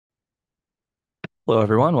Hello,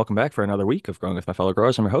 everyone. Welcome back for another week of Growing with My Fellow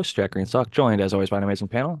Growers. I'm your host, Jack Greenstock, joined as always by an amazing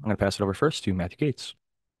panel. I'm going to pass it over first to Matthew Gates.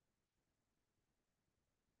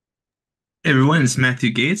 Hey everyone, it's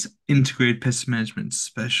Matthew Gates, Integrated Pest Management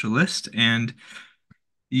Specialist, and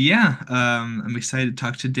I'm excited to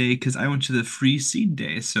talk today because I went to the free seed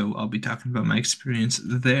day, so I'll be talking about my experience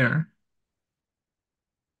there.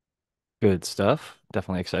 Good stuff.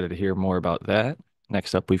 Definitely excited to hear more about that.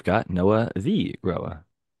 Next up, we've got Noah the Grower.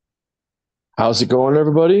 How's it going,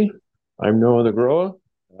 everybody? I'm Noah the Grower.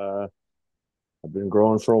 Uh, I've been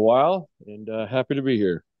growing for a while and happy to be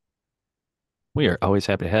here. We are always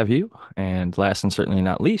happy to have you. And last and certainly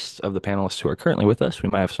not least of the panelists who are currently with us, we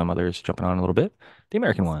might have some others jumping on a little bit. The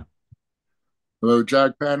American one. Hello,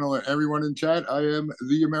 Jack panel and everyone in chat. I am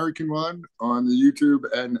the American One on the YouTube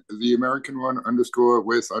and the American One underscore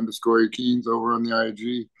with underscore Keens over on the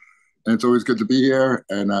IG. And it's always good to be here.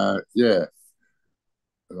 And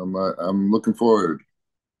I'm looking forward.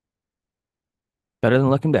 Better than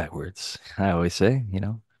looking backwards, I always say,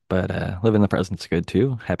 but living in the present's good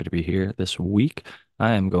too. Happy to be here this week.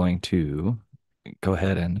 I am going to go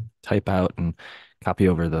ahead and type out and copy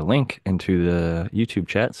over the link into the YouTube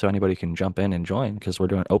chat so anybody can jump in and join because we're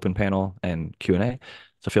doing open panel and Q&A.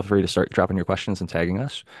 So feel free to start dropping your questions and tagging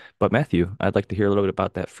us. But Matthew, I'd like to hear a little bit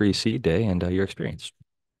about that free seed day and your experience.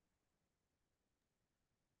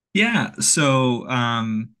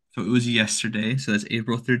 So it was yesterday, so that's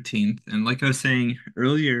April 13th, and like I was saying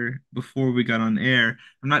earlier before we got on air,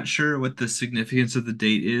 I'm not sure what the significance of the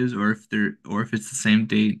date is, or if it's the same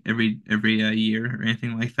date every year or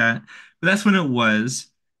anything like that. But that's when it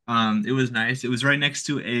was. It was nice. It was right next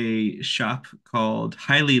to a shop called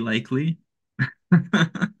Highly Likely,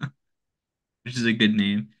 which is a good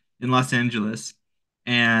name, in Los Angeles.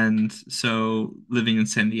 And so living in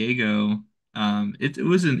San Diego, it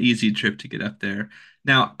was an easy trip to get up there.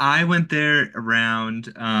 Now, I went there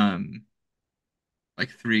around like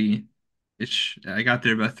 3-ish. I got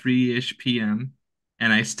there about 3-ish p.m.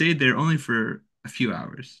 and I stayed there only for a few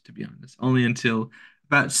hours, to be honest, only until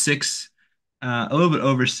about 6, a little bit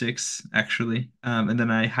over 6 actually. And then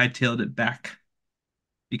I hightailed it back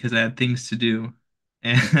because I had things to do.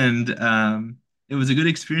 And it was a good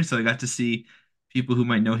experience. So I got to see people who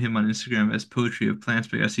might know him on Instagram as Poetry of Plants,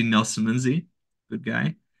 but I got to see Nelson Lindsay, good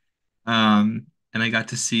guy. And I got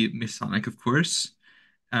to see Masonic, of course,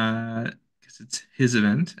 because it's his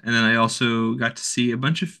event. And then I also got to see a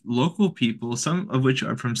bunch of local people, some of which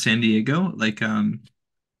are from San Diego, like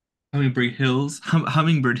Hummingbird Hills,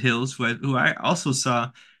 who I also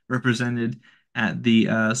saw represented at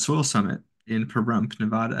the Soil Summit in Pahrump,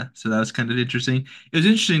 Nevada. So that was kind of interesting. It was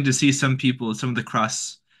interesting to see some of the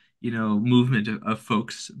movement of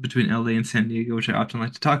folks between LA and San Diego, which I often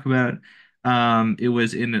like to talk about. It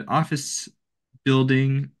was in an office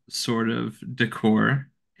building sort of decor,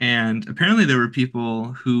 and apparently there were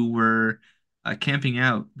people who were camping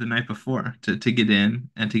out the night before to get in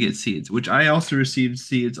and to get seeds, which I also received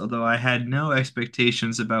seeds, although I had no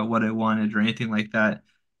expectations about what I wanted or anything like that.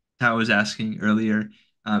 I was asking earlier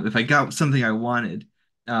if I got something I wanted.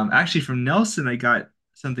 Actually, from Nelson, I got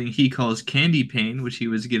something he calls candy pane, which he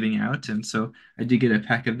was giving out, and so I did get a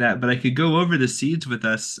pack of that. But I could go over the seeds with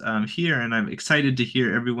us here, and I'm excited to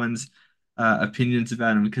hear everyone's opinions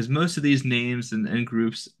about them because most of these names and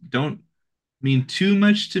groups don't mean too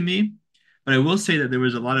much to me, but I will say that there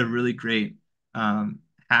was a lot of really great um,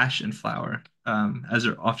 hash and flour, as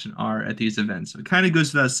there often are at these events. So it kind of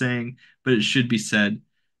goes without saying, but it should be said.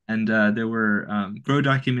 And there were grow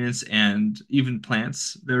documents and even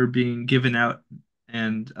plants that were being given out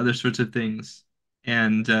and other sorts of things.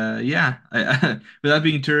 And without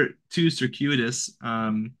being too circuitous,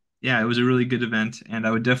 yeah, it was a really good event, and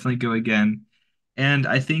I would definitely go again. And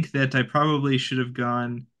I think that I probably should have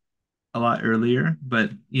gone a lot earlier,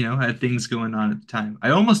 but I had things going on at the time.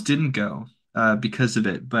 I almost didn't go because of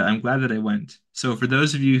it, but I'm glad that I went. So for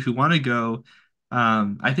those of you who want to go,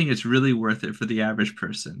 I think it's really worth it for the average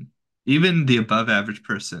person, even the above average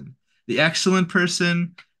person. The excellent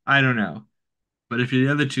person, I don't know, but if you're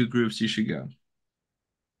the other two groups, you should go.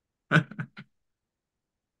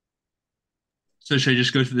 So should I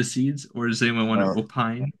just go to the seeds, or does anyone want Uh, to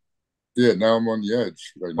opine? yeah, now I'm on the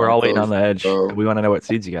edge right We're now, all waiting on fellas. the edge. So We want to know what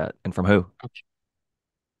seeds you got and from who.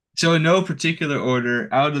 So in no particular order,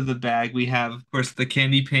 out of the bag, we have, of course, the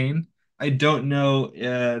candy pane. I don't know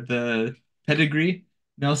the pedigree.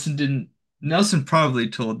 Nelson didn't. Nelson probably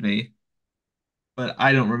told me, but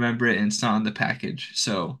I don't remember it, and it's not on the package.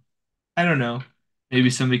 So I don't know. Maybe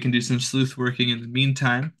somebody can do some sleuth working in the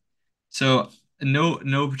meantime. So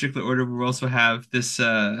no particular order. We also have this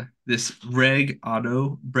Reg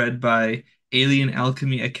Auto bred by Alien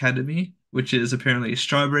Alchemy Academy. which is apparently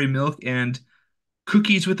strawberry milk and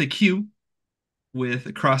cookies with a Q with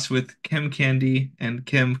a cross with Chem Candy and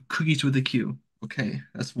Chem Cookies with a Q. Okay,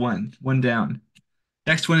 that's one down.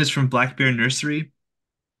 Next one is from Black Bear Nursery,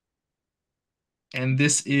 and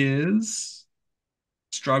this is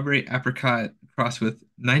strawberry apricot cross with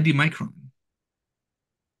 90 micron.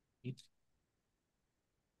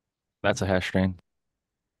 That's a hash strain.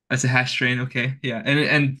 That's a hash strain. Okay, yeah,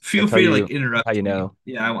 and I'll feel tell free to like you how interrupt you me. know.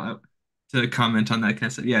 Yeah, I want to comment on that kind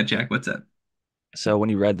of stuff. Yeah, Jack, what's up? So when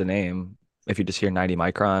you read the name, if you just hear 90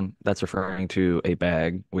 micron, that's referring to a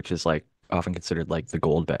bag, which is like often considered like the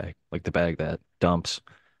gold bag, like the bag that dumps,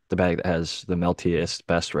 the bag that has the meltiest,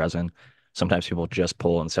 best resin. Sometimes people just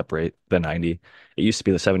pull and separate the 90. It used to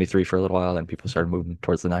be the 73 for a little while, and people started moving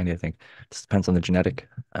towards the 90, I think. It just depends on the genetic.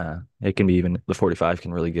 It can be even the 45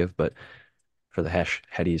 can really give, but for the hash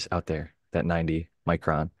headies out there, that 90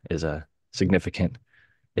 micron is a significant.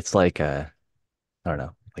 It's like I don't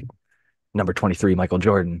know, like number 23 Michael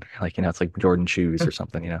Jordan, like it's like Jordan shoes or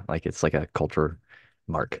something, like it's like a culture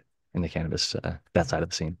mark in the cannabis that side of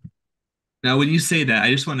the scene. Now, when you say that, I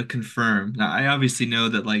just want to confirm. Now, I obviously know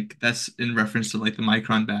that like that's in reference to like the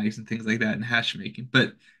micron bags and things like that in hash making,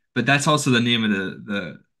 but that's also the name of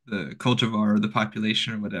the cultivar or the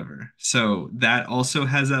population or whatever. So that also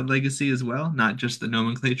has that legacy as well, not just the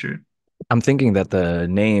nomenclature. I'm thinking that the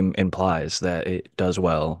name implies that it does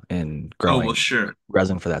well in Oh, well, growing sure.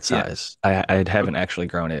 resin for that Yeah. size. I haven't actually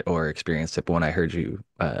grown it or experienced it, but when I heard you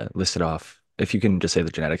list it off, if you can just say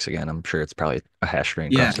the genetics again, I'm sure it's probably a hash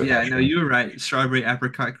strain Yeah, crossed to a yeah, hash no, strain. you were right. Strawberry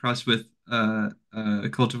apricot crossed with a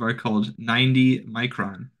cultivar called 90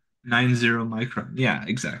 micron. 90 micron. Yeah,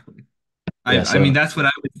 exactly. Yeah, I mean so that's what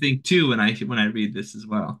I would think too when I read this as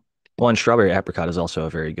well. one strawberry apricot is also a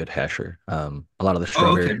very good hasher. A lot of the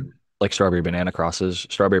Oh, okay. like strawberry banana crosses,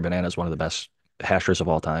 strawberry banana is one of the best hashers of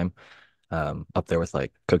all time, up there with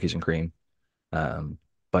like cookies and cream. Um,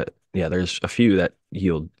 but yeah, there's a few that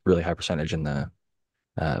yield really high percentage in the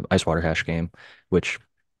ice water hash game, which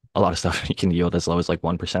a lot of stuff you can yield as low as like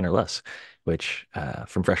 1% or less, which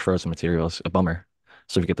from fresh frozen materials, a bummer.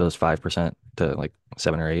 So if you get those 5% to like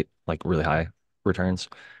 7 or 8, like really high returns,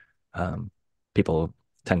 um, people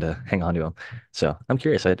tend to hang on to them. So I'm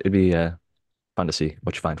curious. It'd be fun to see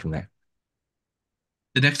what you find from there.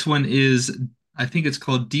 The next one is I think it's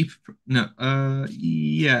called Deep no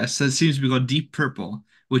yeah, so it seems to be called Deep Purple,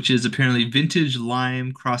 which is apparently vintage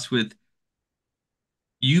lime crossed with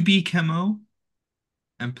UB Chemo.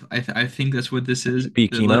 And I think that's what this is. UB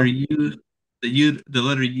The letter Chemo, U, the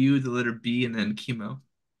letter U, the letter B, and then chemo.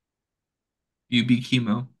 UB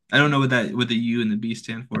Chemo. I don't know what the U and the B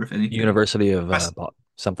stand for, if anything. University of Cross-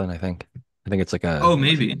 something. I think it's Oh,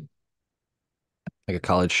 maybe. like a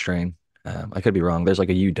college strain. I could be wrong. There's like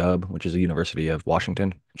a UW, which is a University of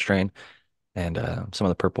Washington strain, and some of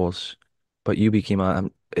the purples. But UB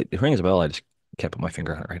Chemo, it rings a bell. I just can't put my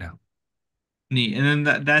finger on it right now. Neat. And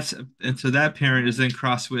then that's and so that parent is then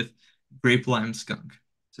crossed with grape lime skunk,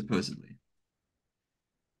 supposedly.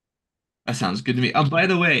 That sounds good to me. By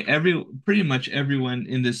the way, pretty much everyone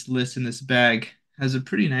in this list in this bag has a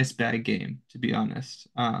pretty nice bag game, to be honest.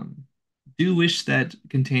 Do wish that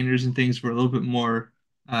containers and things were a little bit more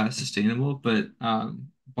sustainable, but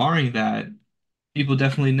barring that, people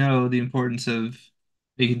definitely know the importance of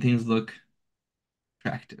making things look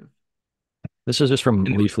attractive. This is just from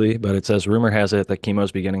And Leafly, but it says rumor has it that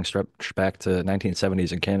chemo's beginning stretch back to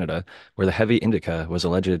 1970s in Canada, where the heavy indica was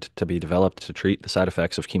alleged to be developed to treat the side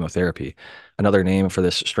effects of chemotherapy. Another name for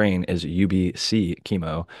this strain is UBC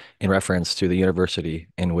chemo, in reference to the university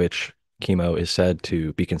in which chemo is said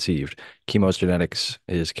to be conceived. Chemo's genetics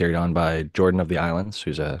is carried on by Jordan of the Islands,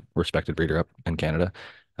 who's a respected breeder up in Canada,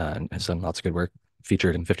 and has done lots of good work.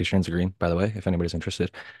 Featured in 50 Shades of Green, by the way, if anybody's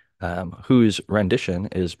interested, whose rendition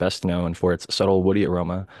is best known for its subtle woody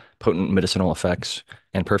aroma, potent medicinal effects,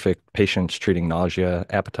 and perfect patience treating nausea,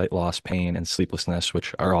 appetite loss, pain, and sleeplessness,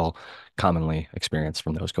 which are all commonly experienced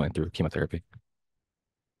from those going through chemotherapy.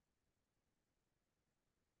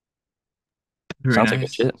 very Sounds like good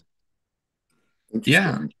nice. shit.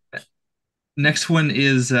 Yeah. Interesting. Next one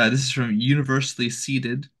is this is from Universally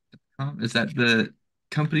Seeded. Is that the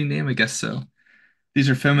company name? I guess so. These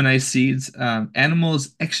are feminized seeds.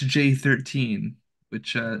 Animals XJ13,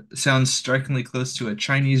 which sounds strikingly close to a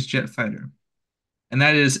Chinese jet fighter. And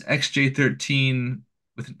that is XJ13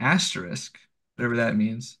 with an asterisk, whatever that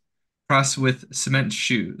means, crossed with cement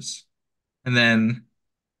shoes. And then,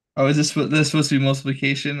 oh, is this supposed to be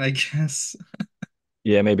multiplication? I guess.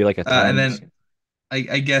 Yeah, maybe like a And times. then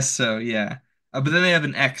I guess so, yeah. But then they have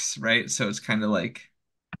an X, right? So it's kind of like,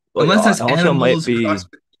 Well, unless it that's also might animals be crossed.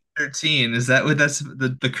 13. Is that what that's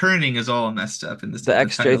the kerning is all messed up in The the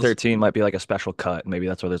titles. XJ13 might be like a special cut. Maybe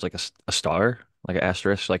that's why there's like a star, like an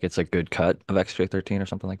asterisk, like it's a good cut of XJ13 or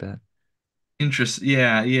something like that. Interest.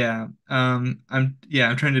 Yeah, yeah. I'm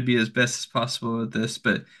trying to be as best as possible with this,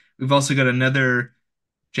 but we've also got another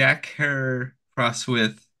Jack Herrer cross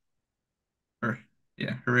with or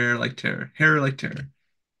yeah, Herrera like terror. Herrera like terror.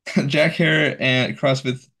 Jack Herrer and cross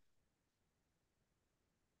with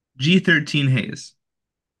G13 Hayes.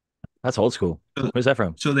 That's old school. So, Where's that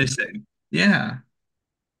from? so they say. Yeah.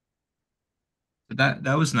 But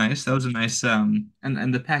that was nice. That was a nice and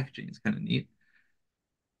the packaging is kind of neat.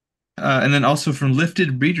 And then also from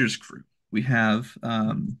Lifted Breeders Crew, we have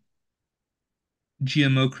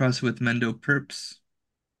GMO cross with Mendo Perps.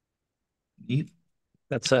 Neat.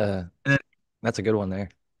 That's a And then, that's a good one there.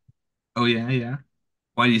 oh yeah, yeah.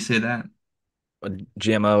 Why do you say that? But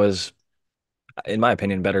GMO is, in my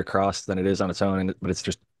opinion, better crossed than it is on its own, but it's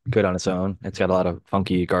just good on its own. It's got a lot of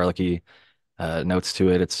funky, garlicky notes to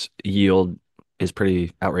it. Its yield is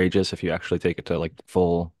pretty outrageous if you actually take it to like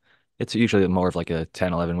full. It's usually more of like a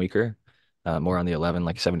 10, 11 weeker, more on the 11,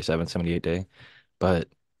 like 77, 78 day. But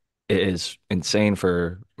it is insane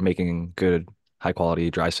for making good, high quality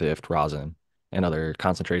dry sift rosin and other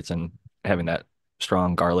concentrates and having that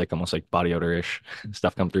strong garlic, almost like body odor-ish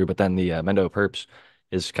stuff come through. But then the Mendo Perps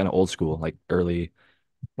is kind of old school, like early,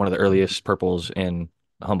 one of the earliest purples in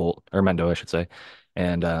Humboldt or Mendo, I should say.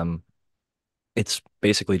 And it's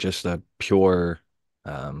basically just a pure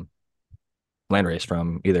um, landrace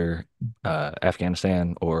from either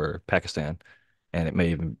Afghanistan or Pakistan, and it may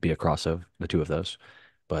even be a cross of the two of those,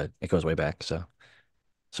 but it goes way back. So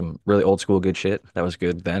some really old school good shit that was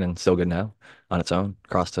good then and still good now on its own,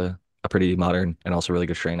 crossed to a pretty modern and also really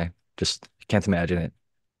good strain. I just can't imagine it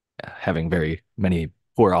having very many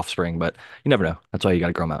poor offspring, but you never know. That's why you got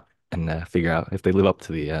to grow them out and figure out if they live up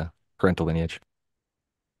to the parental lineage.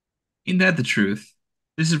 Ain't that the truth?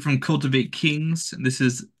 This is from Cultivate Kings. And this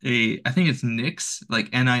is I think it's Nix,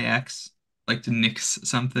 like Nix, like to nix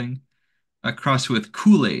something, a cross with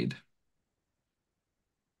Kool-Aid,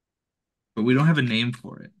 but we don't have a name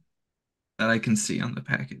for it that I can see on the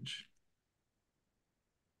package,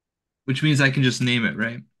 which means I can just name it,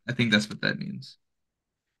 right? I think that's what that means.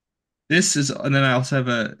 This is, and then I also have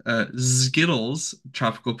a Skittles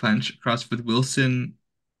Tropical Punch crossed with Wilson,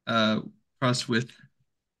 uh, crossed with,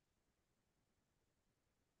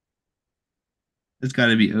 it's got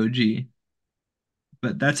to be OG,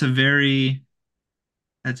 but that's a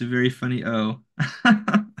very funny O.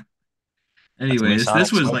 That's a Anyways,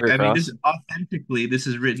 this Masonic was like, smoker I mean, this cross. authentically, this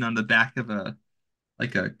is written on the back of a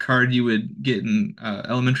like a card you would get in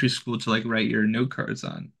elementary school to like write your note cards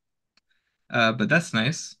on. But that's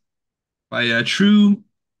nice. By True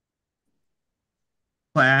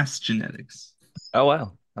Class Genetics. Oh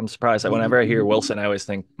wow. I'm surprised that whenever I hear Wilson, I always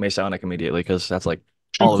think Masonic immediately because that's like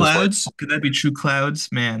True all of his work. Clouds? Could that be True Clouds?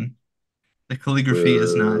 Man, the calligraphy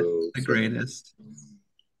is not Boo. the greatest.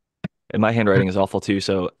 And my handwriting is awful too,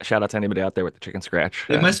 so shout out to anybody out there with the chicken scratch.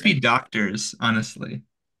 They must be doctors, honestly.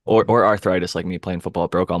 Or arthritis like me playing football.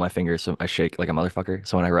 Broke all my fingers, so I shake like a motherfucker.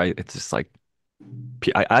 So when I write, it's just like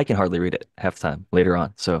I can hardly read it half the time later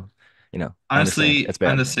on. So, I understand. Honestly, It's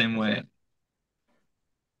I'm bad. the same way.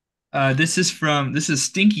 This is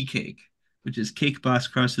Stinky Cake, which is Cake Boss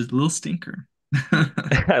crosses Little Stinker.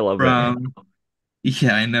 I love that name. From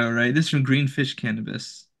Yeah, I know, right? This is from Greenfish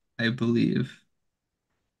Cannabis, I believe.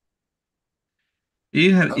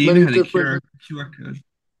 How It even many had a different QR code.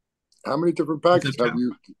 how many different What's up, packs have Cal?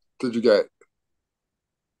 you did you get?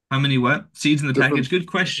 How many what? Seeds in the Different package? Good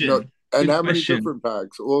no, question. and Good how many question. different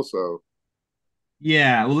packs also?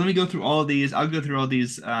 Yeah, well, let me go through all of these. I'll go through all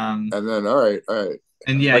these. And then all right.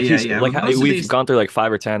 And yeah, Like yeah, he's yeah. like With most of we've these, gone through like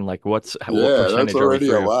 5 or 10. Like what Yeah, that's percentage are we already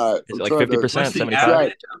a through? lot. Is I'm it like trying to what's 50%, the 75?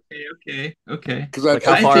 Jack, average? Okay, okay, okay. because that Like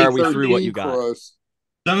how I far are think we some of through what K13 you got? cross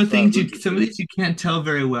sounds some of interesting. these you can't tell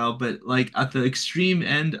very well, but like at the extreme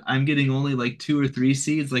end, I'm getting only like two or three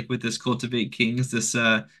seeds, like with this Cultivate Kings, this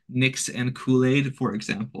Nix and Kool-Aid, for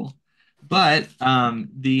example. But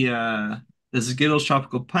the Skittles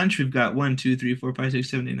Tropical Punch, we've got one, two, three, four, five, six,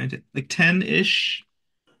 seven, eight, nine, 10, like 10-ish.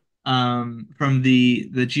 From the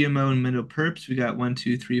GMO and Mendo Perps, we got one,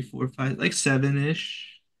 two, three, four, five, like seven-ish.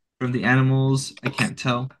 From the animals, I can't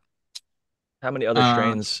tell. How many other Um,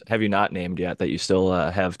 strains have you not named yet that you still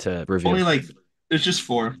have to review? only like there's just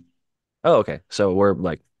four. Oh, okay. So we're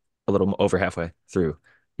like a little over halfway through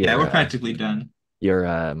Yeah, your we're uh practically done. your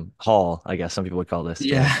haul, I guess some people would call this,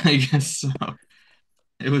 Yeah, but I guess so.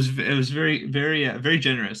 It was very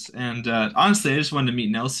generous, and honestly, I just wanted to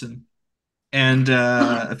meet Nelson and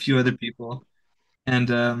a few other people,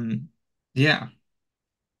 and yeah,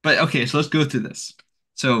 But okay, so let's go through this.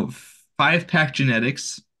 So five pack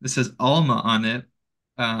genetics. This says Alma on it.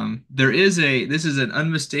 There is a this is an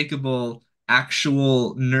unmistakable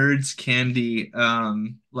actual Nerds candy,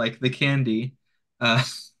 like the candy uh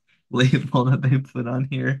label that they put on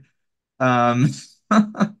here. Um,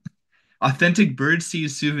 authentic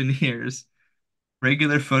birdseed souvenirs,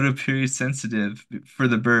 regular photo period sensitive for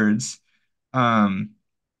the birds. Um,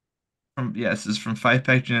 from yes, this is from Five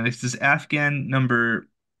Pack Genetics. This is Afghan number.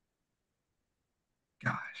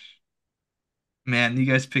 Gosh, man, you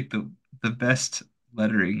guys picked the best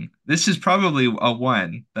lettering. This is probably a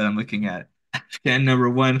one that I'm looking at. Afghan number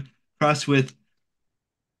one crossed with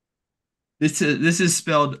this is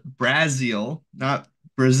spelled Brazil, not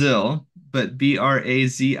Brazil, but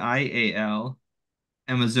Brazial,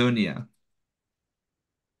 Amazonia.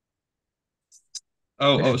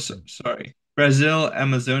 Interesting. Sorry. Brazil,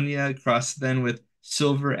 Amazonia, crossed then with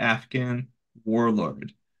Silver Afghan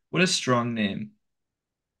Warlord. What a strong name.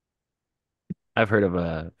 I've heard of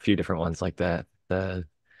a few different ones like that.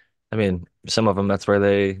 I mean, some of them that's where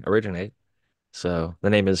they originate. So the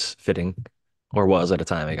name is fitting, or was at a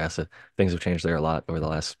time, I guess. Things have changed there a lot over the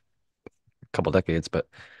last couple decades, but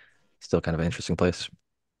still kind of an interesting place.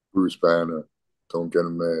 Bruce Banner. Don't get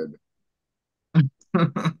him mad.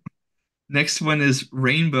 Next one is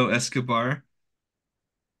Rainbow Escobar.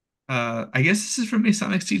 I guess this is from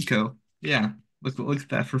Masonic Seed Co. Yeah, look at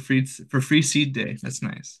that for free seed day. That's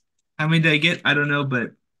nice. How many did I get? I don't know,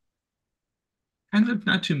 but kind of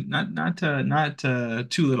not too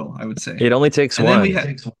little, I would say. It only takes And then we one. have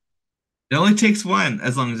it only takes one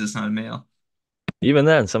as long as it's not a male. Even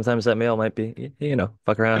then, sometimes that male might be, fuck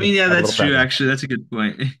I around and mean, yeah, have a little that's true. progeny. Actually, that's a good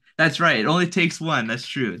point. That's right. It only takes one. That's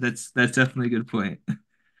true. That's definitely a good point.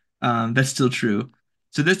 That's still true.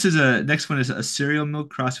 So this is a next one is a cereal milk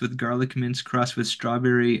crossed with garlic mince crossed with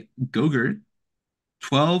strawberry Go-Gurt.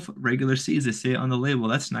 12 regular seeds. They say it on the label.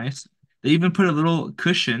 That's nice. They even put a little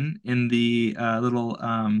cushion in the little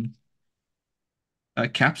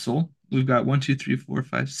capsule. We've got one, two, three, four,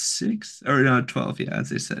 five, six, or no, 12, yeah, as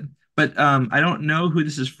they said. But I don't know who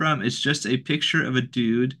this is from. It's just a picture of a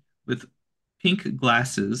dude with pink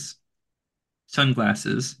glasses,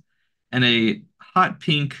 sunglasses, and a hot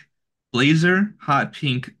pink blazer, hot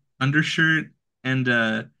pink undershirt, and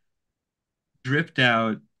a dripped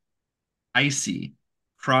out icy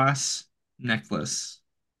cross necklace.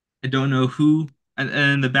 I don't know who, and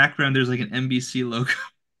in the background there's like an NBC logo,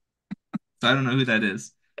 so I don't know who that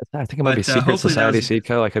is. I think it might be But Secret hopefully that Society was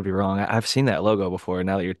Seco. I could be wrong. I've seen that logo before.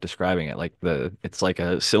 Now that you're describing it, like it's like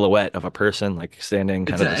a silhouette of a person like standing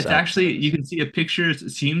kind of it's beside. actually you can see a picture. It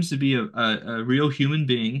seems to be a real human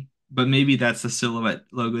being, but maybe that's the silhouette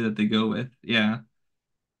logo that they go with. Yeah.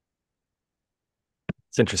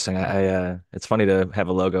 It's interesting. It's funny to have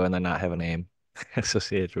a logo and then not have a name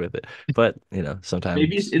associated with it. But,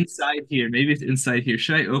 Maybe it's sometimes inside here. Maybe it's inside here.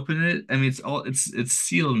 Should I open it? I mean, it's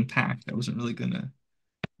sealed and packed. I wasn't really gonna.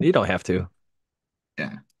 you don't have to.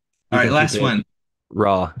 Yeah. All You right, can keep last it one.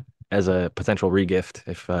 raw as a potential regift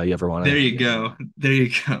if you ever want There to. you go. There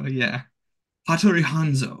you go. Yeah. Hattori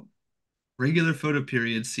Hanzo, regular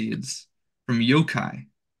photoperiod seeds from Yokai.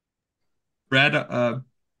 Brad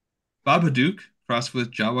Babadook crossed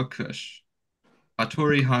with Jawa Kush.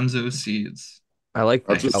 Hattori Hanzo seeds. I like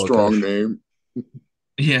That's a Nice. Jawa strong Kush. name.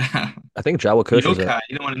 Yeah. I think Jawa Kush is a Yokai.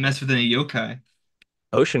 You don't want to mess with any yokai.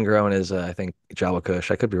 ocean grown is I think Jawa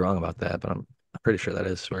Kush. I could be wrong about that, but I'm pretty sure that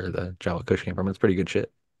is where the Jawa Kush came from. It's pretty good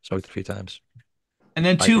shit. Smoked it a few times. And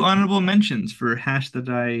then Like two it. honorable mentions for hash that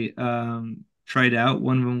I tried out.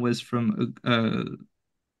 One of them was from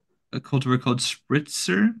a cultivar called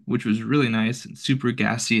Spritzer, which was really nice and super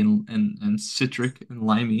gassy and citric and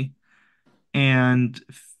limey, and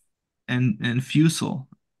and Fusel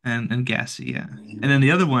and gassy, yeah. And then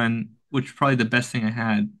the other one, which probably the best thing I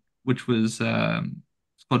had, which was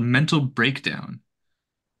it's called Mental Breakdown,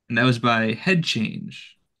 and that was by Head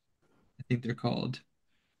Change, I think they're called,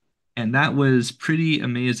 and that was pretty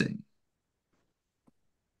amazing.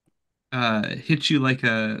 Hits you like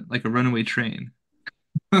a runaway train.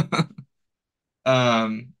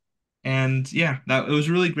 Um, and yeah, that it was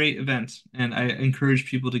a really great event, and I encourage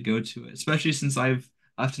people to go to it, especially since I've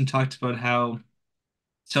often talked about how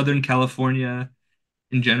Southern California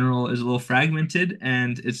in general is a little fragmented,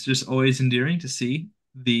 and it's just always endearing to see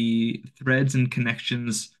the threads and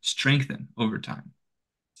connections strengthen over time.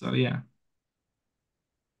 So yeah.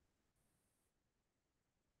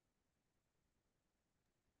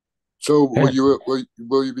 So Yeah.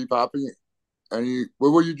 will you be popping any? What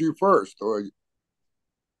will you do first? Or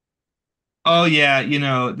Oh yeah,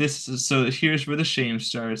 this is so here's where the shame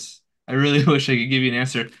starts. I really wish I could give you an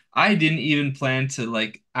answer. I didn't even plan to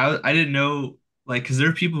like I didn't know like because there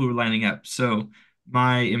are people who were lining up. So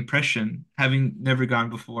my impression, having never gone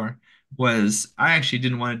before, was I actually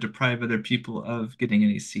didn't want to deprive other people of getting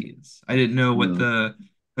any seeds. I didn't know what Hmm. the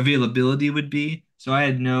availability would be, so I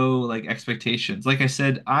had no like expectations. Like I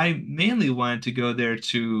said, I mainly wanted to go there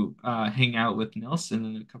to hang out with Nelson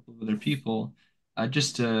and a couple of other people,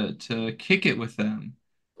 just to kick it with them.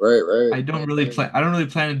 Right, right. I don't really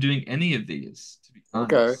plan on doing any of these, to be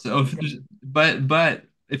Okay. honest. So, but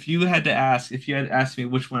if you had to ask, if you had asked me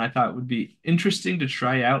which one I thought would be interesting to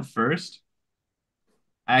try out first,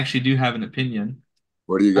 I actually do have an opinion.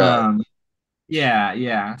 What do you got? Um, yeah,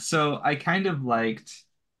 yeah. So I kind of liked,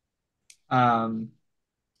 um,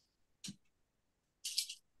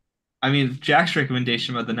 I mean, Jack's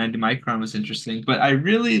recommendation about the 90 micron was interesting, but I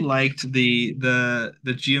really liked the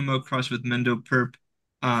GMO cross with Mendo Perp.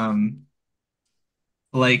 Um,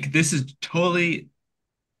 like this is totally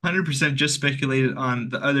 100% just speculated on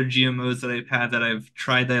the other GMOs that I've had that I've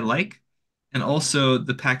tried that I like, and also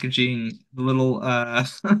the packaging, the little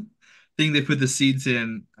thing they put the seeds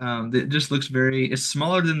in. That just looks very, it's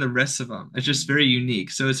smaller than the rest of them. It's just very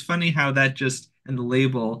unique. So it's funny how that just and the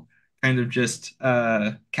label kind of just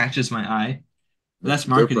catches my eye. It's That's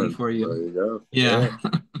marketing different. for There you. you go. Yeah.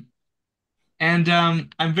 Yeah. And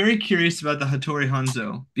I'm very curious about the Hattori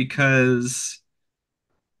Hanzo because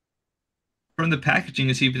from the packaging,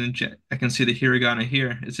 it's even in I can see the hiragana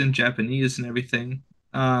here. It's in Japanese and everything.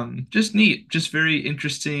 Just neat, just very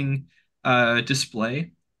interesting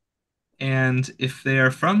display. And if they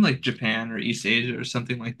are from like Japan or East Asia or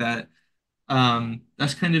something like that,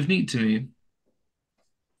 that's kind of neat to me.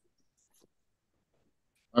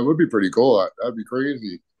 That would be pretty cool. That'd be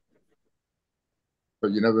crazy,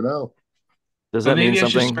 but you never know. Does But that mean maybe I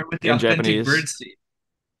should something start with the in authentic Japanese? birdseed.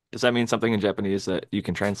 Does that mean something in Japanese that you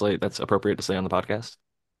can translate that's appropriate to say on the podcast?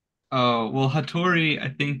 Oh, well, Hattori, I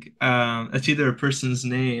think that's either a person's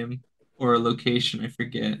name or a location. I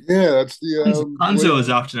forget. Yeah, that's the Hanzo is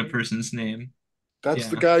often a person's name. that's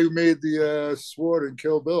the Yeah. guy who made the sword in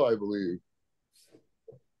Kill Bill, I believe.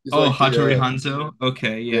 He's Oh, like Hattori the Hanzo.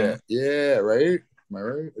 Okay, yeah, yeah. yeah, right? Am I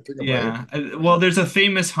right? I think I'm right. Yeah. Well, there's a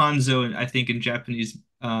famous Hanzo, I think, in Japanese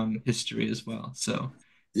history as well. So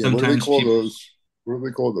Yeah, what do they sometimes call people, those? What do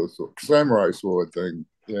they call those? Samurai sword thing.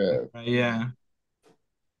 Yeah. yeah,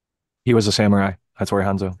 He was a samurai. That's where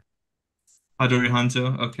Hanzo. Hattori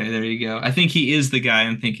Hanzo. Okay, there you go. I think he is the guy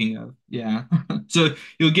I'm thinking of. Yeah. So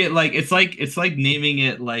you'll get like it's like naming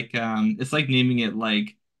it like it's like naming it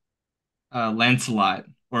like Lancelot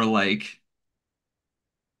or like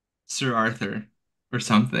Sir Arthur or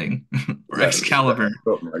something or That, Excalibur,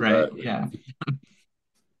 something like right? that. Yeah.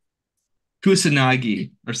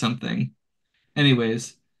 Kusanagi or something.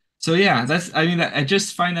 Anyways, so yeah, that's I mean I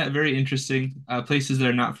just find that very interesting. Places that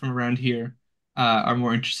are not from around here are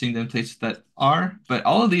more interesting than places that are. But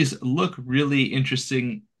all of these look really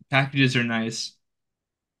interesting. Packages are nice.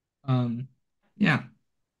 Um, yeah.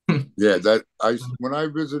 Yeah, that I when I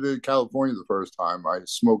visited California the first time, I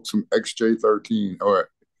smoked some XJ13 or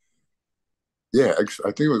yeah, I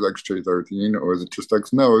think it was XJ13 or was it just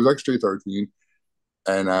X? No, it was XJ13.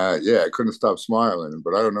 And yeah, I couldn't stop smiling.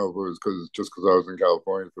 But I don't know if it was because I was in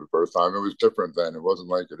California for the first time. It was different then. It wasn't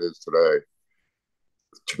like it is today.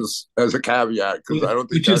 Just as a caveat, because I don't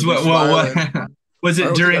think Which is I'd be smiling. what was I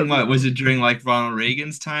it don't think during I'd be what? Was it during like Ronald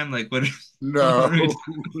Reagan's time? Like what? What are we no.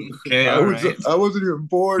 okay, all right. I wasn't even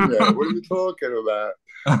born yet. What are you talking about?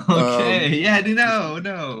 Okay, yeah, no,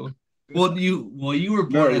 no. Well you were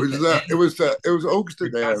No, born at the end. it was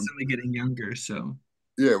You're Oaksterdam. constantly getting younger, so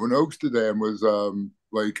Yeah, when Oaksterdam was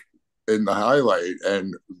like in the highlight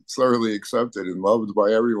and thoroughly accepted and loved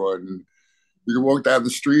by everyone. And you could walk down the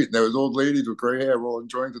street and there was old ladies with gray hair rolling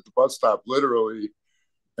joints at the bus stop, literally,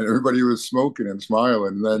 and everybody was smoking and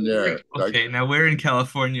smiling. And then yeah, like okay, now where in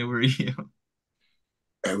California were you?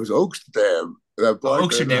 it was Oaksterdam, that Oh,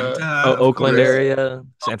 black and Oaksterdam, Oh, duh, of Oakland course. yeah, area,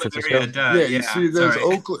 San Oakland area, Francisco. duh, yeah. You yeah, see, there's sorry.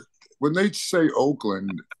 Oakland. When they say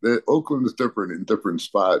Oakland, Oakland is different in different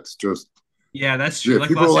spots. Just Yeah, that's true. yeah,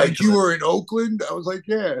 Like people are Los like, "You Angeles. were in Oakland?" I was like,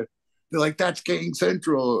 "Yeah." They're like, "That's Gang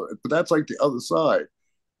Central," but that's like the other side.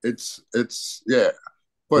 It's yeah,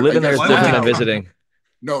 but I Living there guess is Why would different they than call now, visiting.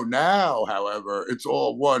 no, now, however, it's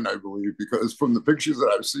all one, I believe, because from the pictures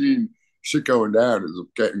that I've seen, shit going down is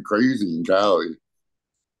getting crazy in Cali.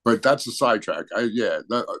 But that's a sidetrack. Yeah,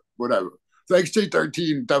 whatever. The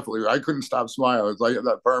XJ13 definitely. I couldn't stop smiling. It's like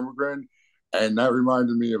that permagrin, and that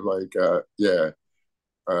reminded me of like yeah,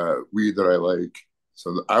 weed that I like.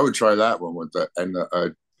 So I would try that one with that and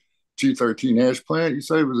the G13 hash plant. You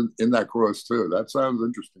said it was in that cross too. That sounds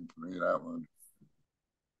interesting to me. That one.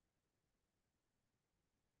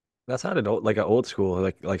 that sounded like an old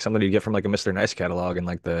school, like something you get from like a Mr. Nice catalog in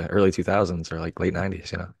like the early 2000s or like late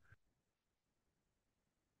 90s, you know.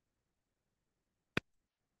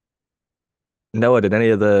 Noah, did any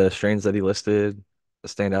of the strains that he listed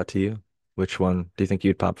stand out to you? Which one do you think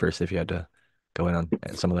you'd pop first if you had to go in on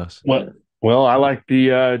some of those? Well, I like the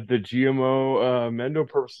GMO Mendo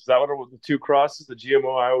purpose. Is that what it was? The two crosses, the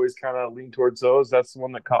GMO. I always kind of lean towards those. That's the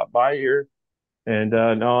one that caught by here. And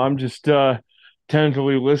no, I'm just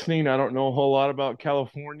tentatively listening. I don't know a whole lot about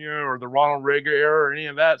California or the Ronald Reagan era or any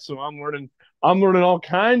of that, so I'm learning all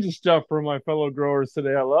kinds of stuff from my fellow growers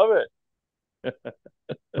today. I love it.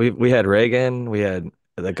 We had Reagan, we had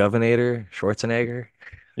the Governor, Schwarzenegger,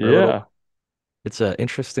 for a little. Yeah. It's an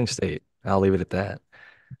interesting state. I'll leave it at that.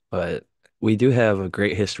 But we do have a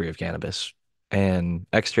great history of cannabis. And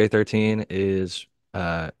XJ13 is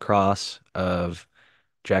a cross of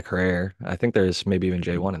Jack Herrera. I think there's maybe even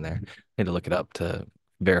J1 in there. Need to look it up to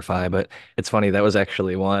verify. But it's funny, that was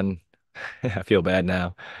actually one. I feel bad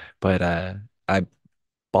now. But I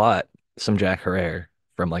bought some Jack Herrera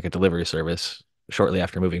from like a delivery service shortly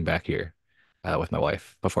after moving back here with my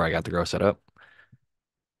wife before I got the grow set up.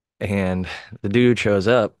 And the dude shows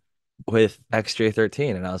up with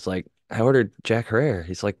XJ13. And I was like, I ordered Jack Herrera.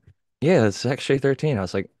 He's like, yeah, it's XJ13. I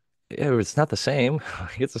was like, yeah, it's not the same.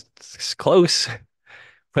 It's close,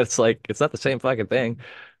 but it's like, it's not the same fucking thing.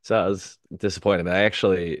 So I was disappointed. I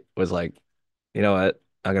actually was like, you know what?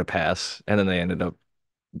 I'm gonna pass. And then they ended up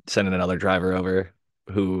sending another driver over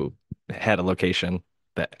who had a location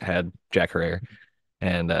that had Jack Herrera.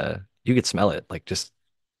 And you could smell it, like just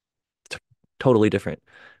t totally different.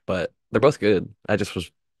 But they're both good. I just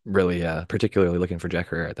was really particularly looking for Jack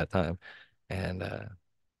Herrera at that time. And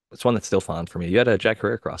it's one that's still fond for me. You had a Jack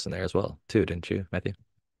Herrera cross in there as well, too, didn't you, Matthew?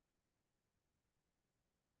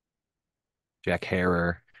 Jack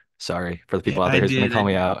Herrera. Sorry for the Yeah, people out I there who's gonna did. call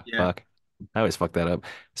me out. Yeah. Fuck. I always fuck that up.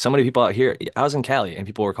 So many people out here. I was in Cali and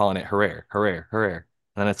people were calling it Herrera, Herrera, Herrera. And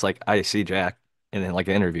then it's like I see Jack and then like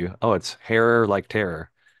an interview. Oh, it's Herrera like terror.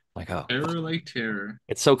 Like, oh, Terror fuck. like terror.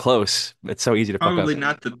 It's so close. It's so easy to fuck up. Probably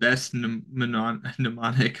not the best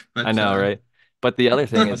mnemonic, I but know, right? But the other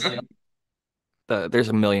thing is yeah. there's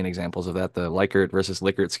a million examples of that. The Likert versus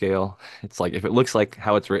Likert scale. It's like if it looks like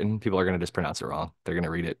how it's written, people are going to just pronounce it wrong. They're going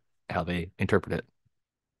to read it how they interpret it.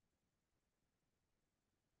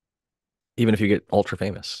 Even if you get ultra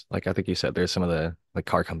famous, like I think you said, there's some of the like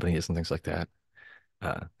car companies and things like that.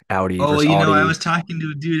 Audi Oh, versus I was Audi. talking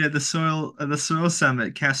to a dude at the Soil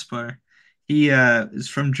Summit, Caspar. He is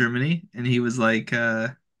from Germany, and he was like,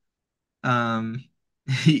 um,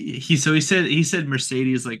 he said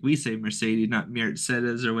Mercedes like we say Mercedes, not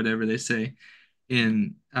Mercedes or whatever they say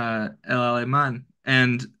in El Alemán,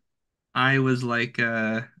 and I was like,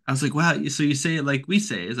 wow, so you say it like we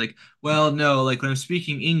say. It's like, well, no, like when I'm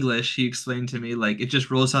speaking English, he explained to me like it just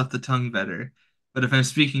rolls off the tongue better. But if I'm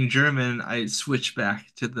speaking German, I switch back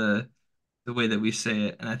to the way that we say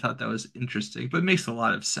it, and I thought that was interesting, but it makes a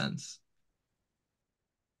lot of sense.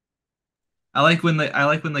 I like when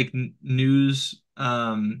like news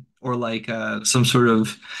or like some sort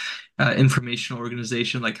of informational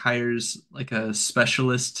organization like hires like a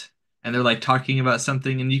specialist and they're like talking about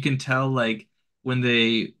something and you can tell like when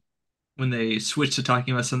they switch to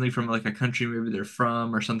talking about something from like a country maybe they're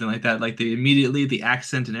from or something like that, like they immediately the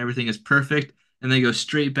accent and everything is perfect, and they go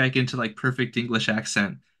straight back into like perfect English accent,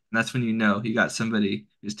 and that's when you know you got somebody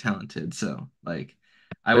who's talented. So like,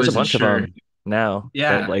 I There's a wasn't bunch of sure. them now that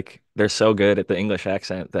Yeah, like they're so good at the English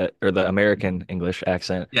accent that or the American English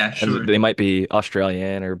accent, yeah, and sure. they might be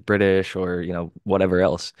Australian or British or whatever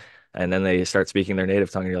else, and then they start speaking their native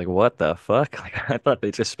tongue, and you're like, what the fuck? Like I thought they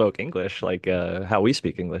just spoke English like how we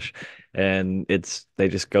speak English, and it's they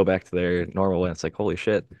just go back to their normal, and it's like holy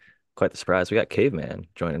shit, quite the surprise. We got Caveman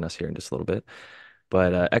joining us here in just a little bit.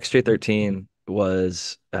 But XJ13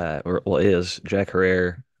 was or well is Jack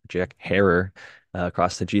Herrer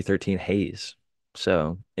across the G13 Haze.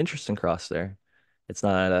 So interesting cross there. It's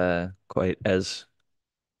not quite as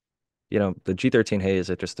the G13 Haze.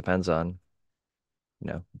 It just depends on you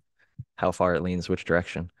know how far it leans, which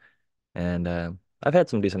direction. And I've had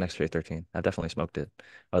some decent XJ13. I've definitely smoked it,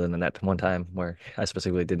 other than that one time where I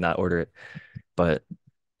specifically did not order it. But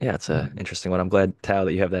yeah, it's a interesting one. I'm glad, Tao,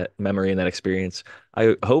 that you have that memory and that experience.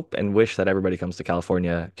 I hope and wish that everybody comes to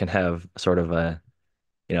California can have sort of a,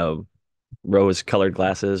 you know, rose-colored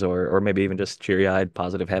glasses or maybe even just cheery-eyed,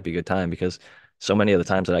 positive, happy, good time because so many of the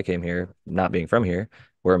times that I came here, not being from here,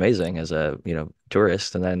 were amazing as a,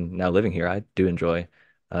 tourist. And then now living here, I do enjoy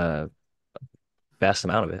a vast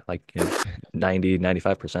amount of it. Like, 90,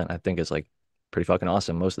 95% I think is like pretty fucking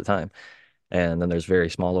awesome most of the time. And then there's very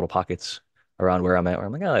small little pockets around where I'm at, where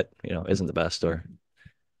I'm like, oh, that, isn't the best, or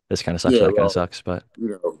this kind of sucks, or Yeah, that kind of well, sucks. But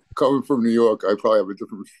coming from New York, I probably have a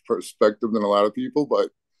different perspective than a lot of people, but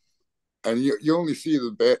and you only see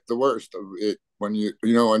the worst of it when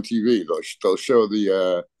on TV. They'll show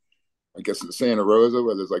the I guess it's Santa Rosa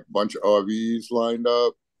where there's like a bunch of RVs lined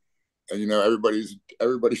up, and everybody's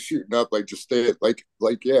shooting up like just stay like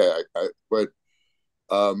yeah. But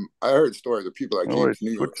I heard stories of people that Oh, came I to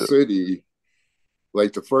New York switch it. City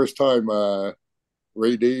like the first time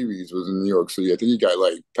Ray Davies was in New York City. I think he got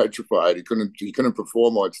like petrified. He couldn't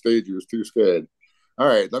perform on stage. He was too scared. All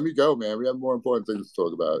right, let me go, man. We have more important things to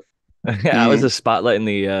talk about. I was Mm. just spotlighting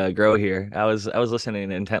the grow here. I was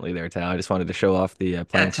listening intently there, Tal. I just wanted to show off the Yeah,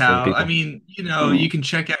 plants for the Tao. I people. mean, Mm. you can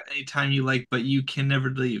check out anytime you like, but you can never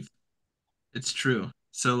leave. It's true.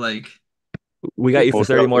 So like, We got you for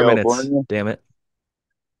 30 Hotel more minutes. California. Damn it.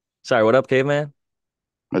 Sorry, what up, caveman?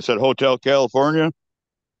 I said Hotel California.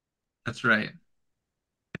 that's right.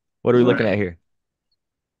 What are we That's Uh, looking right. at here?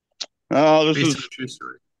 Oh, this Based on is a true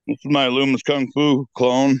story. this is my Loomis Kung Fu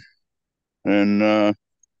clone, and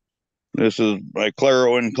this is my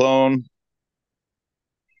Clairwin clone.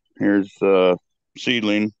 Here's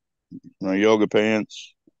seedling, my yoga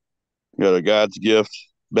pants. Got a God's gift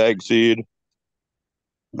bag seed,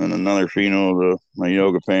 and another pheno of my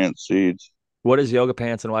yoga pants seeds. What is yoga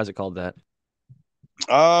pants and why is it called that?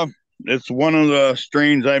 Uh, it's one of the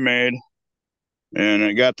strains I made, and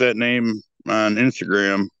I got that name on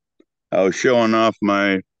Instagram. I was showing off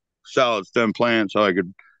my solid stem plants, so I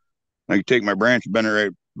could take my branch and bend it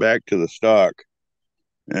right back to the stalk.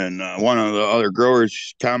 And one of the other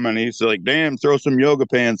growers commented, he's like, "Damn, throw some yoga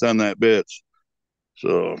pants on that bitch."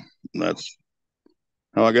 So that's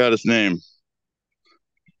how I got his name.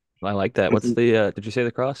 I like that. What's the did you say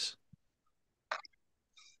the cross?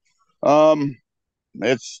 Um,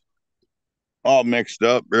 it's all mixed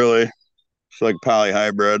up, really. It's like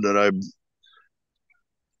polyhybrid that I've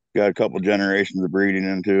got a couple generations of breeding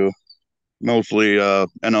into. Mostly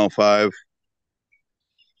NL5,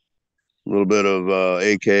 a little bit of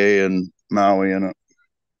AK and Maui in it.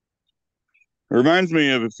 It reminds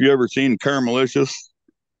me of if you ever seen Caramelicious,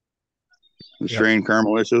 the Yep. strain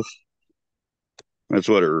Caramelicious. That's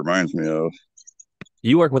what it reminds me of.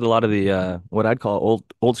 You work with a lot of the what I'd call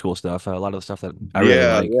old school stuff. A lot of the stuff that I really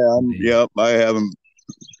Yeah, like. yeah, The yep. I haven't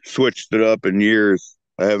switched it up in years.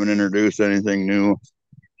 I haven't introduced anything new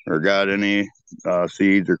or got any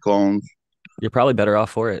seeds or clones. You're probably better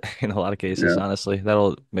off for it in a lot of cases, Yeah, honestly.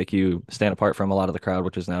 That'll make you stand apart from a lot of the crowd,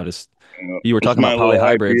 which is now just yeah. you were It's talking my about little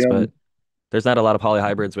polyhybrids, IPM. but there's not a lot of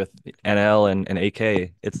polyhybrids with NL and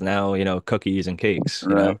AK. It's now, cookies and cakes.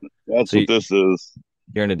 Right. That's So what this is.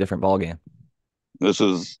 you're in a different ballgame. This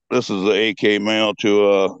is the AK male to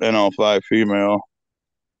a NL5 female,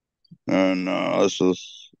 and this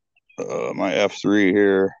is my F3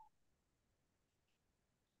 here.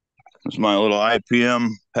 It's my little IPM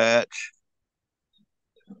patch.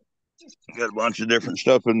 Got a bunch of different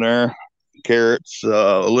stuff in there: carrots,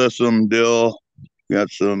 alyssum, dill. Got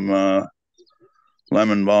some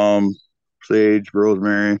lemon balm, sage,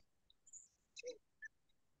 rosemary.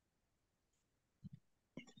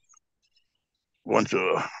 Bunch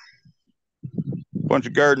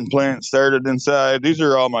of garden plants started inside. These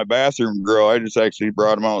are all my bathroom grow. I just actually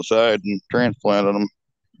brought them outside and transplanted them.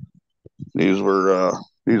 These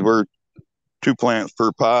were 2 plants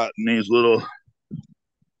per pot, and these little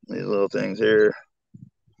things here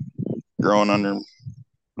growing under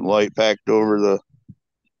light packed over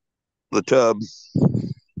the tub.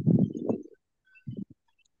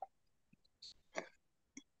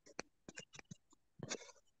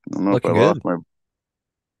 I don't know if I Looking lost good.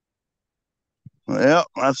 my. Yeah,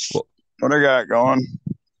 that's Well, what I got going.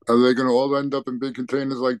 Are they going to all end up in big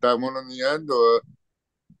containers like that one on the end, or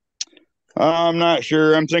I'm not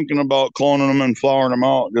sure. I'm thinking about cloning them and flowering them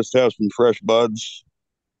out, just to have some fresh buds.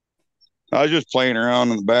 I was just playing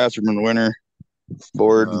around in the bathroom in the winter,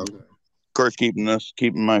 bored. Of okay. course,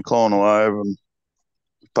 keeping my clone alive and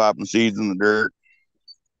popping seeds in the dirt.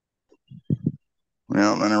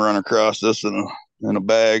 Yeah, then I run across this in a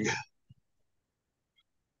bag,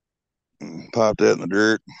 pop that in the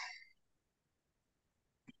dirt.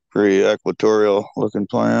 Pretty equatorial looking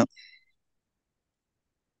plant.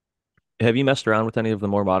 have you messed around with any of the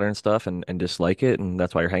more modern stuff and just like it, and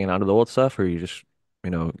that's why you're hanging on to the old stuff, or you just,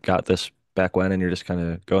 got this back when and you're just kind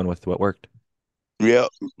of going with what worked? Yep,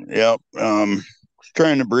 yep.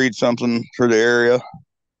 Trying to breed something for the area.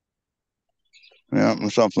 Yeah,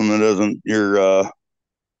 something that isn't your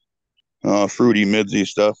fruity midsy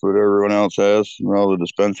stuff that everyone else has, and all the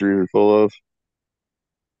dispensaries are full of.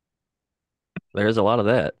 There's a lot of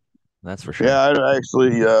that, that's for Yeah, sure. I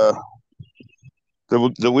actually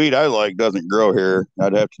The weed I like doesn't grow here.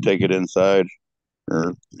 I'd have to take it inside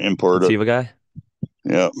or import it. Sativa guy?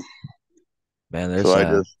 Yeah. Man, So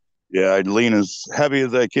there's I'd lean as heavy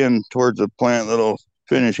as I can towards a plant that'll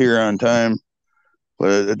finish here on time,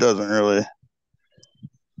 but it doesn't really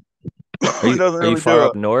are it you doesn't are you really far do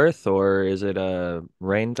up it. north or is it a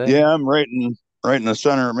rain thing? Yeah, I'm right in the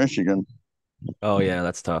center of Michigan. Oh yeah,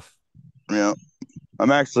 that's tough. Yeah.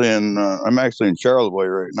 I'm actually in Charlevoix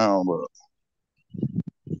right now, but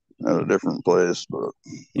at a different place. But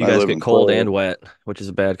You I guys live get in cold Clay. and wet, which is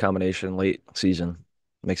a bad combination late season.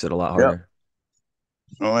 Makes it a lot Yep. harder.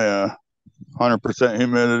 Oh yeah. 100%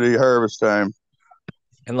 humidity harvest time.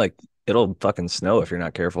 And like it'll fucking snow if you're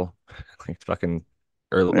not careful. Like fucking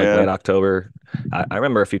early, like Yeah. late October. I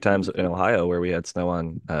remember a few times in Ohio where we had snow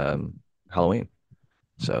on Halloween.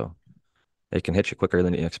 So it can hit you quicker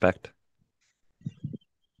than you expect.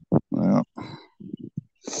 Yeah.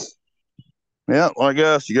 Yeah. Well, I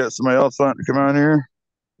guess you got somebody else wanting to come on here.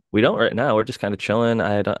 We don't right now. We're just kind of chilling.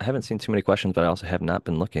 I haven't seen too many questions, but I also have not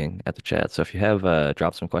been looking at the chat. So if you have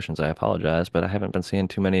dropped some questions, I apologize, but I haven't been seeing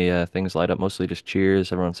too many things light up. Mostly just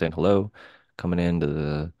cheers, everyone saying hello, coming into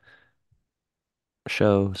the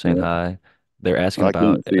show, saying Yeah. hi. They're asking I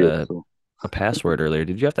about can't see it, so a password earlier.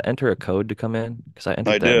 Did you have to enter a code to come in? Because I I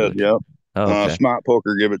entered that into did. the. Yep. Oh, okay. Smart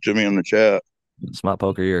Poker give it to me in the chat. Smart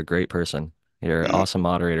Poker, you're a great person. You're an Yeah. awesome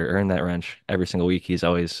moderator. Earn that wrench every single week. He's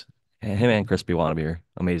always him and Crispy Wannabe are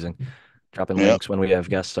amazing. Dropping Yep. links when we have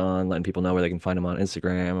guests on, letting people know where they can find them on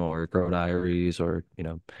Instagram or Grow Diaries or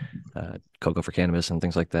Cocoa for Cannabis and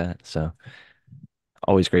things like that. So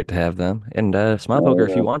always great to have them. And Smart Poker,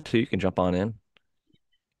 if Oh you want to, you can jump on in,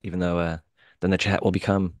 even though then the chat will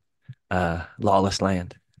become lawless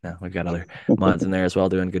land. No, we've got other mods in there as well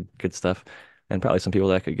doing good stuff. And probably some people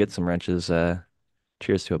that could get some wrenches.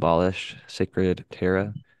 Cheers to Abolish, Sacred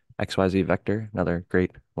Terra, XYZ Vector, another great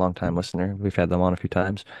longtime listener. We've had them on a few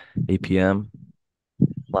times. APM,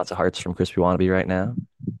 lots of hearts from Crispy Wannabe right now.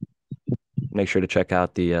 Make sure to check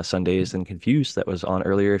out the Sundays and Confused that was on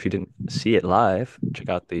earlier. If you didn't see it live, check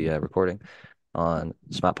out the recording on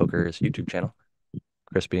Smart Poker's YouTube channel.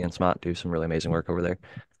 Crispy and Smart do some really amazing work over there.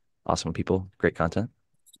 Awesome people, great content.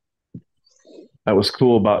 That was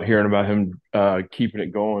cool about hearing about him keeping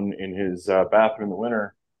it going in his bathroom in the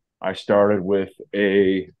winter. I started with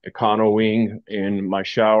a Econo Wing in my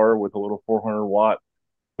shower with a little 400-watt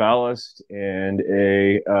ballast and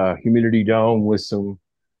a humidity dome with some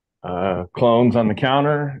clones on the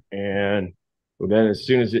counter. And then, as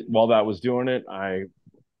soon as while that was doing it, I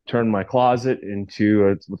turned my closet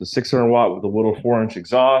into with a 600-watt with a little 4-inch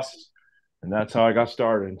exhaust, and that's how I got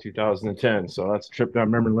started in 2010. So that's a trip down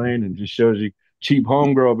memory lane, and just shows you cheap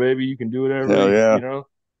home grow, baby. You can do whatever Hell yeah. you know.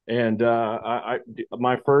 And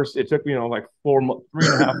my first, it took me like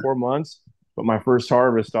 3.5, 4 months, but my first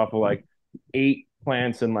harvest off of like 8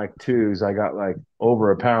 plants and like twos, I got like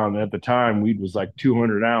over a pound. And at the time, weed was like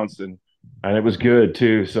 200 ounce, and it was good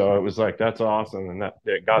too. So it was like that's awesome, and that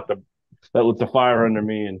it got that lit the fire under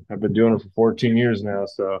me, and I've been doing it for 14 years now.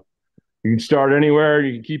 So you can start anywhere,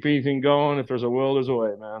 you can keep anything going. If there's a will, there's a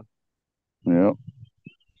way, man. Yeah.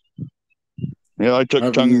 Yeah. I took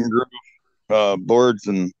Have tongue and you groove boards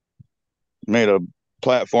and made a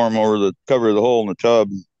platform over the cover of the hole in the tub.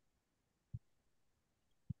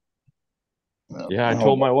 Yeah, I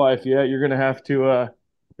told my wife, yeah, you're gonna have to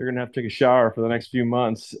take a shower for the next few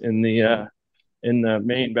months in the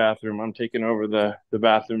main bathroom. I'm taking over the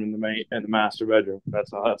bathroom in the main and the master bedroom.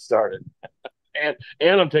 That's how that started. And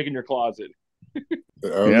I'm taking your closet. I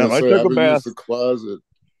was Yeah, gonna I say I took a haven't bath. used the closet,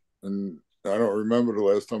 and I don't remember the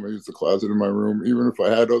last time I used the closet in my room, even if I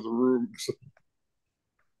had other rooms.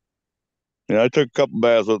 Yeah, I took a couple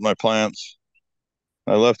baths with my plants.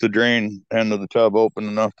 I left the drain end of the tub open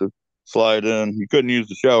enough to slide in. You couldn't use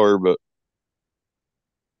the shower, but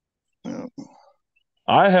yeah.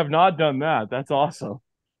 I have not done that. That's awesome.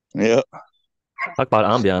 Yeah. Talk about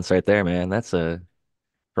ambiance right there, man. That's a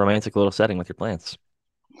romantic little setting with your plants.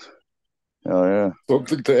 Oh yeah.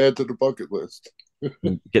 Something to add to the bucket list.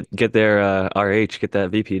 Get their RH, get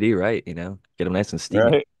that VPD right, get them nice and steamy.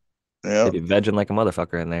 Right. Yeah. They'd be vegging like a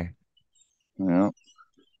motherfucker in there. Yeah.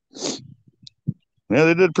 Yeah,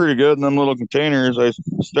 they did pretty good in them little containers. I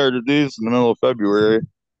started these in the middle of February.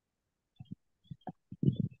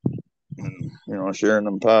 And, sharing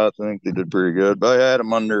them pots, I think they did pretty good. But I had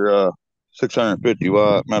them under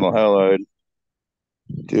 650-watt metal halide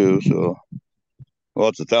too. So, well,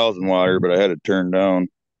 it's 1,000 watt, but I had it turned down.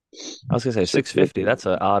 I was gonna say 650. 650. That's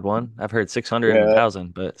an odd one. I've heard 600 and Yeah,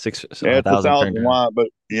 1,000, but yeah, it's a 1,000 thousand turned down. watt, but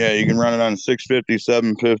yeah, you can run it on 650,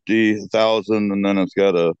 750, 1,000, and then it's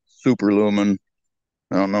got a super lumen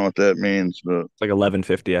I don't know what that means, but It's like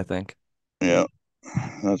 1150, I think. yeah,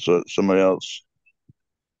 that's what somebody else.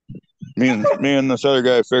 Me and this other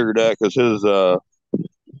guy figured that because his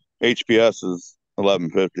HPS is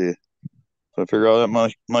 1150. So I figure out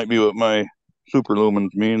that might be what my super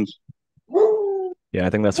lumens means. Yeah, I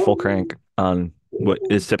think that's full crank on what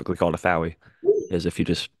is typically called a Fowie, is if you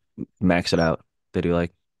just max it out. They do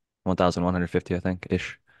like 1150, I think,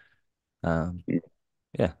 ish. Um,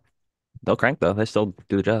 yeah, they'll crank though. They still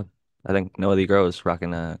do the job. I think Noah the Grow is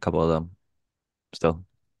rocking a couple of them still.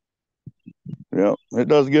 Yeah, it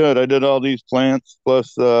does good. I did all these plants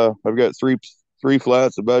plus I've got three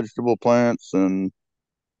flats of vegetable plants and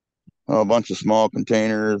a bunch of small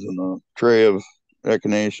containers and a tray of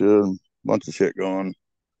echinacea and a bunch of shit going.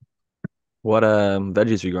 What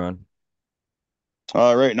veggies are you growing?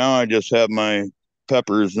 Right now I just have my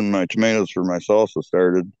peppers and my tomatoes for my salsa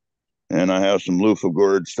started, and I have some loofah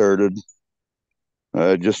gourd started.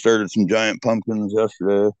 I just started some giant pumpkins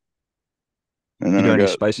yesterday, and You then do I any got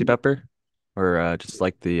spicy pepper or just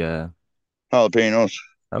like the jalapenos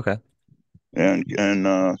okay. and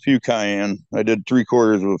a few cayenne. I did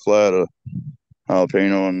three-quarters of a flat of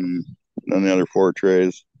jalapeno and then the other four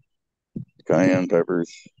trays cayenne peppers.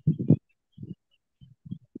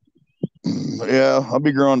 Yeah, I'll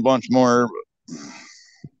be growing a bunch more.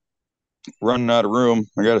 Running out of room.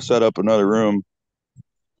 I got to set up another room.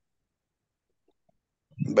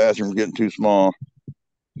 The bathroom's getting too small.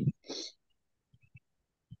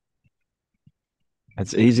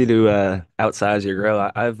 It's easy to outsize your grow.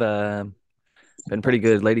 I've been pretty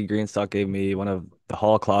good. Lady Greenstock gave me one of the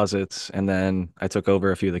hall closets, and then I took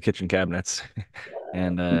over a few of the kitchen cabinets.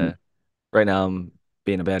 And right now I'm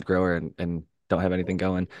being a bad grower and don't have anything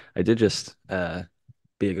going. I did just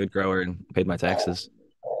be a good grower and paid my taxes.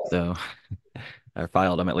 So I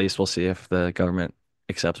filed them at least. We'll see if the government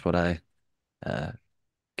accepts what I uh,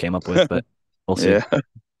 came up with, but we'll see. Yeah,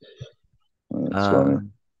 that's funny.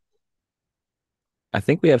 Um, I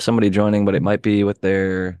think we have somebody joining, but it might be with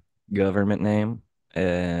their government name.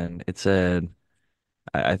 And it said,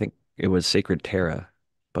 I think it was Sacred Terra,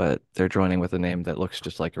 but they're joining with a name that looks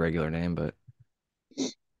just like a regular name, but oh,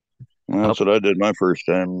 That's what I did my first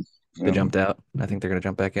time. they Yeah. jumped out. I think they're gonna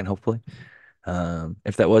jump back in, hopefully.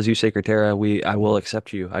 If that was you, Sacred Terra, I will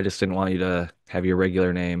accept you. I just didn't want you to have your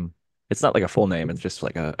regular name. It's not like a full name, it's just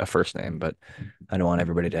like a first name, but I don't want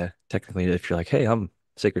everybody to technically, if you're like, hey, I'm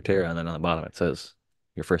Sacred Terra, and then on the bottom it says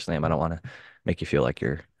your first name, I don't want to make you feel like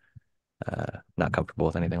you're not comfortable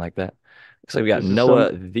with anything like that. So we got This is some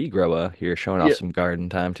Noah the Grower here showing off yeah, some garden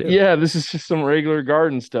time too. yeah, this is just some regular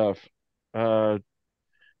garden stuff. Uh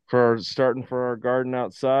for starting for our garden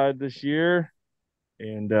outside this year.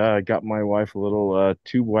 And got my wife a little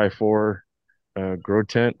 2x4 grow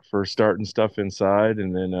tent for starting stuff inside,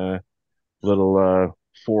 and then a little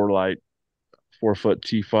 4 light 4 foot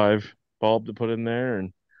T5 bulb to put in there.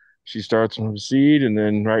 And she starts from seed, and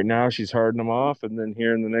then right now she's hardening them off, and then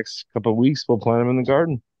here in the next couple of weeks we'll plant them in the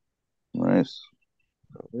garden. Nice.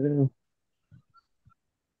 Yeah.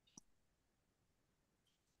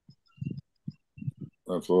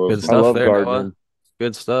 That's Good I awesome. stuff love there, Noah. gardening.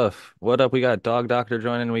 Good stuff. What up? We got Dog Doctor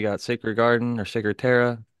joining. We got Sacred Garden or Sacred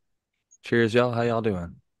Terra. Cheers, y'all. How y'all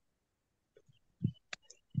doing?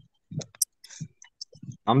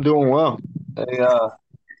 I'm doing well. Hey,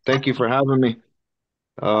 thank you for having me.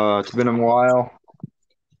 It's been a while.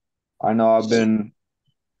 I know I've been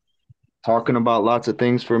talking about lots of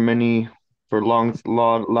things for a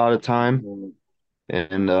lot of time,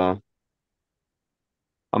 and I'm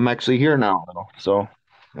actually here now. So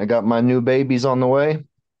I got my new babies on the way.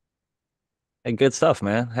 Hey, good stuff,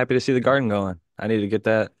 man. Happy to see the garden going. I need to get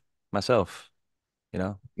that myself, you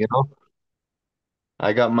know? You know,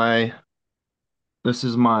 I got my this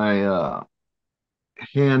is my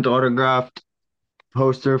hand autographed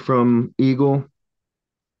poster from Eagle.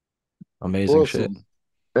 Amazing shit. Awesome.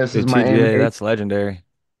 This is Good my TGA. That's legendary.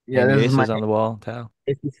 yeah, Amy this is my Aces on the wall, Tao.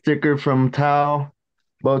 sticker from Tao,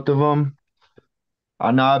 both of them.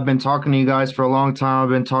 I know I've been talking to you guys for a long time. I've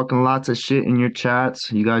been talking lots of shit in your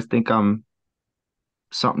chats. You guys think I'm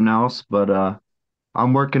something else, but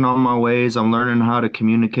I'm working on my ways. I'm learning how to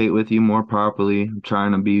communicate with you more properly. I'm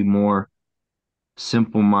trying to be more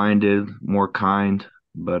simple-minded, more kind,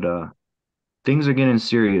 but things are getting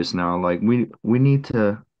serious now. Like we need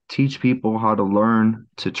to teach people how to learn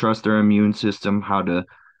to trust their immune system, how to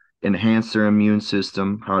enhance their immune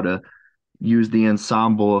system, how to use the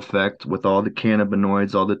ensemble effect with all the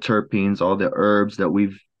cannabinoids, all the terpenes, all the herbs that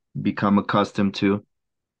we've become accustomed to.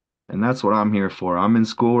 And that's what I'm here for. I'm in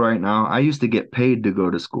school right now. I used to get paid to go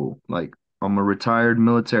to school. Like I'm a retired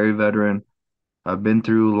military veteran. I've been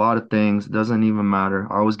through a lot of things. It doesn't even matter.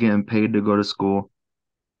 I was getting paid to go to school.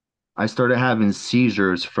 I started having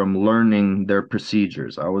seizures from learning their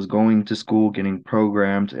procedures. I was going to school, getting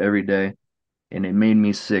programmed every day, and it made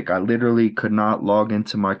me sick. I literally could not log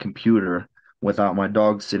into my computer without my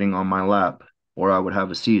dog sitting on my lap, or I would have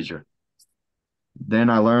a seizure. Then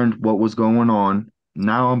I learned what was going on.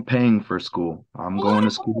 Now I'm paying for school. I'm going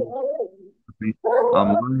to school.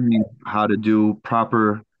 I'm learning how to do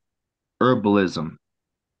proper herbalism.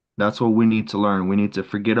 That's what we need to learn. We need to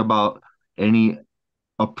forget about any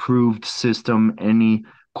approved system, any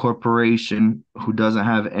corporation who doesn't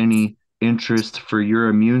have any interest for your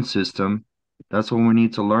immune system. That's what we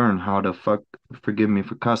need to learn how to forgive me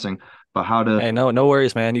for cussing, but how to. Hey, no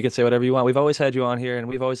worries, man. You can say whatever you want. We've always had you on here, and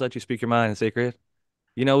we've always let you speak your mind, Sacred.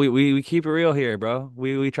 We keep it real here, bro.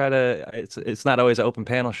 We try to. It's not always an open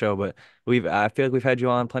panel show, but I feel like we've had you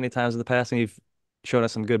on plenty of times in the past, and you've shown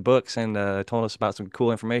us some good books and told us about some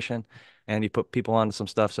cool information, and you put people on to some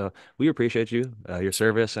stuff. So we appreciate you, your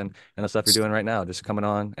service, and the stuff you're doing right now. Just coming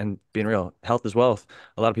on and being real. Health is wealth.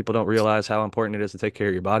 A lot of people don't realize how important it is to take care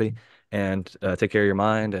of your body and take care of your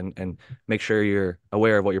mind, and make sure you're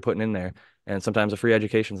aware of what you're putting in there. And sometimes a free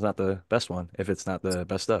education is not the best one if it's not the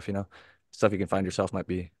best stuff. Stuff you can find yourself might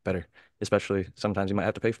be better, especially sometimes you might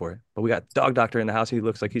have to pay for it. But we got Dog Doctor in the house. He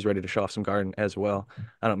looks like he's ready to show off some garden as well.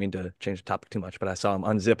 I don't mean to change the topic too much, but I saw him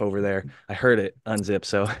unzip over there. I heard it unzip.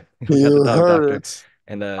 So we got the You Dog heard Doctor. it.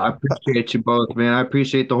 And I appreciate you both, man. I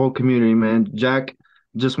appreciate the whole community, man. Jack,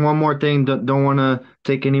 just one more thing. Don't want to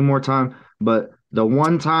take any more time, but the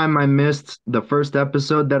one time I missed the first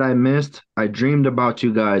episode that I missed, I dreamed about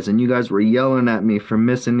you guys, and you guys were yelling at me for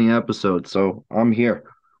missing the episode. So I'm here.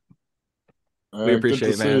 we Good appreciate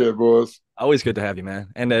to it, see man. you, boys. Always good to have you, man.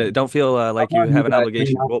 And don't feel I like you love you have an guys, man.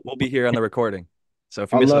 obligation. We'll be here on the recording. So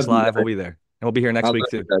if you I miss us love you live, we'll guys. be there. And we'll be here I next love week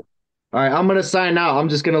you too. guys. All right, I'm gonna sign out. I'm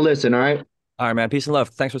just gonna listen. All right. All right, man. Peace and love.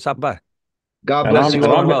 Thanks for stopping by. God And Hope bless I'm you everything's and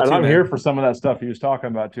all. going I'm well and too, I'm here man. for some of that stuff he was talking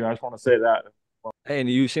about too. I just want to say that. Hey, and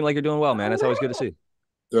you seem like you're doing well, man. It's always good to see.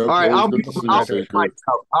 Yeah, All it's right, always good to see you, I'll mute Sacred.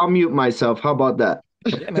 myself. I'll mute myself. How about that?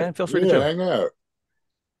 Yeah, man. Feel free to Yeah, chill. hang out.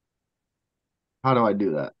 How do I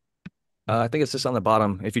do that? I think it's just on the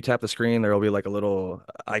bottom. If you tap the screen, there will be like a little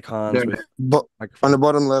There. icons with But on microphone. the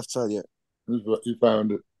bottom left side, yeah. You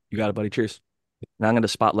found it. You got it, buddy. Cheers. Now I'm going to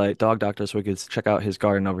spotlight Dog Doctor so we could check out his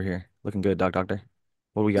garden over here. Looking good, Dog Doctor.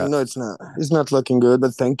 What do we got? No, it's not. It's not looking good,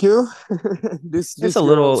 but thank you. This It's a this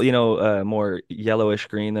little, girl's more yellowish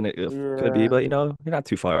green than it could be, yeah. but you're not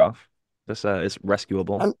too far off. This it's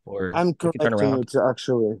rescuable, I'm or I'm we can turn correcting around. it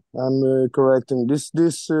actually. I'm correcting this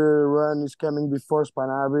run is coming before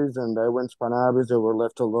Spinavis, and I went Spinavis. They were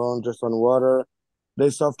left alone just on water. They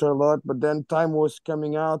suffered a lot, but then time was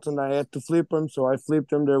coming out, and I had to flip them. So I flipped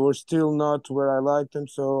them. They were still not where I liked them,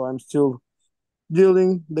 so I'm still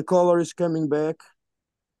dealing. The color is coming back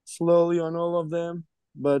slowly on all of them,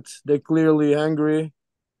 but they're clearly angry,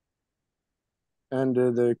 and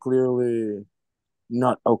they're clearly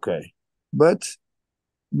not okay. But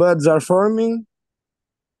buds are forming,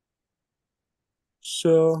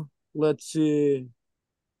 so let's see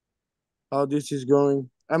how this is going.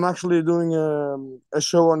 I'm actually doing a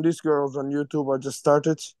show on these girls on YouTube. I just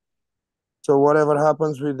started, so whatever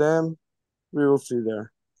happens with them, we will see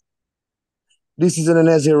there. This is an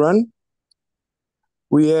Anesi run.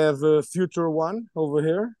 We have a future one over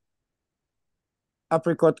here.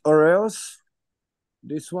 Apricot Oreos.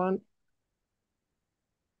 This one.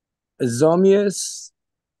 Zomius.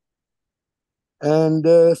 And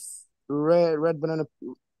red banana.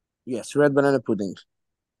 Yes, red banana pudding.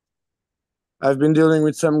 I've been dealing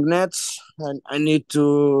with some gnats, and I need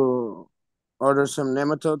to order some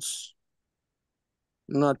nematodes.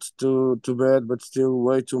 Not too bad, but still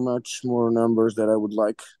way too much more numbers that I would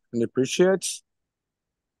like and appreciate.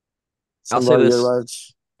 I'll say Somebody this.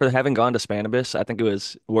 arrives. For having gone to Spanibus, I think it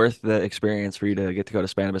was worth the experience for you to get to go to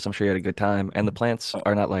Spanibus. I'm sure you had a good time. And the plants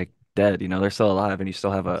are not like dead, they're still alive and you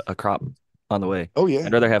still have a crop on the way. Oh yeah,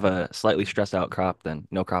 I'd rather have a slightly stressed out crop than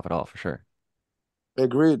no crop at all, for sure.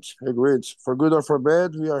 agreed, agreed. For good or for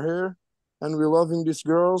bad, we are here, and we're loving these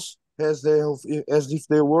girls as if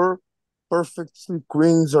they were perfectly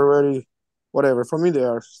queens already. Whatever. For me, they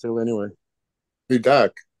are still anyway. Hey,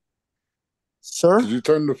 Doc, Sir? did you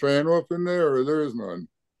turn the fan off in there, or there is none?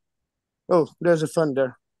 Oh, there's a fan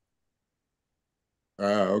there.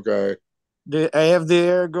 Ah, okay. I have the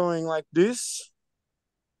air going like this.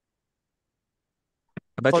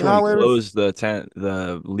 I bet For you when you now, close the tent,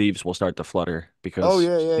 the leaves will start to flutter oh because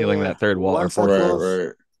yeah, yeah, feeling yeah. that third wall or Once I fourth Right, wall. close,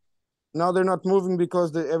 right. Now they're not moving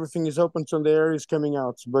because everything is open, so the air is coming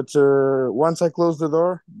out. But once I close the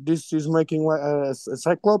door, this is making a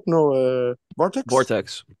cyclop, no, vortex.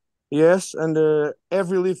 Vortex. Yes, and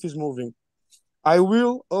every leaf is moving. I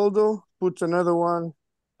will, although, put another one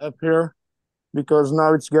up here because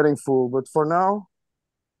now it's getting full. But for now,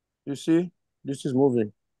 you see, this is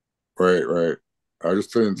moving. Right, right. I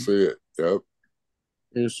just didn't see it. Yep.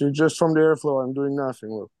 You see, just from the airflow, I'm doing nothing.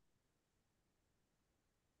 Look,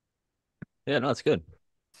 Yeah, no, it's good.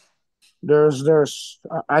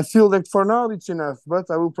 I feel that for now it's enough, but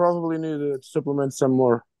I will probably need to supplement some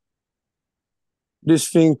more. This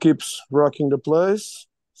thing keeps rocking the place.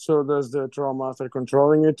 So does the trauma after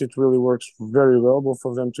controlling it. It really works very well, both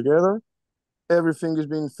of them together. Everything is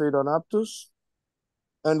being fed on Aptus.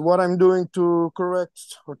 And what I'm doing to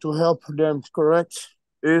correct or to help them correct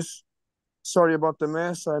is, sorry about the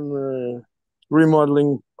mess, I'm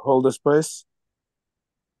remodeling all the space.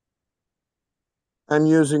 I'm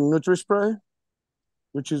using NutriSpray,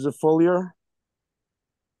 which is a foliar,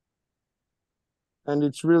 and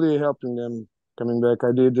it's really helping them coming back.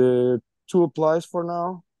 I did 2 applies for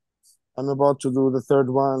now. I'm about to do the third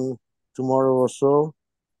one tomorrow or so.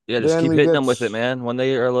 Yeah, just Then keep we hitting get them with it, man. When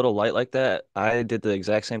they are a little light like that, I did the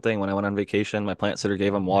exact same thing when I went on vacation. My plant sitter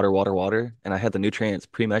gave them water, water, water, and I had the nutrients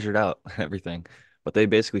pre-measured out, everything. But they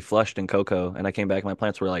basically flushed in cocoa, and I came back. My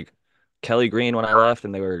plants were like Kelly green when I left,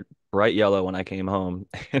 and they were bright yellow when I came home.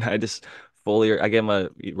 And I just foliar, I gave them a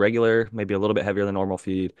regular, maybe a little bit heavier than normal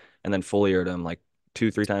feed, and then foliared them like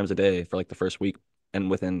 2, 3 times a day for like the first week. And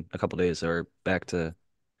within a couple days, they were back to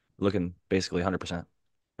looking basically 100%.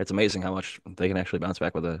 It's amazing how much they can actually bounce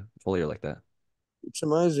back with a foliar like that. It's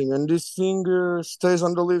amazing. And this thing stays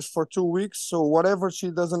on the leaves for 2 weeks. So whatever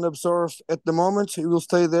she doesn't absorb at the moment, it will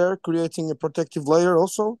stay there, creating a protective layer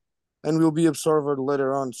also, and will be absorbed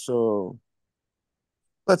later on. So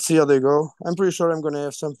let's see how they go. I'm pretty sure I'm going to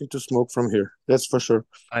have something to smoke from here. That's for sure.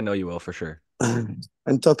 I know you will for sure.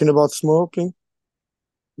 And talking about smoking,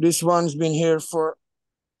 this one's been here for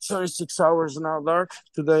 36 hours now, dark.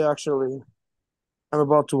 Today, actually, I'm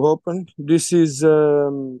about to open. This is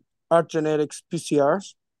Art Genetics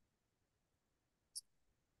PCRs.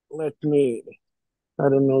 Let me, I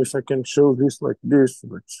don't know if I can show this like this,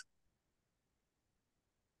 but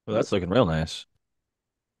Well, that's looking real nice.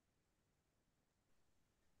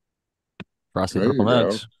 Frosty There purple you go.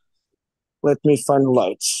 nugs. let me find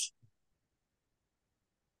lights.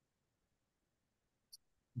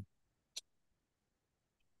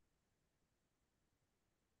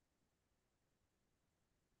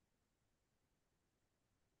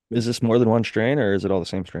 Is this more than one strain or is it all the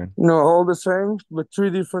same strain? No, all the same, but 3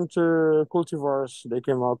 different cultivars. They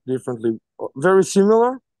came out differently. Very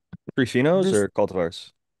similar. Three phenos This or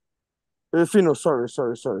cultivars? phenos,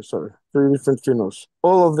 sorry. 3 different phenos.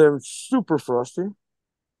 All of them super frosty.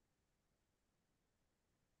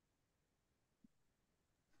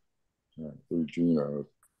 Yeah, blue Gino.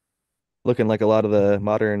 Looking like a lot of the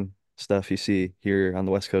modern stuff you see here on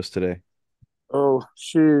the West Coast today. Oh,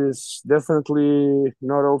 she's definitely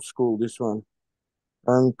not old school, this one.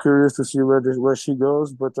 I'm curious to see where she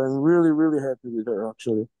goes, but I'm really, really happy with her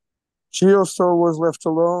actually. She also was left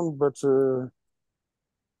alone, but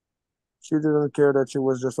she didn't care that she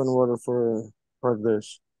was just on water for 5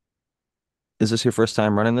 days. Is this your first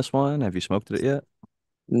time running this one? Have you smoked it yet?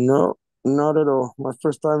 No, not at all. My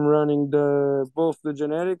first time running the both the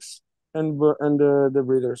genetics and the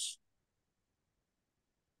breeders.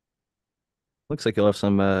 Looks like you'll have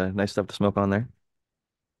some nice stuff to smoke on there.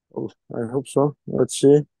 Oh, I hope so. Let's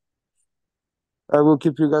see. I will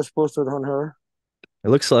keep you guys posted on her.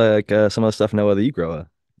 It looks like some of the stuff Noah that you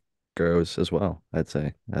grows as well, I'd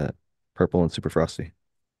say. Purple and super frosty.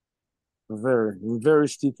 Very, very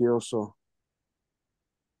sticky also.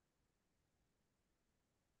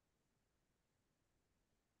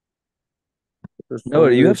 Just Noah, from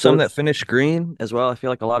do the you have some that research. finish green as well? I feel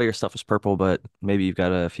like a lot of your stuff is purple, but maybe you've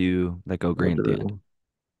got a few that go green at the end.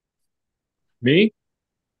 Me?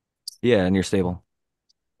 Yeah, in your stable.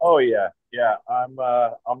 Oh yeah, yeah.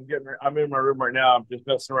 I'm in my room right now. I'm just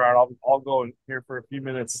messing around. I'll go in here for a few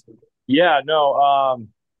minutes. Yeah, no.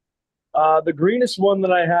 The greenest one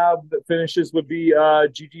that I have that finishes would be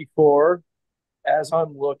GG4 as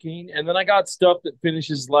I'm looking. And then I got stuff that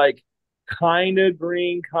finishes like kind of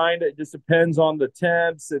green, kind of, it just depends on the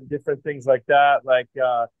temps and different things like that.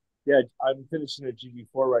 Yeah, I'm finishing a GG4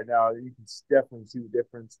 right now. You can definitely see the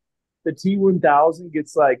difference. The T1000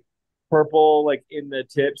 gets like purple, like in the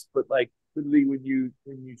tips, but like literally when you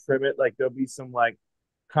trim it, like there'll be some like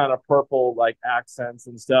kind of purple like accents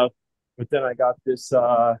and stuff. But then I got this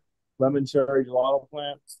lemon cherry gelato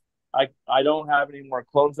plant. I don't have any more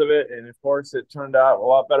clones of it, and of course it turned out a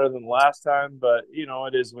lot better than last time. But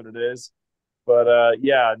it is what it is. But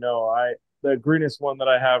yeah, no, I the greenest one that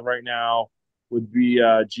I have right now would be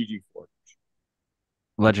GG4.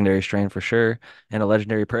 Legendary strain for sure. And a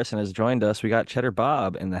legendary person has joined us. We got Cheddar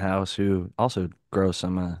Bob in the house who also grows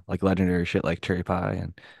some like legendary shit like cherry pie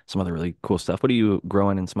and some other really cool stuff. What are you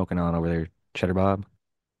growing and smoking on over there, Cheddar Bob?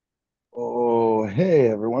 Oh, hey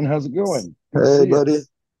everyone, how's it going? Good to Hey, see you. buddy.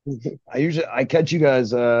 I catch you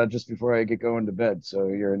guys just before I get going to bed, so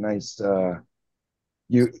you're a nice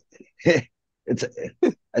you it's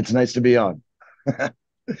it's nice to be on.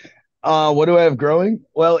 What do I have growing?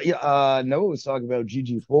 Well, yeah, Noah was talking about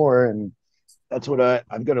GG4, and that's what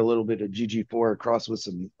I've got a little bit of GG4 cross with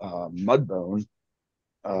some Mudbone,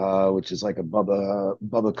 which is like a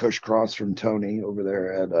Bubba Kush cross from Tony over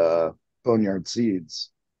there at Boneyard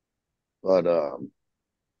Seeds. But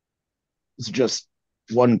it's just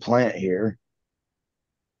one plant here.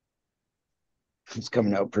 It's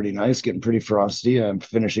coming out pretty nice, getting pretty frosty. I'm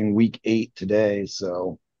finishing week 8 today,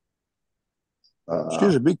 so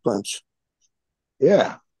She's uh, a big punch.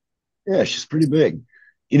 yeah, yeah, she's pretty big.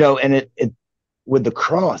 And it with the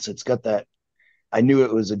cross, it's got that. I knew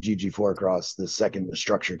it was a GG4 cross the second the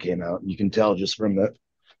structure came out. You can tell just from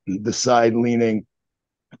the side leaning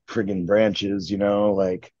friggin' branches,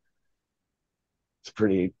 like it's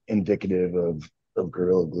pretty indicative of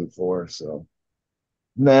Gorilla Glue 4. So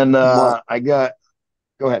then Mo- I got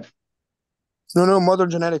go ahead. no, Mother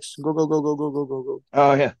Genetics. Go, go, go, go, go, go, go, go.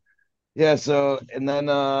 Oh yeah. Yeah, so and then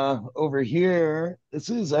over here, this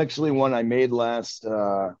is actually one I made last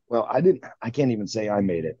well, I can't even say I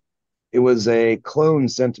made it. It was a clone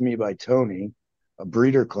sent to me by Tony, a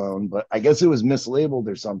breeder clone, but I guess it was mislabeled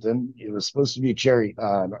or something. It was supposed to be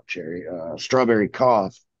not cherry, strawberry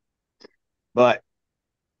cough. But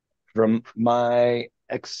from my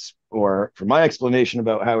explanation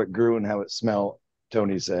about how it grew and how it smelled,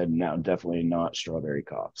 Tony said, no, definitely not strawberry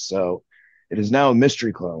cough. So it is now a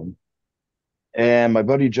mystery clone. And my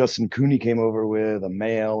buddy Justin Cooney came over with a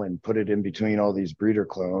male and put it in between all these breeder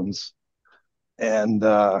clones. And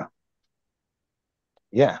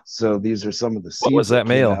yeah, so these are some of the What was seeds that that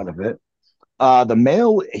came male? out of it. The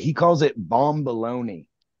male, he calls it bomb baloney,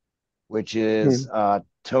 which is Hmm.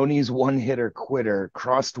 Tony's one hitter quitter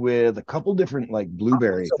crossed with a couple different like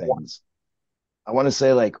blueberry things. I want to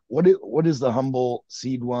say like what is the humble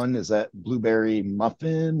seed one? Is that blueberry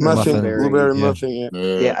muffin or Muffin, Muffin. blueberry? blueberry Yeah. muffin. Yeah.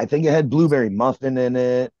 Yeah, Yeah. I think it had blueberry muffin in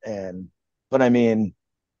it, but I mean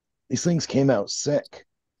these things came out sick.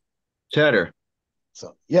 Cheddar,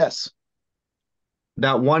 So yes,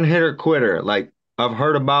 that one hitter quitter, like I've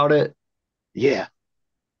heard about it. yeah,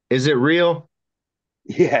 Is it real?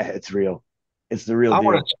 yeah, it's real. It's the real I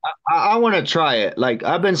want deal. to. I want to try it. Like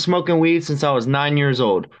I've been smoking weed since I was 9 years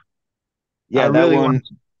old. I Yeah, really want.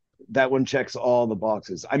 that one checks all the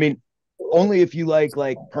boxes. I mean, only if you like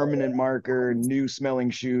permanent marker, new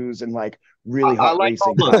smelling shoes, and like really I hot like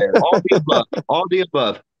racing tires. all the above. All the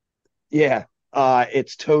above. Yeah,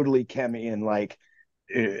 it's totally chemi and like,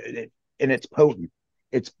 and it's potent.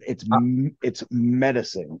 Uh, It's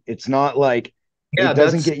medicine. It's not like yeah, it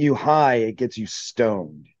doesn't that's get you high. It gets you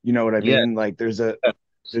stoned. You know what I yeah. mean? Like there's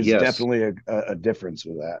Yes. definitely a difference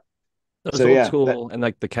with that. Those So old yeah, that school and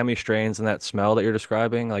like the chemi strains and that smell that you're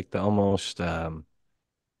describing, like the almost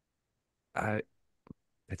I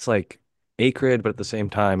it's like acrid, but at the same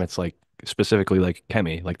time it's like specifically like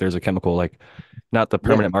chemi. Like there's a chemical like not the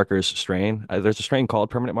yeah, permanent markers strain. There's a strain called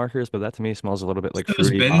permanent markers, but that to me smells a little bit like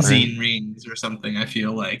Those fruity, modern. benzene rings or something, I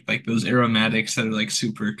feel like those aromatics that are like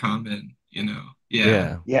super common, you know. Yeah.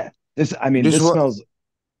 Yeah. yeah. This I mean This this what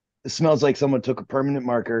smells like someone took a permanent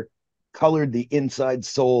marker, colored the inside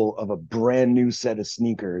sole of a brand new set of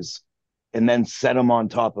sneakers, and then set them on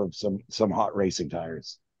top of some hot racing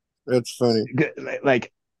tires. That's funny.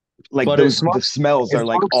 Like But it those the smokes. smells It are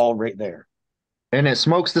like smokes, all right there. and it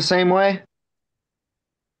smokes the same way.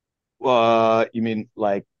 You mean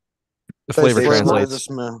like The Same flavor they flavor as smoke? the translates.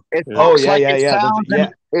 smell. It Yeah. Oh smokes yeah, like yeah, it yeah. sounds,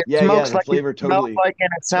 and it Yeah. smokes The like it flavor smells like, and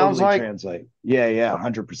it sounds totally like. translate. Yeah,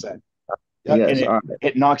 100%. Yeah, and Yes. it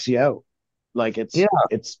it knocks you out. Like Yeah.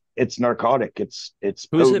 it's narcotic. It's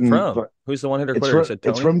Who's it potent, from? but Who's the one hitter it's quitter? You from said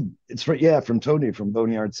Tony? from Tony from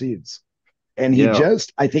Boneyard Seeds. And Yeah.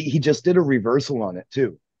 I think he just did a reversal on it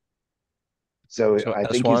too. So So I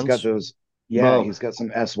think he's got S1s? those. Yeah, Bro, he's got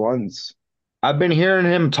some S1s. I've been hearing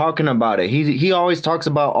him talking about it. He always talks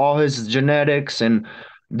about all his genetics and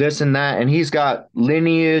this and that, and he's got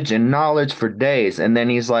lineage and knowledge for days. And then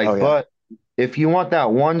he's Oh like, yeah, but if you want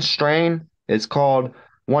that one strain, it's called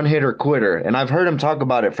one hitter quitter. And I've heard him talk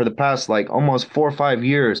about it for the past like almost 4 or 5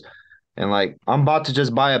 years. And like I'm about to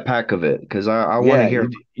just buy a pack of it because I want to Yeah, hear.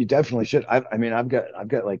 you definitely should. I mean, I've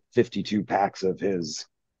got like 52 packs of his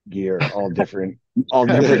gear, all different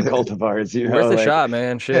cultivars. You Worth know, a like shot,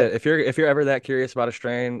 man. Shit. If you're ever that curious about a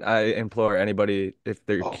strain, I implore anybody, if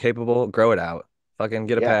they're oh capable, grow it out. Fucking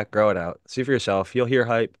get a yeah, pack, grow it out. See for yourself. You'll hear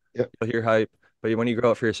hype. yeah, You'll hear hype. But when you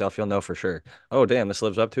grow it for yourself, you'll know for sure. Oh, damn, this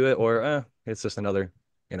lives up to it, or it's just another,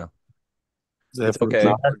 you know, it's Definitely. okay.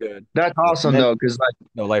 no, We're good. That's But awesome and though, because like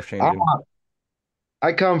no life I'm changing.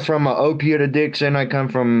 I come from an opiate addiction. I come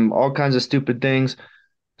from all kinds of stupid things.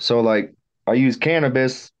 So like I use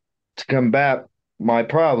cannabis to combat my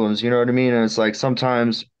problems, you know what I mean? And it's like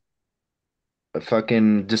sometimes a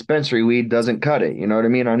fucking dispensary weed doesn't cut it, you know what I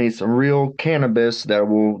mean? I need some real cannabis that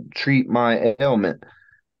will treat my ailment.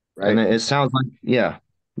 And right. it sounds like, yeah,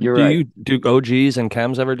 you're Do right. you do OGs and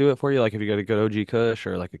chems ever do it for you? Like if you got a good OG Kush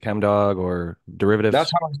or like a chem dog or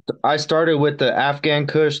That's derivatives? how I started with the Afghan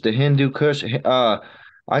Kush, the Hindu Kush.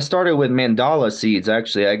 I started with mandala seeds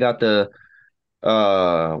actually. I got the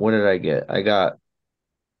what did I get? I got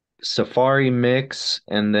Safari Mix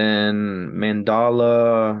and then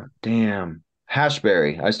Mandala, damn,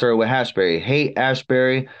 Hashberry. I started with Hashberry. Hate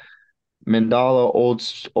Ashberry, Mandala old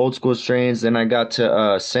school strains. Then I got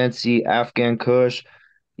to Sensi Afghan Kush.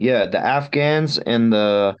 Yeah, the Afghans and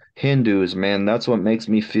the Hindus, man, that's what makes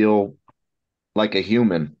me feel like a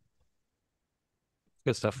human.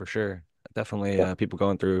 Good stuff for sure. Definitely Yeah. people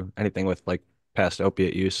going through anything with like past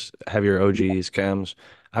opiate use, heavier OGs, chems.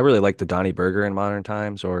 I really like the Donnie Burger in modern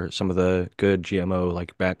times or some of the good GMO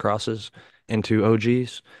like back crosses into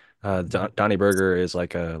OGs. Donnie Burger is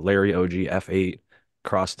like a Larry OG F8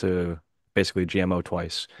 crossed to basically GMO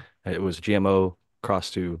twice. It was GMO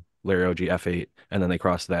crossed to Larry OG F8, and then they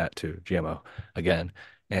crossed that to GMO again.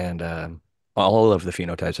 And all of the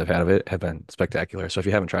phenotypes I've had of it have been spectacular. So if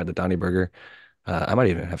you haven't tried the Donnie Burger, I might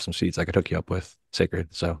even have some seeds I could hook you up with,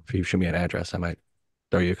 Sacred. So if you shoot me an address, I might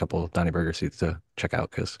throw you a couple of Donny Burger seeds to check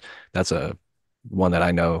out because that's a one that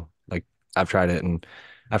I know. Like I've tried it and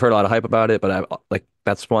I've heard a lot of hype about it, but I like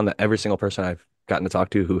that's one that every single person I've gotten to talk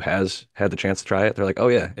to who has had the chance to try it, they're like, oh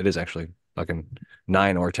yeah, it is actually fucking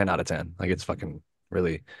 9 or 10 out of 10. Like it's fucking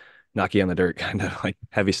really knock you on the dirt, kind of like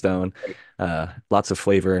heavy stone, lots of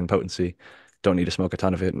flavor and potency. Don't need to smoke a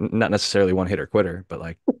ton of it. Not necessarily one hitter quitter, but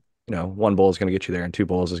like one bowl is going to get you there, and two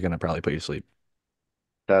bowls is going to probably put you to sleep.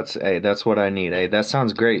 That's what I need. Hey, that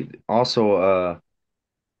sounds great. Also,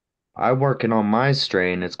 I'm working on my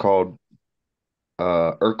strain. It's called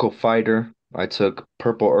Urkel Fighter. I took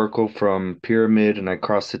purple Urkel from Pyramid and I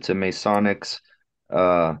crossed it to Masonics.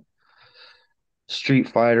 Uh, Street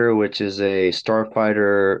Fighter, which is a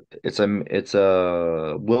Starfighter. It's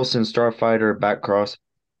a Wilson Starfighter back cross.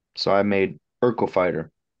 So I made Urkel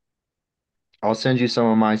Fighter. I'll send you some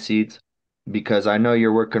of my seeds because I know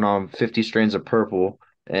you're working on 50 strains of purple,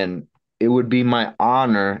 and it would be my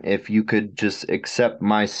honor if you could just accept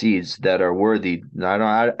my seeds that are worthy.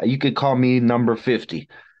 You could call me number 50.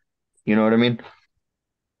 You know what I mean?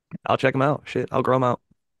 I'll check them out. Shit, I'll grow them out.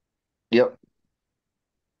 Yep.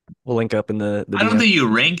 We'll link up in the I don't DM. think you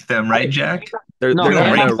rank them, right, Jack? They're No, You they're don't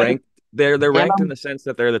and kind rank of them? ranked. They're ranked in I'm the sense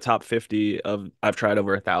that they're the top 50 of I've tried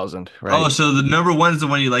over 1,000, Oh, right? so the number one is the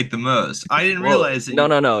one you like the most. I didn't Well, realize that no, you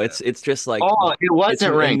no, ranked no. them. It's just like oh, it it's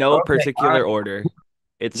wasn't in ranked. no Okay, I particular order.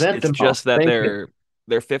 It's sent them off. just that Thank you.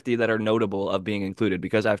 they're 50 that are notable of being included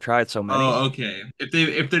because I've tried so many. Oh, okay.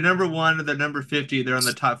 If they're number one or they're number 50, they're on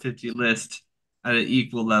the top 50 list at an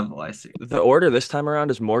equal level. I see. The order this time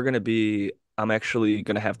around is more going to be I'm actually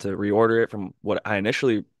going to have to reorder it from what I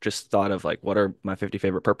initially just thought of, like what are my 50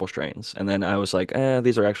 favorite purple strains, and then I was like,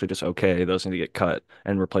 these are actually just okay. Those need to get cut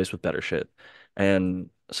and replaced with better shit. And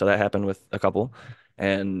so that happened with a couple,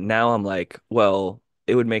 and now I'm like, well,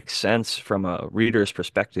 it would make sense from a reader's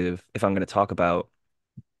perspective if I'm going to talk about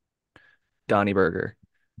Donnie Burger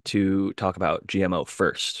to talk about GMO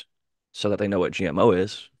first so that they know what GMO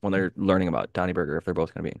is when they're learning about Donnie Burger if they're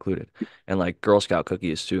both going to be included. And like Girl Scout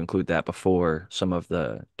cookies to include that before some of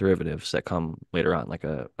the derivatives that come later on, like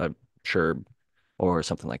a Sherb or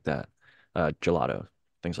something like that, gelato,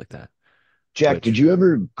 things like that, Jack, did which you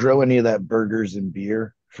ever grow any of that burgers and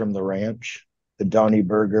beer from the ranch? The Donny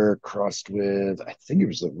Burger crossed with, I think it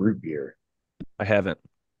was the root beer. I I haven't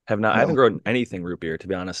No. grown anything root beer, to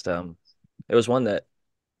be honest. It was one that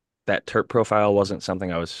terp profile wasn't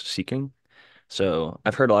something I was seeking. So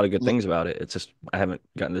I've heard a lot of good things about it. It's just I haven't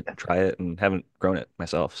gotten to try it and haven't grown it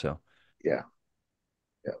myself. So, Yeah.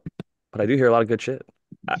 Yeah. but I do hear a lot of good shit.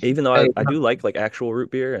 Even though Hey, I do like actual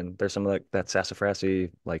root beer, and there's some like that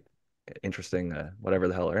sassafrasy, like interesting, whatever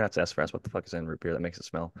the hell, or not sassafras. What the fuck is in root beer that makes it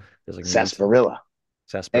smell? There's like mint, Sarsaparilla.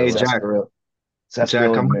 hey, sarsaparilla. Jack. Sarsaparilla.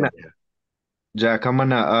 Jack, Sarsaparilla and mint. Yeah. Jack, I'm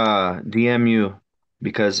gonna DM you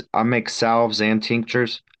because I make salves and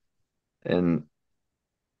tinctures, and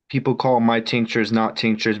people call my tinctures not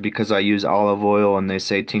tinctures because I use olive oil, and they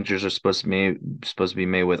say tinctures are supposed to be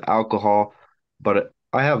made with alcohol, but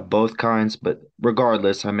I have both kinds. But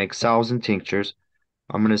regardless, I make salves and tinctures.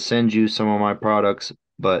 I'm gonna send you some of my products,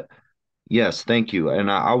 but yes, thank you. And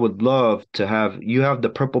I would love to have you have the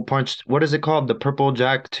purple punch. What is it called? The purple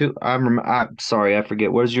jack too. I'm sorry, I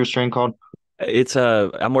forget. What is your strain called? It's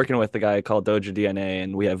I'm working with a guy called Doja DNA,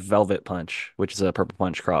 and we have Velvet Punch, which is a purple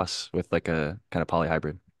punch cross with like a kind of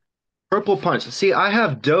polyhybrid. Purple punch. See, I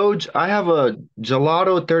have Doge. I have a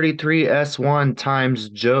Gelato 33 S1 times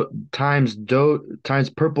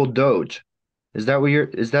purple Doge. Is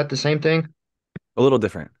that the same thing? A little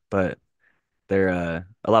different, but they're a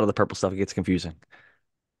lot of the purple stuff gets confusing.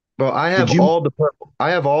 Well, Did you I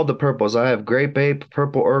have all the purples. I have Grape Ape,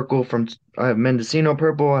 Purple Urkel I have Mendocino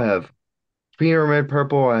purple. I have Pyramid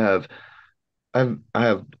purple. I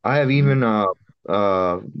have even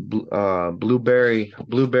blueberry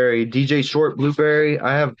DJ Short blueberry.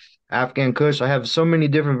 I have Afghan Kush. I have so many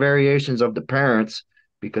different variations of the parents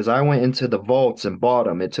because I went into the vaults and bought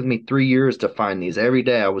them. It took me 3 years to find these. Every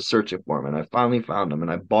day I was searching for them, and I finally found them,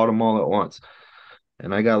 and I bought them all at once.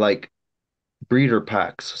 And I got like breeder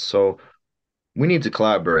packs. So we need to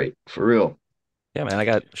collaborate for real. Yeah, man, I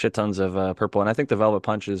got shit tons of purple, and I think the Velvet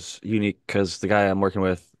Punch is unique because the guy I'm working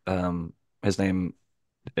with, his name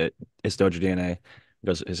it, is Doja DNA.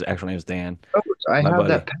 Goes, his actual name is Dan, I my have buddy.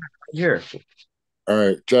 that pack right here. All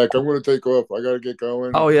right, Jack, I'm going to take off. I got to get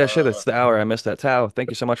going. Oh yeah, shit, it's the hour. I missed that. Tao,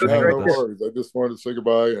 thank you so much for No, hanging Right with no there. us. worries. I just wanted to say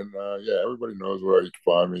goodbye, and yeah, everybody knows where you can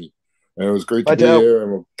find me. And it was great to Bye, be Tao. here,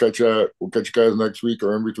 and we'll catch you guys next week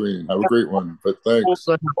or in between. Have a great one. But thanks.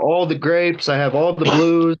 I have all the grapes. I have all the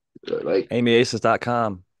blues. Like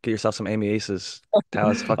AmyAces.com. Get yourself some Amy Aces. Tao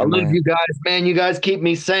is the I fucking love man. you guys, man. You guys keep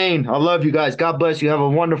me sane. I love you guys. God bless you. Have a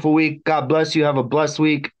wonderful week. God bless you. Have a blessed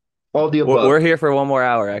week. All the We're above. here for one more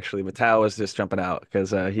hour actually, but Tao was just jumping out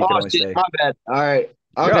because he Oh could only shit, stay. my bad. All right.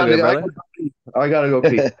 You're all good, brother. I gotta go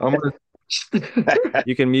pee. I'm gonna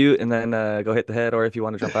You can mute and then go hit the head, or if you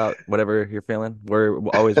want to jump out, whatever you're feeling. We're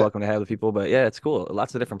always welcome to have the people, but yeah, it's cool.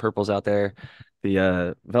 Lots of different purples out there.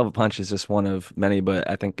 The Velvet Punch is just one of many, but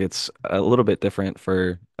I think it's a little bit different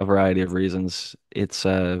for a variety of reasons. It's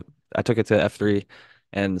I took it to F3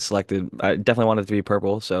 and selected. I definitely wanted it to be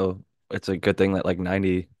purple, so it's a good thing that like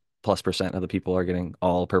 90+% of the people are getting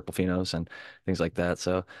all purple phenos and things like that.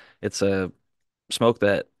 So it's a smoke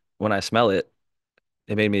that when I smell it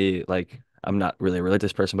it made me like I'm not really a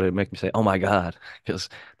religious person, but it made me say, "Oh my God," because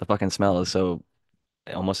the fucking smell is so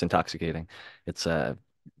almost intoxicating. It's a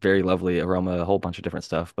very lovely aroma, a whole bunch of different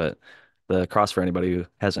stuff. But the cross for anybody who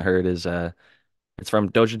hasn't heard is it's from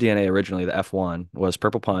Doja DNA originally. The F1 was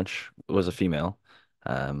Purple Punch was a female.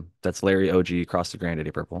 That's Larry OG crossed the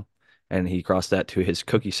Granddaddy Purple. And he crossed that to his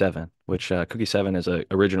Cookie 7, which Cookie 7 is a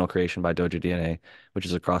original creation by Doja DNA, which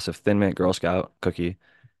is a cross of Thin Mint Girl Scout cookie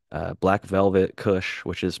Black Velvet Kush,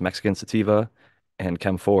 which is Mexican sativa, and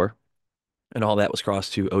Chem 4. And all that was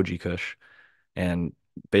crossed to OG Kush. And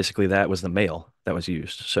basically, that was the male that was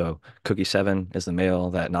used. So Cookie 7 is the male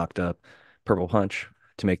that knocked up Purple Punch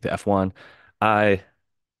to make the F1. I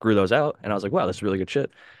grew those out and I was like, wow, this is really good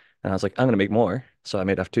shit. And I was like, I'm going to make more. So I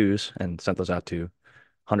made F2s and sent those out to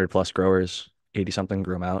 100 plus growers, 80 something,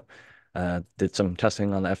 grew them out. Did some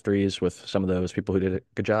testing on the F3s with some of those people who did a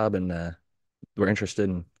good job and were interested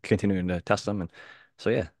in continuing to test them. And so,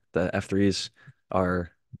 yeah, the F3s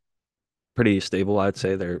are pretty stable. I'd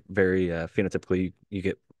say they're very phenotypically, you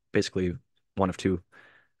get basically one of two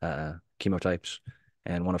chemotypes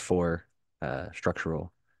and one of four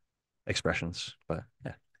structural expressions. But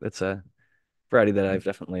yeah, it's a variety that I've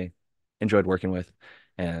definitely enjoyed working with.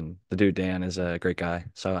 And the dude Dan is a great guy.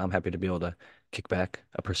 So I'm happy to be able to kick back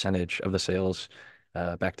a percentage of the sales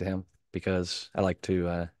back to him because I like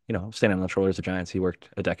to, stand on the shoulders of giants. He worked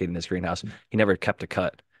a decade in his greenhouse. He never kept a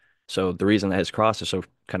cut. So the reason that his cross is so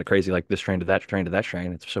kind of crazy, like this strain to that strain to that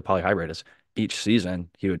strain, it's so polyhybrid is each season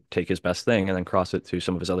he would take his best thing and then cross it to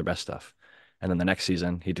some of his other best stuff. And then the next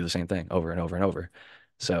season he'd do the same thing over and over and over.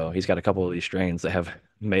 So he's got a couple of these strains that have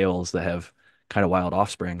males that have kind of wild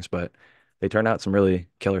offsprings, but they turn out some really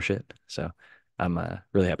killer shit. So I'm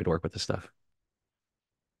really happy to work with this stuff.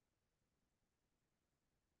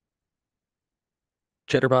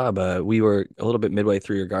 Cheddar Bob, we were a little bit midway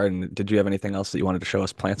through your garden. Did you have anything else that you wanted to show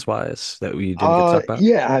us plants wise that we didn't get to talk about?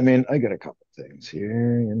 Yeah, I mean, I got a couple things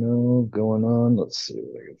here, going on. Let's see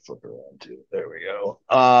what I can flip around to. There we go.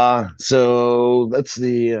 So that's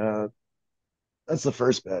the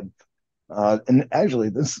first bed. And actually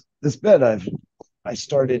this bed I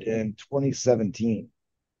started in 2017.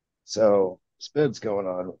 So this bed's going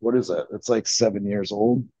on. What is that? It's like 7 years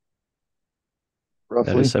old,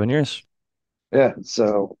 That is roughly. 7 years. Yeah.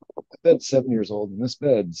 So the bed's 7 years old, and this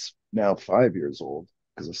bed's now 5 years old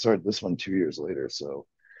because I started this one 2 years later. So,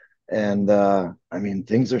 and I mean,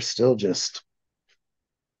 things are still just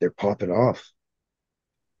they're popping off.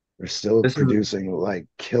 They're still This is producing like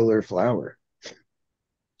killer flower.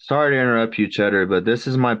 Sorry to interrupt you, Cheddar, but this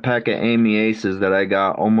is my pack of Amy Aces that I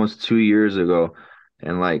got almost 2 years ago.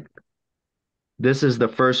 And like this is the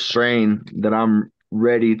first strain that I'm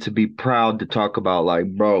ready to be proud to talk about. Like,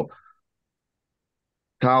 bro,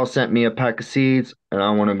 Kyle sent me a pack of seeds and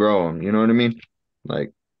I want to grow them. You know what I mean?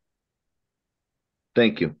 Like,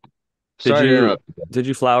 thank you. Did Sorry to you interrupt. did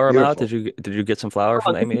you flower them out? Beautiful. Did you get some flower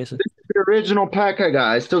from Oh, the this AMAs? is the original pack I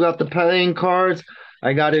got. I still got the playing cards.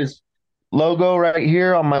 I got his logo right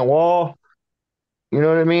here on my wall. You know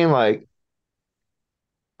what I mean? Like,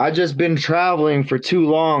 I just been traveling for too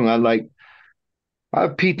long. I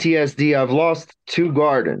have PTSD. I've lost two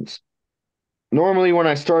gardens. Normally, when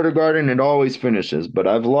I start a garden, it always finishes, but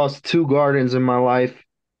I've lost two gardens in my life,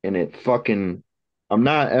 and I'm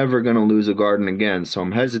not ever gonna lose a garden again. So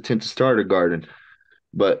I'm hesitant to start a garden.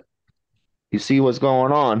 But you see what's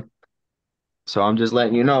going on. So I'm just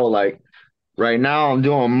letting you know, like right now I'm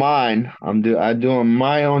doing mine. I'm doing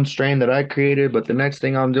my own strain that I created, but the next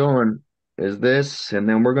thing I'm doing is this, and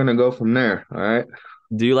then we're gonna go from there. All right.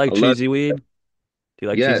 Do you like I love cheesy weed? Do you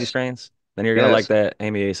like cheesy Yes, strains? Then you're gonna like yes. that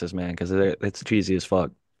Amy Aces, man, because it's cheesy as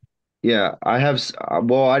fuck. Yeah,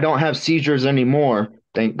 well, I don't have seizures anymore,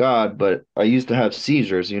 thank God, but I used to have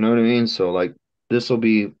seizures, you know what I mean? So like this will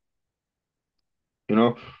be, you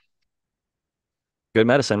know, Good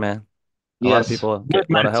medicine, man. A lot of yes, people good get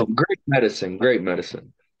a lot of help. medicine, great medicine, great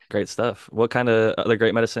medicine. Great stuff. What kind of other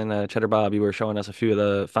great medicine, Cheddar Bob? You were showing us a few of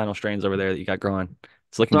the final strains over there that you got growing.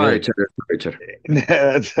 It's looking Sorry, good. Cheddar, sorry, Cheddar.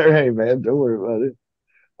 That's all right, man. Don't worry about it.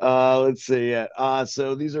 Let's see. Yeah.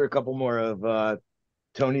 So these are a couple more of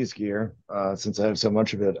Tony's gear. Since I have so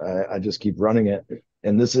much of it, I just keep running it.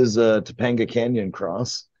 And this is a Topanga Canyon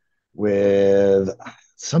cross with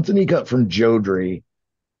something he got from Jodrey,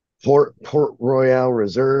 Port Royale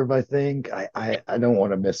Reserve, I think. I don't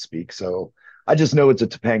want to misspeak, so I just know it's a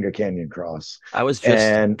Topanga Canyon cross. I was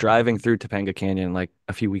just And driving through Topanga Canyon like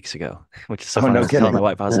a few weeks ago, which is so oh, funny. I no was telling my kidding.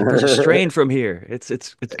 wife, I was like, "There's a strain from here. It's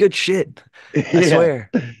good shit. I Yeah.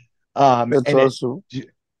 swear." That's And awesome.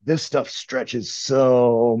 this stuff stretches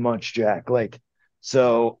so much, Jack. Like,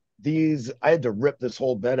 so these, I had to rip this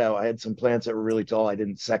whole bed out. I had some plants that were really tall. I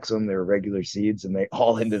didn't sex them. They were regular seeds, and they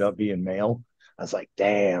all ended up being male. I was like,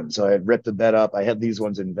 damn. So I had ripped the bed up. I had these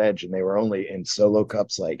ones in veg, and they were only in solo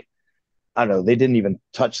cups. Like, I don't know. They didn't even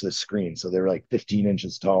touch the screen, so they were like 15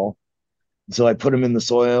 inches tall. So I put them in the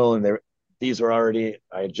soil, and these were already.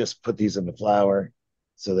 I had just put these in the flower,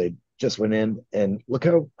 so they just went in. And look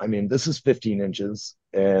how, I mean, this is 15 inches,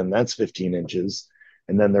 and that's 15 inches,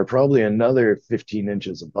 and then they're probably another 15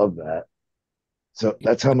 inches above that. So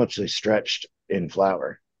that's how much they stretched in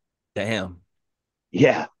flower. Damn.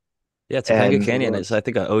 Yeah, Yeah, Topanga and Canyon is, I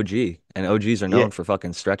think, an OG, and OGs are yeah, known for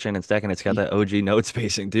fucking stretching and stacking. It's got that OG node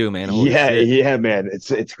spacing too, man. Holy yeah, shit. yeah, man,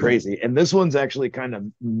 it's crazy. And this one's actually kind of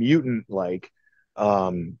mutant like.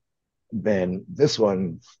 Um, then this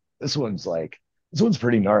one's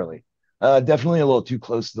pretty gnarly. Definitely a little too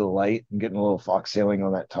close to the light. I'm getting a little foxtailing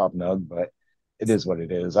on that top nug, but it is what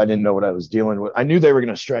it is. I didn't know what I was dealing with. I knew they were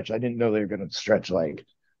going to stretch. I didn't know they were going to stretch like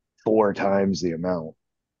 4 times the amount.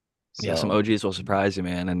 Yeah, some So OGs will surprise you,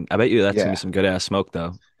 man. And I bet you that's gonna be yeah, some good ass smoke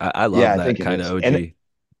though. I yeah, love I that think it kind of is, OG.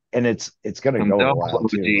 and it's going to I'm go in a down while with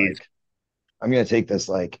too. OGs. Like I'm going to take this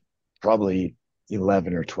like probably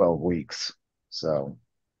 11 or 12 weeks. So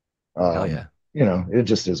Hell Um, yeah. it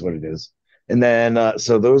just is what it is. And then,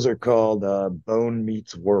 so those are called Bone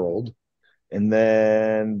Meets World. And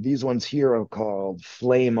then these ones here are called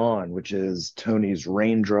Flame On, which is Tony's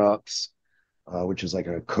Raindrops, which is like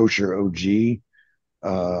a kosher OG,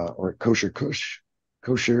 or kosher Kush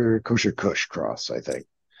cross, I think,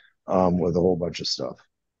 with a whole bunch of stuff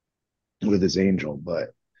with his angel. But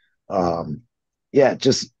um, yeah,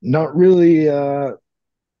 just not really.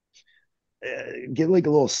 Get like a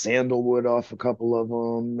little sandalwood off a couple of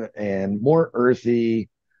them and more earthy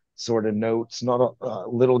sort of notes, not a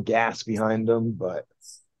little gas behind them, but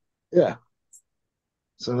yeah.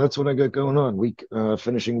 So that's what I got going on.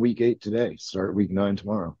 Finishing week 8 today, start week 9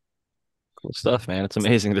 tomorrow. Cool stuff, man. It's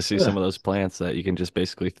amazing to see Yeah, some of those plants that you can just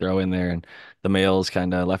basically throw in there and the males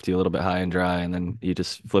kind of left you a little bit high and dry and then you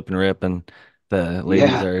just flip and rip and the ladies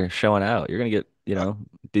yeah, are showing out. You're gonna get,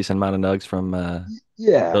 decent amount of nugs from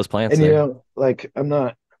yeah. those plants And there. like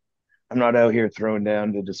I'm not out here throwing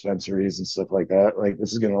down to dispensaries and stuff like that. Like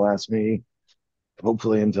this is gonna last me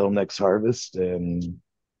hopefully until next harvest, and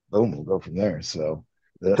boom, we'll go from there. So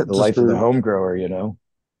the It's a life of the spirit. home grower, you know.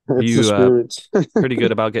 Are It's a you spirit. pretty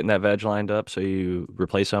good about getting that veg lined up so you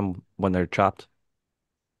replace them when they're chopped?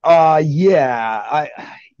 Yeah,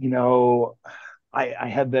 you know, I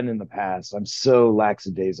have been in the past. I'm so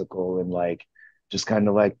lackadaisical and like just kind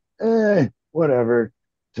of like whatever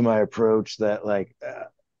to my approach that like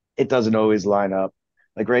it doesn't always line up.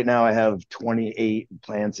 Like right now, I have 28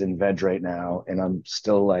 plants in veg right now, and I'm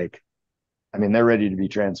still like, I mean, they're ready to be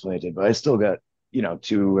transplanted, but I still got,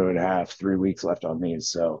 2.5, 3 weeks left on these.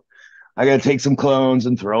 So I got to take some clones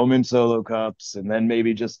and throw them in solo cups, and then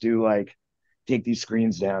maybe just do like take these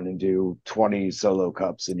screens down and do 20 solo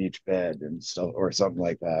cups in each bed and stuff or something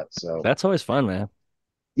like that. So That's always fun, man.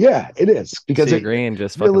 yeah, it is because See a it green,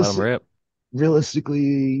 just fucking let them realistic, rip.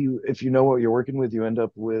 realistically, if you know what you're working with, you end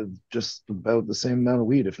up with just about the same amount of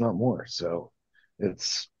weed, if not more. So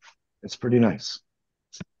it's it's pretty nice.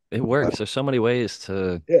 It But works. There's so many ways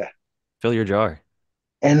to yeah, fill your jar.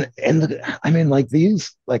 I mean, like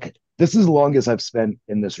these, like this is the longest I've spent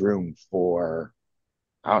in this room for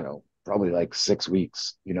I don't know, probably like 6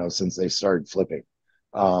 weeks, since they started flipping.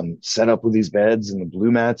 Set up with these beds and the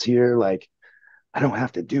blue mats here, like I don't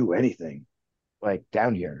have to do anything like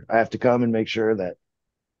down here. I have to come and make sure that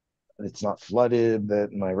it's not flooded,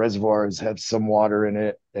 that my reservoirs have some water in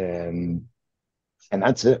it, and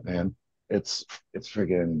that's it, man. It's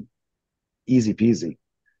freaking easy peasy.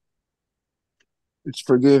 It's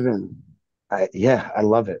forgiven. I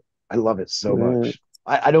love it. I love it so Yeah, much.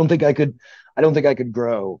 I don't think I could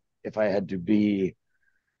grow if I had to be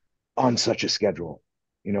on such a schedule.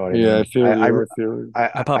 You know what I yeah, I mean? feel you. I feel you. I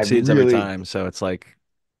I pop seeds every really, time, so it's like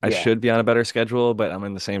I yeah, should be on a better schedule, but I'm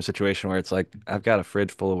in the same situation where it's like I've got a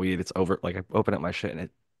fridge full of weed. It's over, like I open up my shit and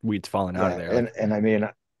weed's falling out of yeah, there. Like and I mean,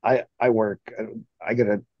 I work. I got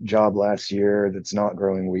a job last year that's not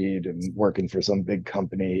growing weed and working for some big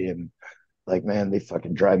company, and like, man, they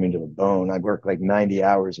fucking drive me to the bone. I work like 90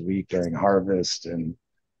 hours a week during harvest, and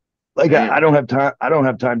like I Damn. don't have time. I don't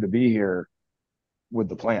have time to be here with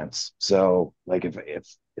the plants. So like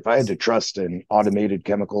if I had to trust an automated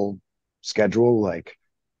chemical schedule, like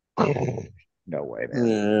no way, man.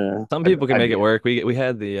 Yeah. some I'd, people can I'd make be it work. We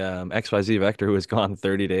had the XYZ Vector who was gone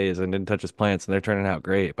 30 days and didn't touch his plants, and they're turning out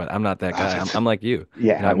great. But I'm not that guy. I'm like you.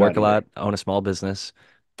 yeah, I I'm work not a either. lot, own a small business,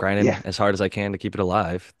 grinding Yeah, as hard as I can to keep it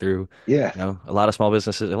alive through, yeah, a lot of small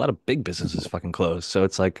businesses, a lot of big businesses fucking closed. So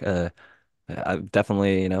it's like I've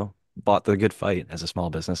definitely, bought the good fight as a small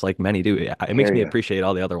business, like many do. It makes hear me you. appreciate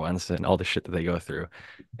all the other ones and all the shit that they go through.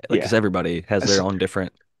 Like, because Yeah, everybody has their Es- own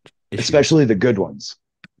different issues, especially the good ones.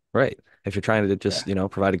 right? If you're trying to just, Yeah,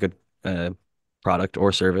 provide a good uh, product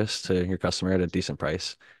or service to your customer at a decent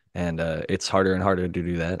price. And it's harder and harder to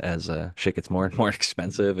do that as shit gets more and more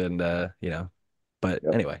expensive. And, but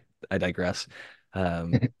yep. anyway, I digress.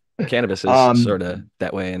 Um, Cannabis is um, sort of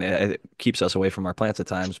that way, and it keeps us away from our plants at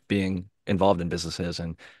times, being involved in businesses.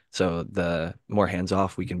 And so the more hands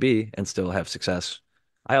off we can be and still have success.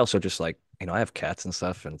 I also just like, I have cats and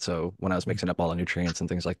stuff. And so when I was mixing up all the nutrients and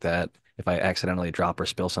things like that, if I accidentally drop or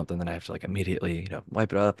spill something, then I have to like immediately,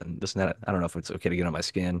 wipe it up and this and that. I don't know if it's okay to get on my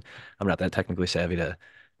skin. I'm not that technically savvy to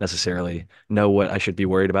necessarily know what I should be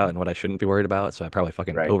worried about and what I shouldn't be worried about. So I probably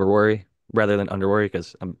fucking right. over worry rather than under worry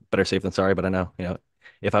because I'm better safe than sorry. But I know,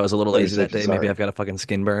 if I was a little Better lazy that safe than day, maybe I've sorry. got a fucking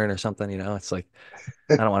skin burn or something, it's like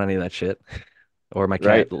I don't want any of that shit. Or my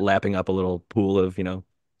Right. cat lapping up a little pool of,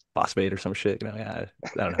 phosphate or some shit, yeah,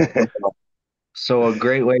 I don't know. So a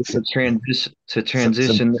great way so, to so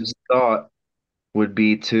transition this thought would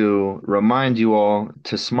be to remind you all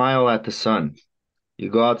to smile at the sun. You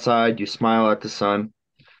go outside, you smile at the sun.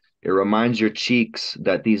 It reminds your cheeks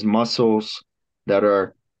that these muscles that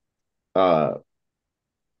are uh,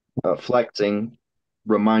 flexing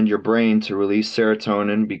remind your brain to release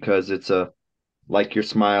serotonin because it's a like you're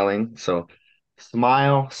smiling. So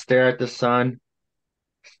smile, stare at the sun,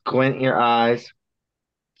 squint your eyes,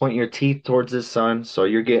 point your teeth towards the sun. So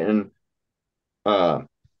you're getting uh,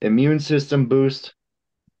 immune system boost,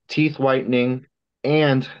 teeth whitening,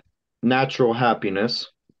 and natural happiness.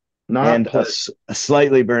 Not and play. a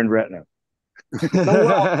slightly burned retina.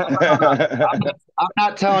 No, I'm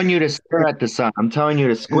not telling you to stare at the sun. I'm telling you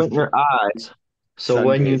to squint your eyes. So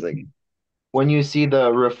Sun gazing. when you see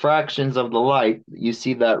the refractions of the light, you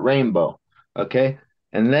see that rainbow. Okay.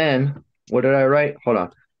 And then what did I write? Hold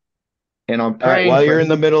on. And I'm All right, praying while for you're in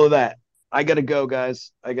the middle of that, I gotta go,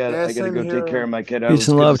 guys. I got Yeah, I gotta same go take care here. of my Peace kiddos.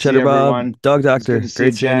 and Good to love, see Cheddar Bob, everyone. Dog It's good to Doctor. see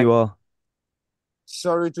you, Great seeing Jack. you all.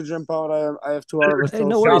 Sorry to jump out. I have to harvest Hey,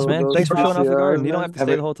 no also worries, man. those Thanks for showing juicy off the herbs, garden. You don't have man. to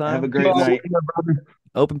stay the whole have a time. great night. brother.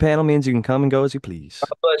 Open panel means you can come and go as you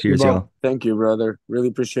please. Bless you, Cheers, bro. y'all. Thank you, brother. Really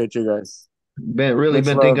appreciate you guys. Really Much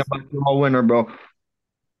been love. thinking about you all winter, bro.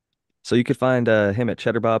 So you could find him at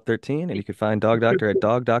CheddarBob13, and you could find Dog Doctor at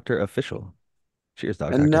Dog Doctor Official. Cheers,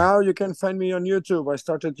 Dog And Doctor. now you can find me on YouTube. I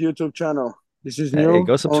started YouTube channel. This is Hey, new.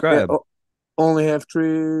 go subscribe. Only have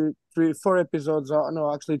four episodes out.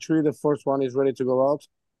 No, actually three. The first one is ready to go out.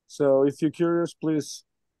 So if you're curious, please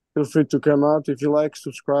feel free to come out. If you like,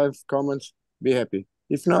 subscribe, comment, be happy.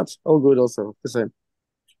 If not, all good also. The same.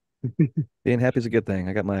 Being happy is a good thing.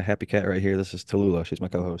 I got my happy cat right here. This is Tallulah. She's my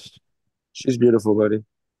co-host. She's beautiful, buddy.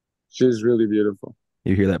 She's really beautiful.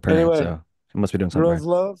 You hear that purring, Anyway, so she must be doing something Grove right.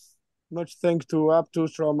 love. Much thanks to Aptu,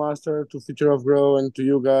 Straw Master, to Future of Grow, and to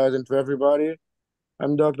you guys and to everybody.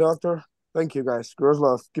 I'm Doc Doctor. Thank you guys. Grove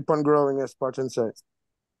love. Keep on growing, as Spartan says.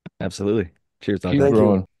 Absolutely. Cheers, Dog Keep Thank Doctor.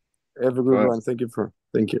 growing. you. Have a good Right. one.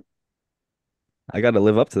 Thank you. I got to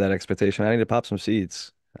live up to that expectation. I need to pop some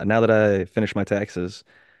seeds. Now that I finished my taxes,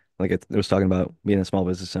 like it was talking about being a small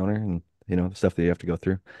business owner and the stuff that you have to go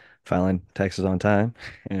through, filing taxes on time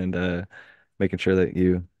and making sure that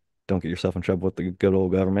you don't get yourself in trouble with the good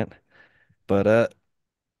old government. But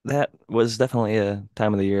that was definitely a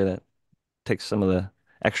time of the year that takes some of the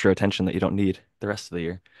extra attention that you don't need the rest of the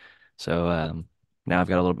year. So now I've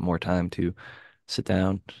got a little bit more time to sit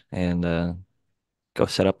down and go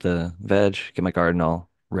set up the veg, get my garden all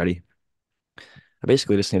ready. I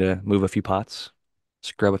basically just need to move a few pots,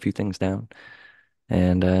 scrub a few things down,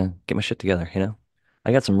 and get my shit together.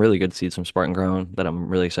 I got some really good seeds from Spartan Grown that I'm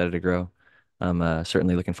really excited to grow. I'm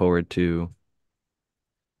certainly looking forward to.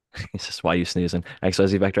 It's just why you sneezing.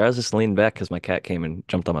 XYZ Vector. I was just leaning back because my cat came and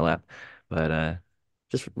jumped on my lap, but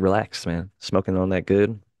just relaxed, man. Smoking on that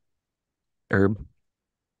good herb,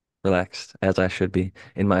 relaxed as I should be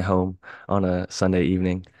in my home on a Sunday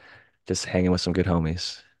evening, just hanging with some good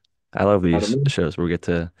homies. I love these shows where we get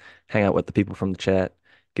to hang out with the people from the chat,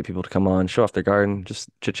 get people to come on, show off their garden, just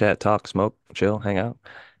chit chat, talk, smoke, chill, hang out,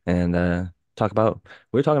 and talk about.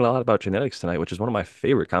 We were talking a lot about genetics tonight, which is one of my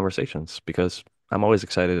favorite conversations because I'm always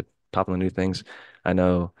excited to pop on the new things. I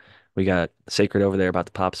know we got Sacred over there about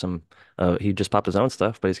to pop some. He just popped his own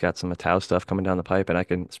stuff, but he's got some Matau stuff coming down the pipe, and I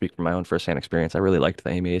can speak from my own firsthand experience. I really liked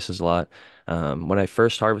the Amy Aces a lot. When I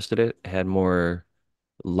first harvested it, it had more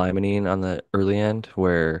limonene on the early end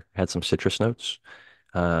where it had some citrus notes,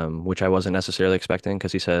 which I wasn't necessarily expecting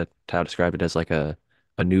because he said Tao described it as like a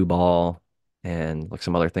new ball and like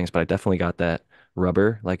some other things, but I definitely got that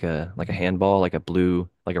rubber, like a handball, like a blue,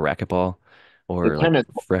 like a racquetball The or like tennis,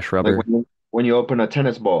 fresh like rubber. when you open a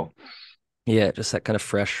tennis ball. Yeah, just that kind of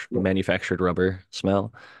fresh Yeah. manufactured rubber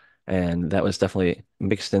smell. And that was definitely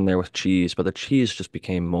mixed in there with cheese, but the cheese just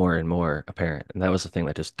became more and more apparent. And that was the thing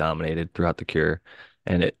that just dominated throughout the cure.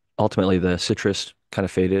 And it ultimately the citrus kind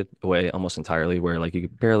of faded away almost entirely, where like you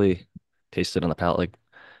could barely taste it on the palate, like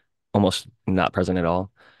almost not present at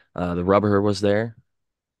all. The rubber was there,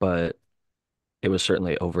 but it was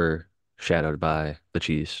certainly overshadowed by the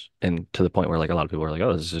cheese, and to the point where like a lot of people were like,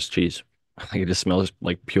 "Oh, this is just cheese." Like it just smells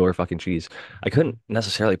like pure fucking cheese. I couldn't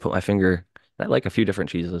necessarily put my finger. I like a few different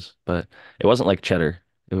cheeses, but it wasn't like cheddar.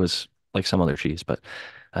 It was like some other cheese, but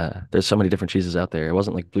there's so many different cheeses out there. It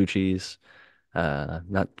wasn't like blue cheese,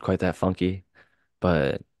 not quite that funky,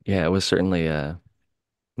 but yeah, it was certainly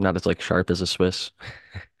not as like sharp as a Swiss.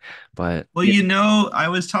 But Well, I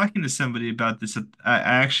was talking to somebody about this. I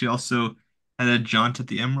actually also had a jaunt at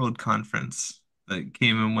the Emerald Conference that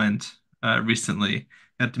came and went recently.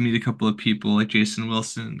 Got to meet a couple of people like Jason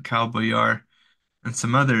Wilson, Kyle Boyar, and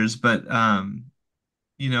some others. But I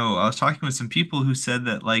was talking with some people who said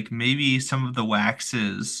that like maybe some of the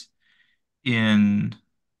waxes in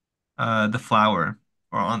the flower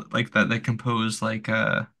or on like that compose like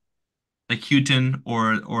cutin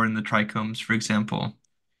or in the trichomes, for example,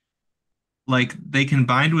 like they can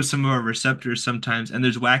bind with some of our receptors sometimes, and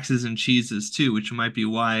there's waxes and cheeses too, which might be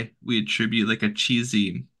why we attribute like a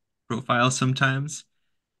cheesy profile sometimes.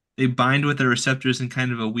 They bind with the receptors in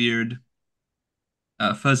kind of a weird,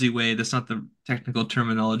 fuzzy way. That's not the technical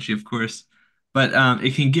terminology, of course, but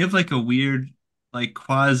it can give like a weird, like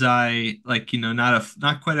quasi, like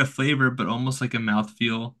not quite a flavor, but almost like a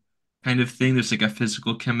mouthfeel kind of thing. There's like a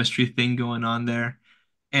physical chemistry thing going on there,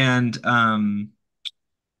 and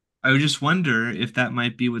I would just wonder if that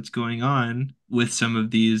might be what's going on with some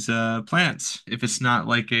of these plants. If it's not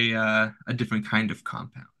like a different kind of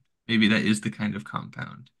compound, maybe that is the kind of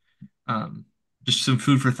compound. Um, just some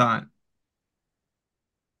food for thought.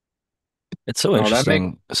 it's so No, that makes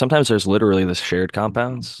interesting. Sometimes there's literally this shared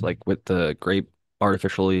compounds, like with the grape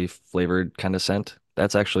artificially flavored kind of scent.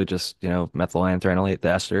 That's actually just, methyl-anthranilate, the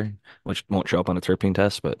ester, which won't show up on a terpene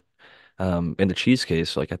test. But in the cheese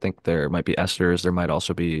case, like I think there might be esters, there might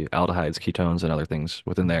also be aldehydes, ketones, and other things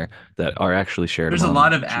within there that are actually shared There's a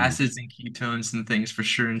lot among of cheese. acids and ketones and things for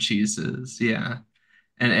sure in cheeses. Yeah.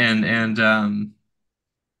 And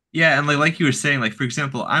yeah, and like you were saying, like for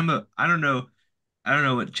example, I don't know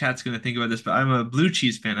what chat's gonna think about this, but I'm a blue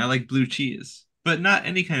cheese fan. I like blue cheese, but not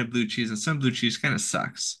any kind of blue cheese, and some blue cheese kind of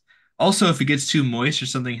sucks. Also, if it gets too moist or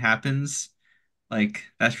something happens, like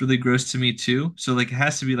that's really gross to me too. So like it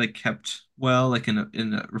has to be like kept well, like in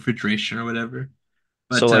a refrigeration or whatever. So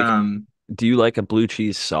But like, do you like a blue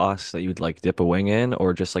cheese sauce that you'd like dip a wing in,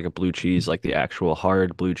 or just like a blue cheese, like the actual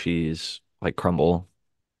hard blue cheese, like crumble?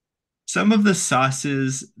 some of the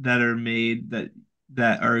sauces that are made that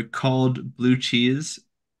are called blue cheese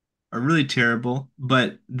are really terrible,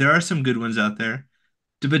 but there are some good ones out there.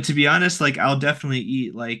 But to be honest, like I'll definitely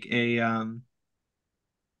eat like a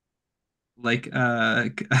like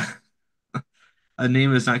a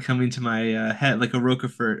name is not coming to my head, like a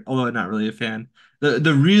Roquefort, although I'm not really a fan. The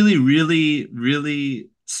really, really, really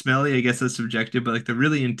smelly, I guess that's subjective, but like the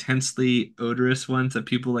really intensely odorous ones that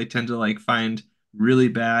people like tend to like find really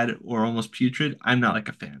bad or almost putrid, I'm not like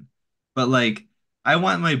a fan. But like I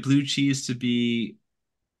want my blue cheese to be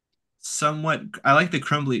somewhat I like the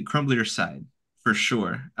crumblier side for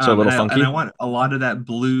sure. So a And little I funky. want a lot of that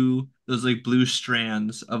blue, those like blue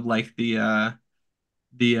strands of like the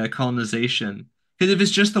colonization. Because if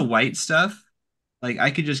it's just the white stuff, like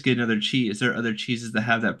I could just get another cheese. There are other cheeses that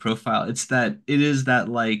have that profile. It is that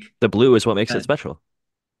like The blue is what makes it that special.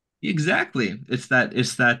 exactly.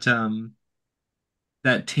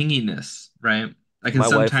 That tinginess, right? I can My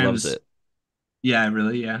wife loves sometimes it. yeah,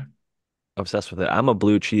 really, yeah. Obsessed with it. I'm a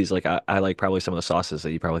blue cheese. Like I like probably some of the sauces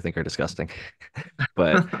that you probably think are disgusting,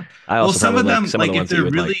 but I Well, also some probably of like them, some of the like if ones that you they're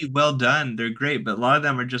would like. really well done, they're great, but a lot of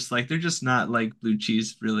them are just like they're just not like blue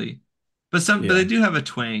cheese really. But they Yeah. do have a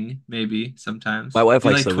twang, maybe My sometimes. wife Do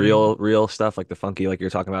you likes like the twang? real stuff, like the funky, like you're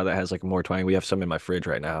talking about, that has like more twang. We have some in my fridge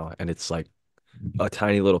right now, and it's like a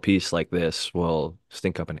tiny little piece like this will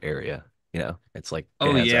stink up an area. It's like it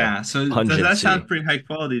Oh has a yeah, so that sounds pungency. pretty high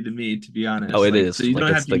quality to me, to be Oh, honest. it Like, so is. you Like don't have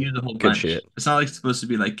it's to the use a whole good bunch. shit. It's not like it's supposed to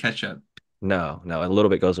be like ketchup. No, no, a little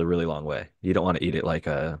bit goes a really long way. You don't want to eat it like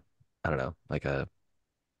I don't know, like a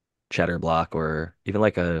cheddar block or even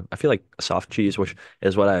like I feel like a soft cheese, which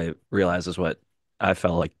is what I realize is what I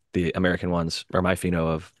felt like the American ones or my pheno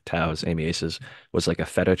of Tao's Amy Aces was like a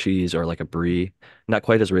feta cheese or like a brie. Not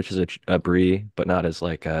quite as rich as a brie, but not as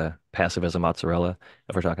like passive as a mozzarella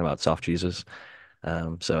if we're talking about soft cheeses.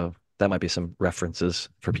 So that might be some references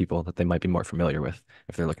for people that they might be more familiar with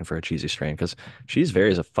if they're looking for a cheesy strain because cheese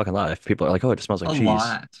varies a fucking lot. If people are like, oh, it smells like A cheese,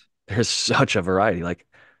 lot. there's such a variety. Like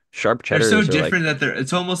sharp They're so cheddars are like different that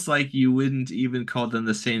it's almost like you wouldn't even call them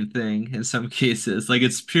the same thing in some cases. Like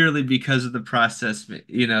it's purely because of the process,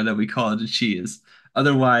 that we call it a cheese.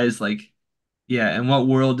 Otherwise, like, yeah, and what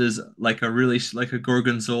world is like like a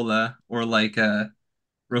gorgonzola or like a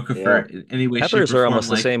Yeah. Roquefort in any way, shape, peppers or are form? almost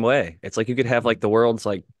the Like, same way. It's like you could have like the world's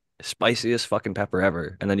like spiciest fucking pepper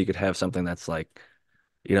ever, and then you could have something that's like,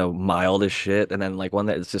 mild as shit, and then like one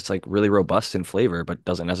that is just like really robust in flavor, but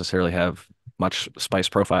doesn't necessarily have much spice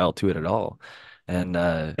profile to it at all. And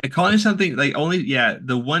yeah, calling something like only, yeah,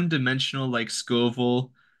 the one-dimensional like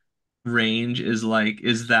Scoville range is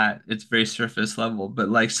that it's very surface level. But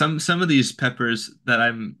like some of these peppers that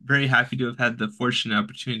I'm very happy to have had the fortunate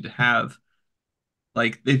opportunity to have,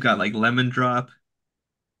 like they've got like lemon drop,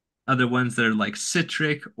 other ones that are like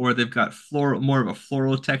citric, or they've got floral, more of a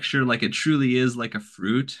floral texture, like it truly is like a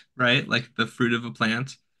fruit, right? Like the fruit of a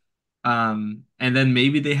plant. And then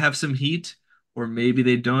maybe they have some heat, or maybe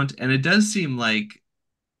they don't. And it does seem like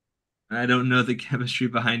I don't know the chemistry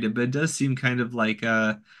behind it, but it does seem kind of like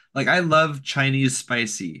I love Chinese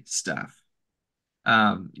spicy stuff.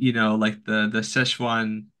 Like the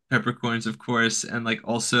Szechuan peppercorns, of course, and like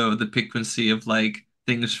also the piquancy of like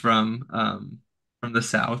things from the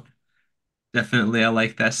South. Definitely, I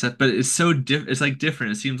like that stuff, but it's so it's like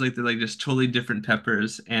different. It seems like they're like just totally different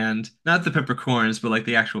peppers, and not the peppercorns, but like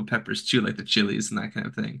the actual peppers too, like the chilies and that kind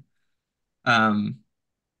of thing. Um,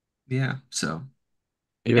 yeah. So,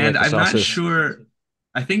 even and like the I'm not sauces. sure.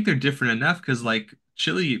 I think they're different enough because like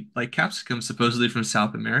chili, like capsicum, supposedly from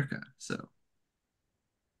South America. So,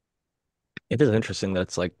 It is interesting that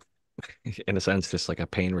it's like, in a sense, just like a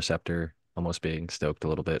pain receptor almost being stoked a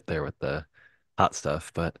little bit there with the hot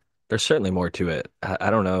stuff, but there's certainly more to it. I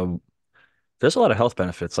don't know. There's a lot of health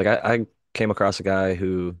benefits. Like I came across a guy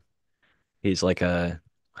who he's like a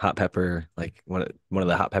hot pepper, like one of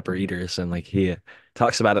the hot pepper eaters, and like he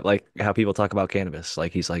talks about it like how people talk about cannabis.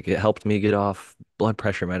 Like he's like, it helped me get off blood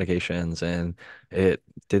pressure medications, and it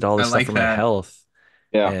did all I this stuff like for my that. health.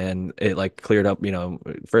 Yeah. And it like cleared up,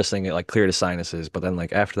 first thing it like cleared his sinuses, but then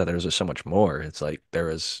like after that there was just so much more. It's like there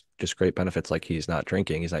was just great benefits, like he's not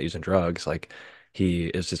drinking, he's not using drugs, like he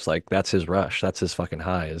is just like that's his rush, that's his fucking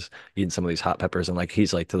high is eating some of these hot peppers, and like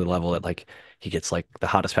he's like to the level that like he gets like the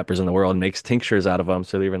hottest peppers in the world and makes tinctures out of them,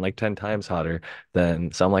 so they're even like 10 times hotter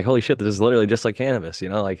than. So I'm like, holy shit, this is literally just like cannabis,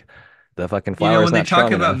 like the fucking flower is When they not talk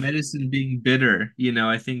strong about enough. medicine being bitter,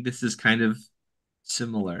 I think this is kind of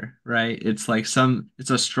similar, right? It's like it's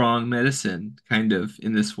a strong medicine kind of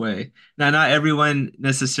in this way. Now, not everyone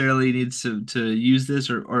necessarily needs to use this,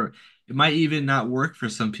 or it might even not work for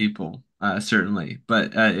some people, certainly,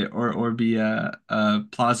 but or be a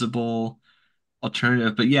plausible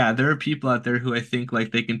alternative. But yeah, there are people out there who I think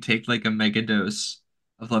like they can take like a mega dose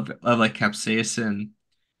of like capsaicin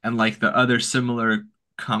and like the other similar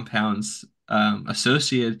compounds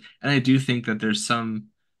associated. And I do think that there's some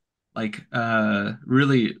like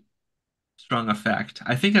really strong effect.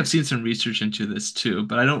 I think I've seen some research into this too,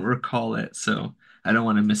 but I don't recall it, so I don't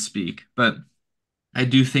want to misspeak. But I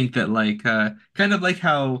do think that like kind of like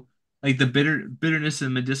how like the bitterness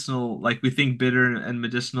and medicinal, like we think bitter and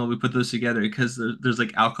medicinal, we put those together because there's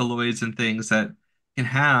like alkaloids and things that can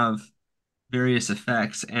have various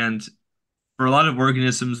effects. And for a lot of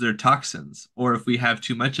organisms, they're toxins, or if we have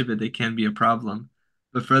too much of it, they can be a problem.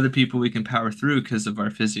 But for other people, we can power through because of our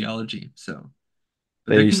physiology. So,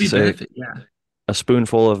 but They there can used to be say benefit. Yeah, a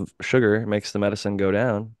spoonful of sugar makes the medicine go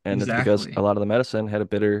down, and it's because a exactly. lot of the medicine had a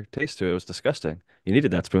bitter taste to it. It was disgusting. You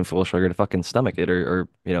needed that spoonful of sugar to fucking stomach it or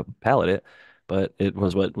palate it, but it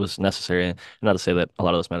was what was necessary. And not to say that a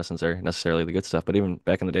lot of those medicines are necessarily the good stuff, but even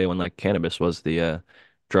back in the day when like cannabis was the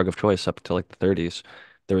drug of choice up until like the 30s,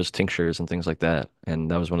 there was tinctures and things like that,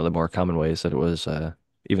 and that was one of the more common ways that it was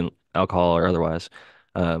even alcohol or otherwise.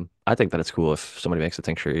 I think that it's cool if somebody makes a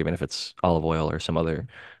tincture, even if it's olive oil or some other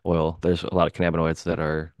oil. There's a lot of cannabinoids that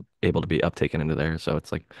are able to be uptaken into there. So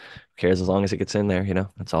it's like, who cares as long as it gets in there,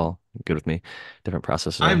 It's all good with me. Different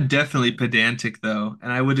processes I'm are. definitely pedantic though,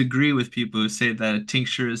 and I would agree with people who say that a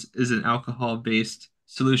tincture is an alcohol-based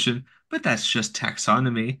solution, but that's just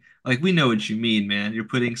taxonomy. Like we know what you mean, man.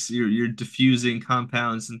 You're diffusing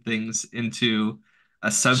compounds and things into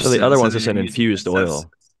a So the other substance, and one's then just you're an using that infused substance.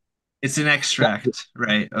 oil It's an extract,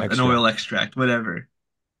 right? Of an extract. oil extract, whatever.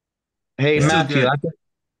 Hey, It's Yeah. still Matthew, good.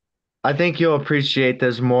 I think you'll appreciate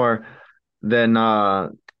this more than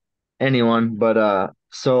anyone, but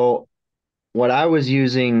so what I was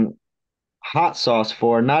using hot sauce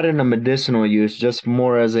for, not in a medicinal use, just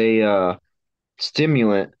more as a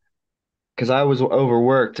stimulant, because I was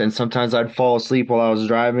overworked and sometimes I'd fall asleep while I was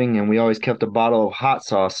driving, and we always kept a bottle of hot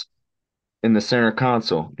sauce in the center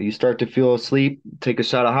console. You start to feel asleep, take a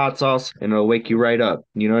shot of hot sauce, and it'll wake you right up.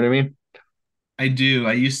 You know what I mean? I do.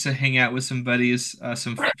 I used to hang out with some buddies,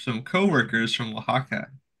 some coworkers from Oaxaca,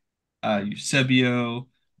 Eusebio,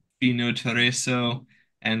 Fino Tereso,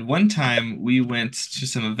 and one time we went to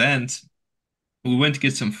some event. We went to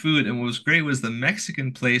get some food, and what was great was the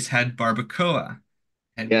Mexican place had barbacoa,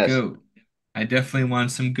 had Yes. goat. I definitely wanted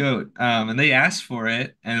some goat. And they asked for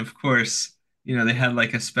it, and of course, they had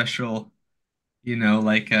like a special,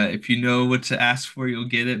 like if you know what to ask for, you'll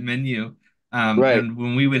get it menu. Right. And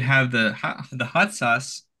when we would have the hot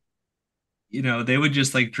sauce, they would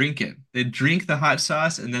just like drink it. They'd drink the hot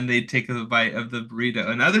sauce and then they'd take a bite of the burrito.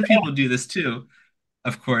 And other people do this too,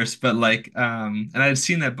 of course, but like and I'd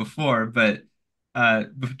seen that before, but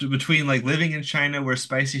between like living in China where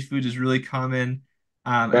spicy food is really common,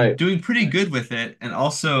 and Right. doing pretty good with it, and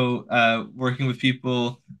also working with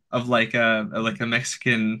people of like a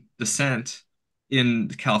Mexican descent in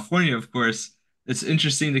California, of course, it's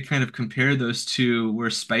interesting to kind of compare those two where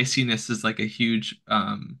spiciness is like a huge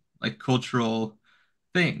like cultural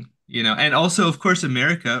thing, and also of course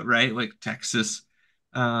America, right? Like Texas,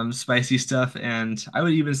 spicy stuff, and I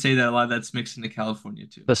would even say that a lot of that's mixed into California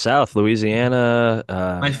too. The South, Louisiana,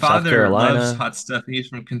 My South father loves Carolina. hot stuff, and he's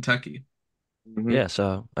from Kentucky. Hmm. Yeah,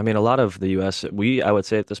 so I mean, a lot of the U.S. I would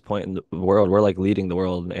say at this point in the world, we're like leading the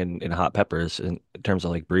world in hot peppers in terms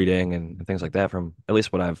of like breeding and things like that. From at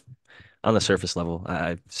least what I've on the surface level,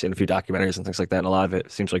 I've seen a few documentaries and things like that, and a lot of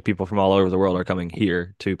it seems like people from all over the world are coming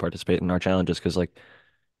here to participate in our challenges because like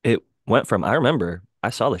it went from, I remember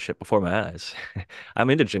I saw this shit before my eyes.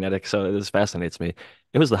 I'm into genetics, so this fascinates me.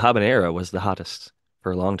 It was the habanero was the hottest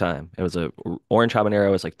for a long time. It was a orange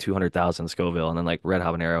habanero was like 200,000 Scoville, and then like red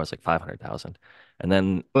habanero was like 500,000. And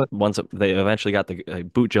then But once they eventually got the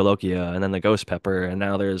boot jolokia, and then the ghost pepper, and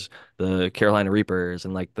now there's the Carolina Reapers,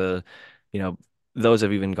 and like the, you know, those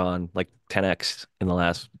have even gone like 10x in the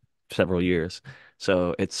last several years.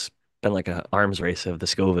 So it's been like a arms race of the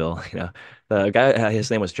Scoville. The guy,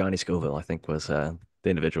 his name was Johnny Scoville, I think was the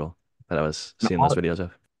individual that I was seeing those videos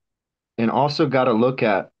of. and also got to look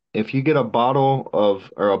at if you get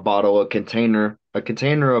a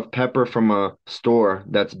container of pepper from a store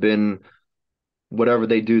that's been whatever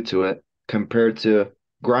they do to it, compared to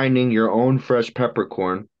grinding your own fresh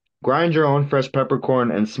peppercorn. Grind your own fresh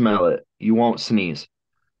peppercorn and smell it. You won't sneeze.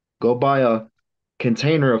 Go buy a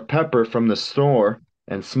container of pepper from the store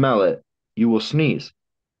and smell it. You will sneeze.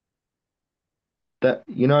 That,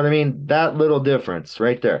 you know what I mean? That little difference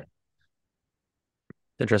right there.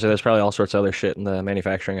 Interesting. There's probably all sorts of other shit in the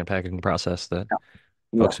manufacturing and packaging process that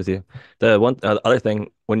Yeah. fucks with you. The one other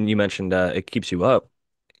thing when you mentioned it keeps you up,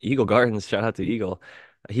 Eagle Gardens, shout out to Eagle.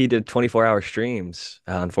 He did 24-hour streams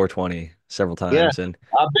on 420 several Yeah, times, and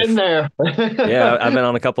I've been there. yeah, I've been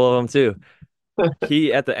on a couple of them too.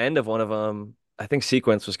 He at the end of one of them, I think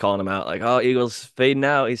Sequence was calling him out like, "Oh, Eagle's fading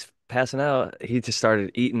out. He's passing out." He just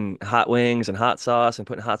started eating hot wings and hot sauce and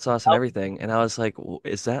putting hot sauce and everything. And I was like,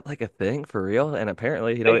 "Is that like a thing for real?" And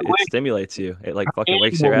apparently, it Wait, stimulates you. It like fucking it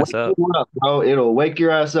wakes your will ass wake up. you up, bro. It'll wake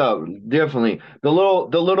your ass up. Definitely. The little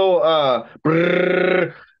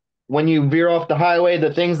brrrr, when you veer off the highway,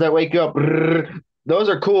 the things that wake you up, brrrr, those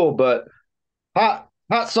are cool, but hot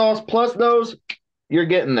sauce plus those, you're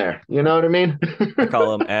getting there. You know what I mean? I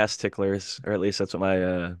call them ass ticklers, or at least that's what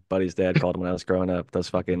my buddy's dad called them when I was growing up. Those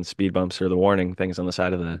fucking speed bumps or the warning things on the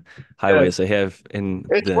side of the Yeah. highways they have in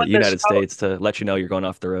It's the when there's United snow. States to let you know you're going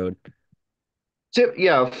off the road.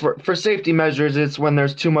 Yeah, for safety measures, it's when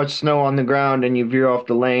there's too much snow on the ground and you veer off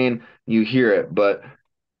the lane, you hear it. But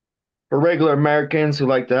for regular Americans who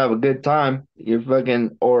like to have a good time, you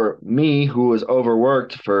fucking, or me who was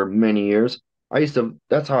overworked for many years,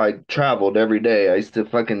 that's how I traveled every day. I used to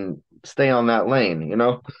fucking stay on that lane, you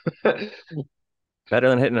know? Better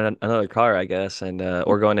than hitting another car, I guess, and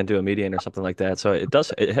or going into a median or something like that. So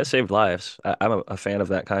it has saved lives. I'm a fan of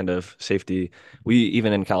that kind of safety. We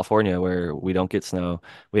even in California where we don't get snow,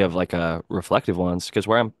 we have like reflective ones because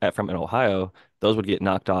where I'm at from in Ohio, those would get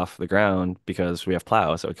knocked off the ground because we have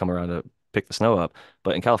plows that would come around to pick the snow up.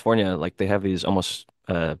 But in California, like they have these almost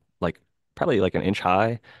like probably like an inch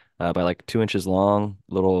high. By like 2 inches long,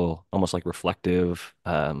 little almost like reflective,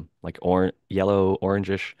 like yellow,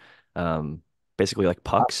 orangish, um, basically like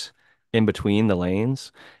pucks in between the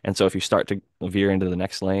lanes. And so if you start to veer into the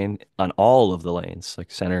next lane on all of the lanes,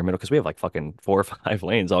 like center, middle, because we have like fucking 4 or 5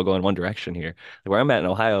 lanes all going one direction here. Like where I'm at in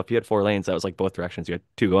Ohio, if you had 4 lanes, that was like both directions. You had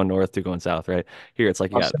two going north, two going south, right? Here it's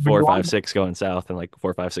like you I'll got send four, you five, one. six going south and like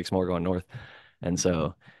 4, 5, 6 more going north. And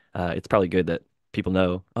so it's probably good that people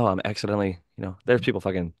know, oh, I'm accidentally, there's people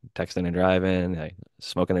fucking texting and driving, like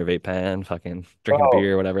smoking their vape pen, fucking drinking a Bro,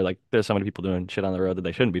 beer, whatever. Like there's so many people doing shit on the road that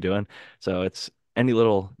they shouldn't be doing. So it's any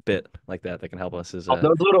little bit like that that can help us is a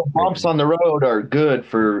those little great bumps thing. on the road are good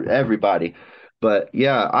for everybody. But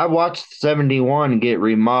yeah, I watched 71 get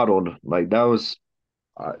remodeled. Like that was,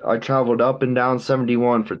 I traveled up and down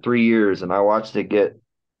 71 for 3 years and I watched it get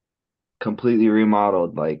completely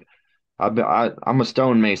remodeled. Like I'm a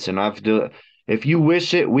stonemason. If you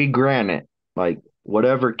wish it, we grant it. Like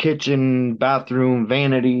whatever kitchen, bathroom,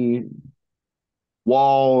 vanity,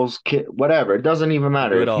 walls, whatever. It doesn't even Do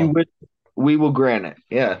matter. it If you all. wish, we will grant it.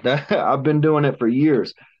 Yeah, I've been doing it for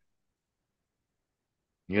years,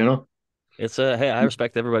 you know? It's a hey, I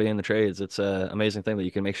respect everybody in the trades. It's a amazing thing that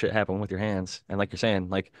you can make shit happen with your hands. And like you're saying,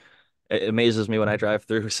 like it amazes me when I drive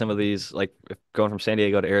through some of these, like going from San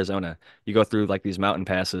Diego to Arizona, you go through like these mountain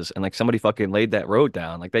passes and like somebody fucking laid that road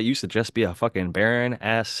down. Like that used to just be a fucking barren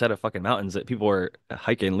ass set of fucking mountains that people were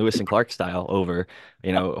hiking Lewis and Clark style over,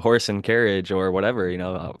 horse and carriage or whatever,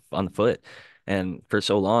 on the foot. And for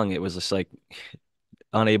so long, it was just like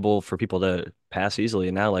unable for people to pass easily.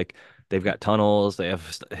 And now like they've got tunnels, they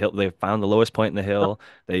have hill, they've found the lowest point in the hill,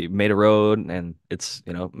 they made a road and it's,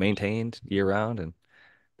 maintained year round and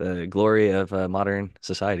the glory of modern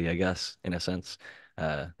society, I guess, in a sense,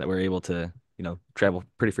 that we're able to, travel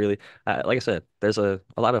pretty freely. Like I said, there's a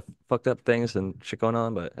lot of fucked up things and shit going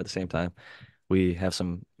on, but at the same time, we have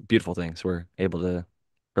some beautiful things. We're able to,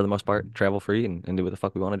 for the most part, travel free and do what the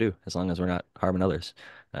fuck we want to do, as long as we're not harming others.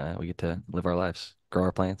 We get to live our lives, grow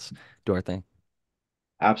our plants, do our thing.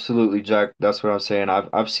 Absolutely, Jack. That's what I'm saying.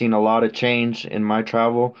 I've seen a lot of change in my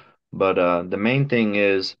travel, but the main thing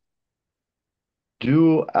is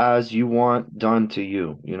Do as you want done to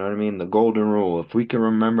you. You know what I mean? The golden rule. If we can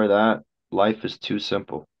remember that, life is too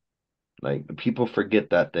simple. Like people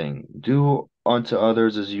forget that thing. Do unto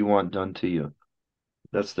others as you want done to you.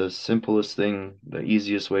 That's the simplest thing, the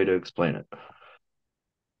easiest way to explain it.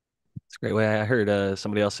 It's a great way. I heard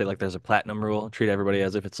somebody else say like there's a platinum rule, treat everybody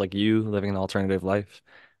as if it's like you living an alternative life.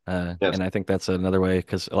 Yes. And I think that's another way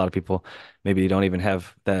because a lot of people maybe don't even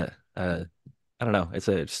have that. I don't know. It's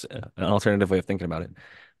an alternative way of thinking about it.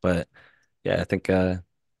 But yeah, I think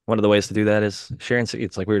one of the ways to do that is sharing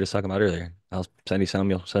seeds, like we were just talking about earlier. I'll send you some,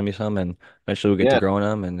 you'll send me some, and eventually we'll get to Yeah. growing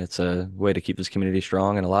them. And it's a way to keep this community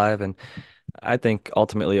strong and alive. And I think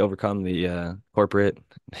ultimately overcome the corporate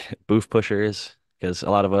booth pushers because a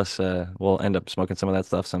lot of us will end up smoking some of that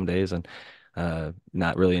stuff some days and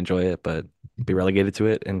not really enjoy it, but be relegated to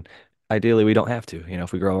it. And ideally, we don't have to.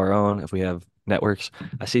 If we grow our own, if we have networks.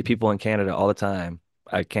 I see people in Canada all the time.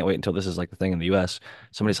 I can't wait until this is like the thing in the US.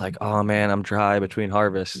 Somebody's like, "Oh man, I'm dry between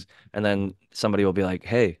harvests," and then somebody will be like,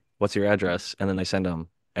 "Hey, what's your address?" And then they send them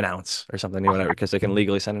an ounce or something, whatever, because they can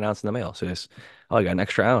legally send an ounce in the mail. So it's, oh, I got an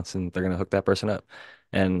extra ounce, and they're gonna hook that person up,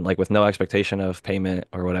 and like with no expectation of payment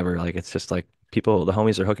or whatever. Like it's just like people, the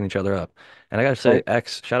homies are hooking each other up. And I gotta say, Right.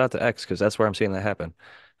 X, shout out to X because that's where I'm seeing that happen.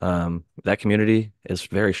 That community is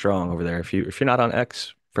very strong over there. If you're not on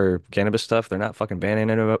X for cannabis stuff, they're not fucking banning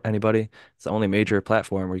anybody. It's the only major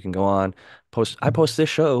platform where you can go on. I post this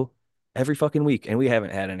show every fucking week, and we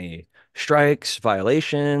haven't had any strikes,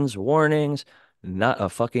 violations, warnings, not a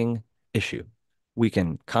fucking issue. We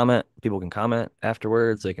can comment, people can comment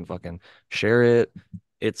afterwards, they can fucking share it.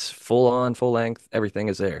 It's full on, full length, everything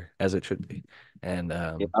is there as it should be. And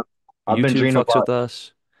Yeah. I've been YouTube dreaming fucks about. with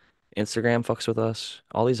us. Instagram fucks with us.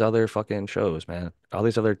 All these other fucking shows, man. All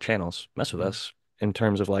these other channels mess with us in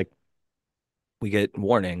terms of like we get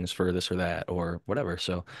warnings for this or that or whatever.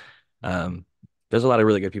 So um there's a lot of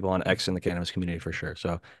really good people on X in the cannabis community for sure.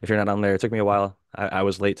 So if you're not on there, it took me a while. I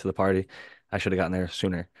was late to the party. I should have gotten there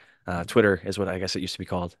sooner. Twitter is what I guess it used to be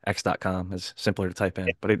called. X.com is simpler to type in,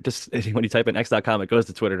 but it just when you type in X.com, it goes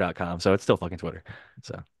to Twitter.com. So it's still fucking Twitter.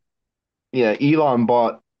 So Yeah, Elon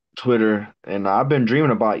bought Twitter, and I've been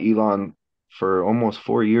dreaming about Elon for almost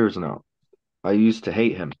 4 years now. I used to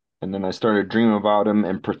hate him, and then I started dreaming about him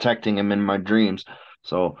and protecting him in my dreams.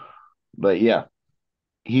 So, but yeah,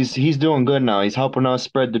 he's doing good now. He's helping us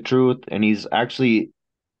spread the truth, and he's actually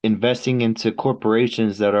investing into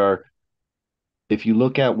corporations that are, if you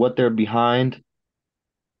look at what they're behind,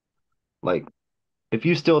 like if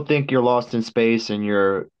you still think you're lost in space and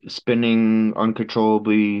you're spinning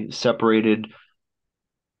uncontrollably separated,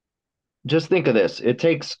 just think of this. It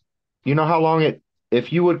takes, you know how long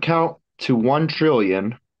if you would count to 1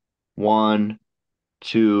 trillion, 1,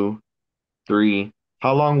 2, 3,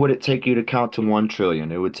 how long would it take you to count to 1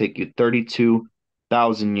 trillion? It would take you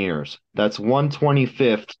 32,000 years. That's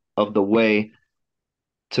 1/25th of the way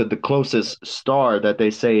to the closest star that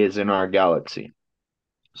they say is in our galaxy.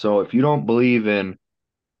 So if you don't believe in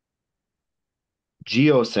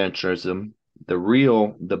geocentrism,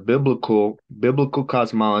 the biblical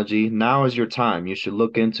cosmology, now is your time. You should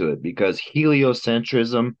look into it because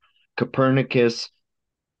heliocentrism, Copernicus,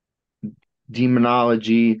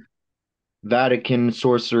 demonology, Vatican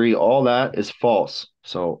sorcery, all that is false.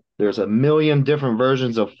 So there's a million different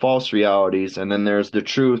versions of false realities, and then there's the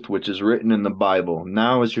truth, which is written in the Bible.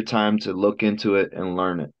 Now is your time to look into it and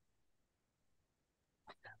learn it.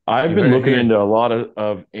 I've you been heard it looking here. into a lot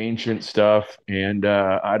of ancient stuff, and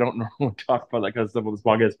I don't normally talk about that kind of stuff on this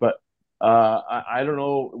podcast, but I don't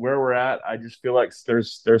know where we're at. I just feel like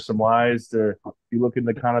there's some lies there. If you look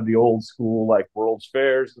into kind of the old school like World's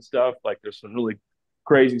Fairs and stuff, like there's some really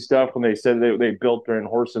crazy stuff when they said they built during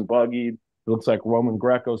horse and buggy. It looks like Roman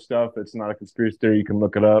Greco stuff. It's not a conspiracy theory. You can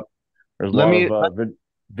look it up. There's a Let lot me. of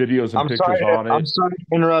videos and pictures on I'm it. sorry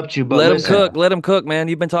to interrupt you, but Let him listen. cook. Let him cook, man.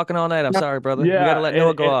 You've been talking all night. I'm sorry, brother. We got to Yeah, let Noah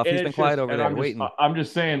and, go and, off. and He's been it's quiet just, over and there waiting. I'm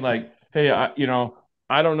just saying, like, hey, I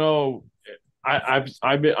don't know.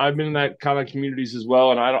 I've been in that kind of communities as well,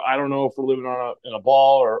 and I don't know if we're living on in a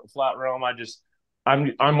ball or a flat realm.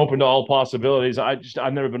 I'm open to all possibilities.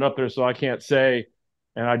 I've never been up there, so I can't say.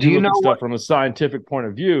 And I Do do you look know at what? stuff from a scientific point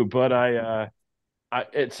of view, but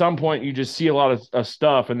at some point you just see a lot of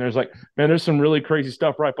stuff, and there's like, man, there's some really crazy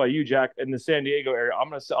stuff right by you, Jack, in the San Diego area.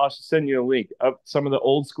 I'll send you a link of some of the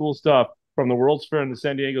old school stuff from the World's Fair and the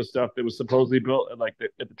San Diego stuff that was supposedly built at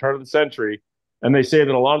at the turn of the century, and they say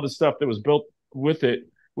that a lot of the stuff that was built with it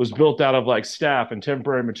was built out of like staff and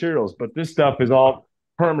temporary materials, but this stuff is all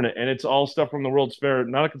permanent, and it's all stuff from the World's Fair,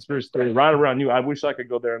 not a conspiracy theory. Right around you, I wish I could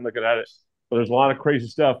go there and look at it, but there's a lot of crazy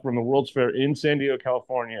stuff from the World's Fair in San Diego,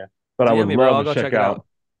 California that I would DM me, bro. love I'll to go check check it out. out.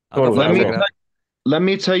 I'll go Totally, Let I fucking me check it will. out. let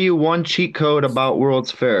me tell you one cheat code about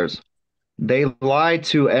World's Fairs. They lie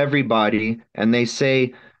to everybody and they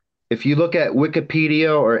say if you look at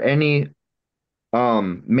Wikipedia or any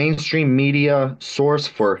mainstream media source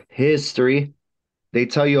for history, they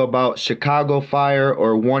tell you about Chicago Fire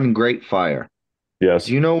or One Great Fire. Do Yes.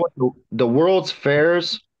 you know what the World's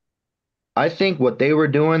Fairs? I think what they were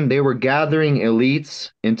doing, they were gathering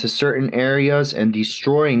elites into certain areas and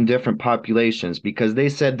destroying different populations because they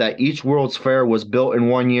said that each World's Fair was built in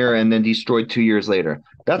 1 year and then destroyed 2 years later.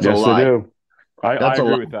 That's a Yes, they lie. do. I That's a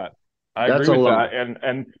agree lie. with that. I That's agree a with lie. that.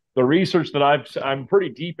 And the research that I'm pretty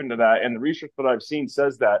deep into that, and the research that I've seen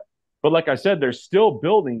says that. But like I said, there's still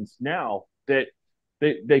buildings now that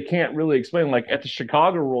they can't really explain. Like at the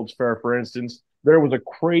Chicago World's Fair, for instance, there was a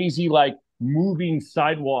crazy like moving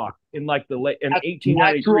sidewalk in like the late in That's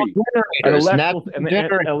natural 1893, an generators. electrical Natural and an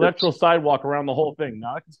generators. electrical sidewalk around the whole thing.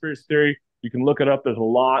 Not a conspiracy theory. You can look it up. There's a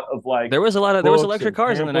lot of like There was books electric and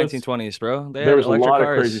cars in the pamphlets. 1920s, bro. They There had was a electric lot of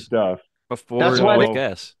crazy cars stuff. before That's why with So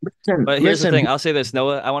gas. listen, But here's the listen. thing. I'll say this,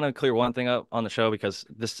 Noah. I want to clear one thing up on the show because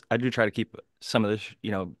this I do try to keep some of this,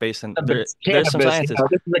 based in Cannabis, there's some cannabis. scientists.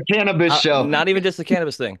 This is a cannabis show. Not even just the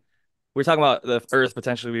cannabis thing. We're talking about the Earth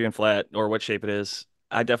potentially being flat or what shape it is.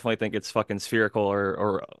 I definitely think it's fucking spherical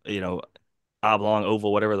or oblong,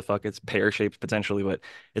 oval, whatever the fuck. It's pear shaped potentially, but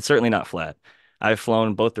it's certainly not flat. I've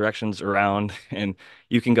flown both directions around, and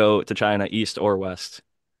you can go to China east or west.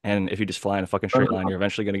 And if you just fly in a fucking straight line, you're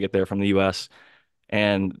eventually going to get there from the US.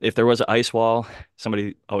 And if there was an ice wall,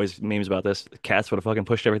 somebody always memes about this, cats would have fucking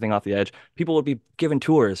pushed everything off the edge. People would be giving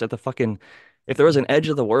tours at the fucking, if there was an edge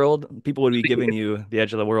of the world, people would be giving you the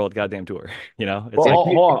edge of the world goddamn tour. It's well, like,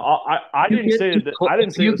 hold on. I You didn't get say too that. close. I didn't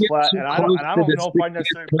If say you it was get flat, too and close I to don't the know if I 60th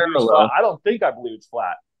necessarily believe it's flat. parallel, I don't think I believe it's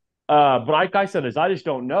flat. But like I said, is I just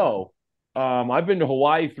don't know. I've been to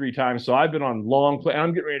Hawaii 3 times, so I've been on long plane.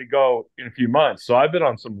 I'm getting ready to go in a few months, so I've been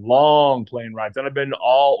on some long plane rides, and I've been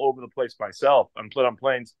all over the place myself. I'm put on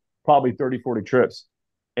planes probably 30, 40 trips,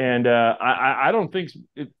 and I don't think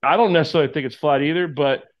I don't necessarily think it's flat either,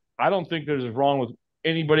 but I don't think there's wrong with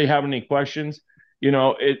anybody having any questions.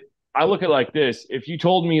 It. I look at it like this: if you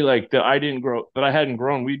told me like that I hadn't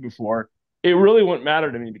grown weed before, it really wouldn't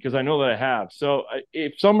matter to me because I know that I have. So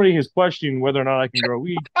if somebody is questioning whether or not I can grow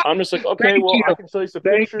weed, I'm just like, okay, thank well, you, I can show you some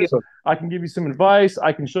thank you. pictures, I can give you some advice,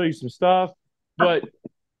 I can show you some stuff, but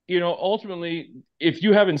ultimately, if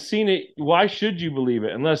you haven't seen it, why should you believe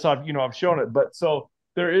it unless I've shown it? But so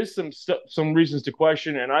there is some reasons to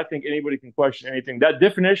question, and I think anybody can question anything. That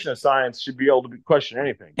definition of science should be able to question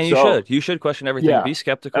anything. and So you should question everything, yeah, be and I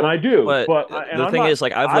skeptical. do, But but and the I'm thing not. is,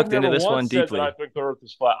 like, I've I've looked into never this one once said that I deeply. think the Earth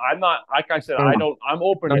is flat. I'm not. Like I said, No, I'm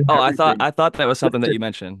open no, to Oh, everything. I thought that was something that listen, you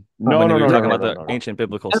mentioned No, when no, you were no, no, talking no, about no, the no, no. ancient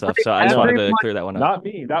biblical stuff. every, So I just No, wanted to everyone, clear that one up. not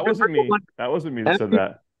me. That wasn't me. everyone, That wasn't me that said every,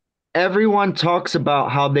 that. everyone talks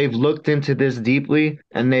about how they've looked into this deeply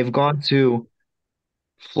and they've gone to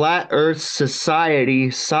Flat Earth Society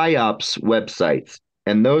PSYOPs websites.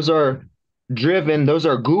 And those are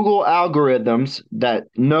Google algorithms that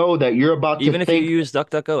know that you're about to Even if you think use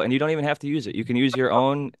DuckDuckGo, and you don't even have to use it, you can use your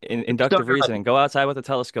own inductive reasoning. Go outside with a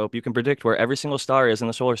telescope. You can predict where every single star is in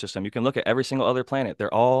the solar system. You can look at every single other planet.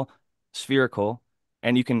 They're all spherical,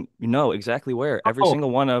 and you can know exactly where every no,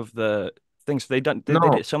 single one of the things they did no,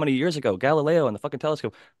 it so many years ago. Galileo and the fucking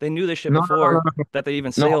telescope. They knew this shit no, no, no, before no, that they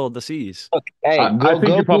even no. sailed the seas. Look, hey, I think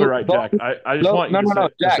you're probably right, Go, Jack. I just no, want you no, to no, no,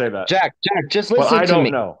 say that, Jack, just but listen I to don't me.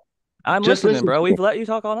 know. I'm Just listening, listen to bro. me. We've let you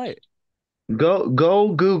talk all night. Go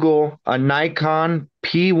Google a Nikon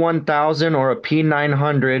P1000 or a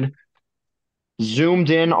P900 zoomed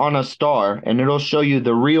in on a star, and it'll show you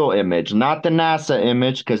the real image, not the NASA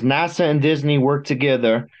image, because NASA and Disney work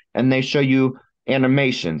together and they show you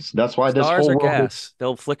animations. That's why this Stars whole are world is. gas.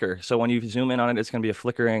 They'll flicker. So when you zoom in on it, it's going to be a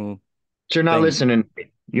flickering You're not thing. listening.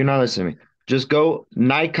 You're not listening. Just go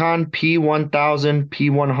Nikon P1000,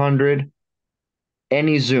 P100,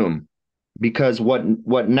 any zoom. Because what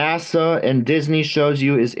NASA and Disney shows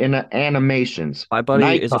you is in animations. My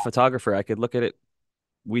buddy is Nikon, a photographer. I could look at it.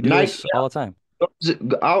 We do Nike. this all the time.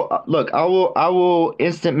 I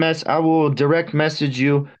will direct message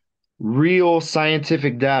you real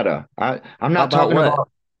scientific data. I'm not About talking what?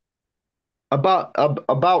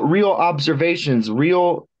 about real observations,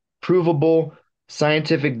 real provable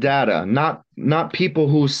scientific data, not people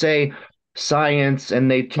who say science and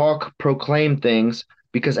they proclaim things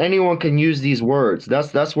because anyone can use these words.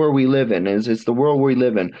 That's where we live in. It's the world we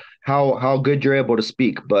live in. How good you're able to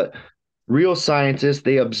speak, but real scientists,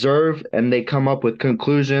 they observe and they come up with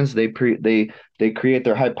conclusions. They create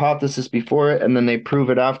their hypothesis before it and then they prove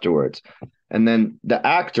it afterwards. And then the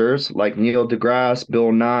actors like Neil deGrasse,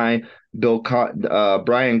 Bill Nye,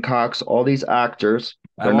 Brian Cox, all these actors.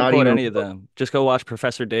 I They're won't not quote even. any of them. Just go watch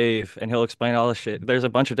Professor Dave and he'll explain all the shit. There's a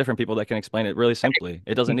bunch of different people that can explain it really simply.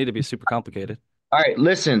 It doesn't need to be super complicated. All right,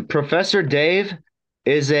 listen, Professor Dave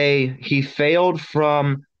he failed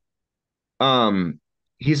from um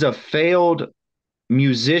he's a failed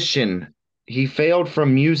musician. He failed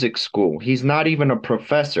from music school. He's not even a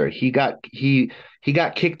professor. He got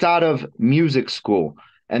kicked out of music school.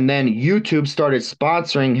 And then YouTube started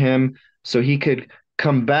sponsoring him so he could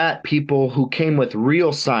combat people who came with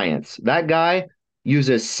real science. That guy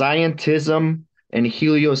uses scientism and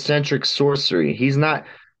heliocentric sorcery. He's not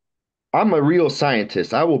I'm a real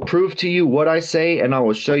scientist. I will prove to you what I say and I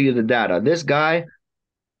will show you the data. This guy,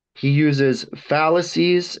 he uses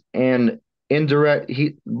fallacies and indirect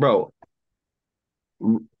bro,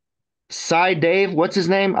 Cy Dave, what's his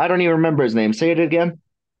name? I don't even remember his name. Say it again.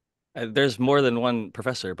 There's more than one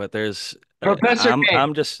professor, but there's Professor Dave.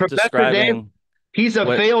 I'm just Professor Dave, describing he's a what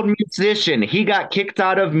failed musician. He got kicked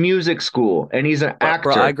out of music school and he's an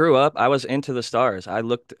bro, I actor. grew up, I was into the stars. I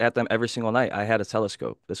looked at them every single night. I had a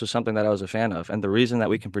telescope. This was something that I was a fan of. And the reason that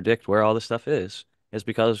we can predict where all this stuff is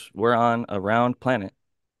because we're on a round planet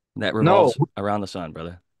that No, revolves around the sun,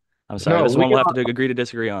 brother. I'm sorry. no, This is we one we'll have to agree to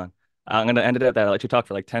disagree on. I'm gonna end it at that. I let you talk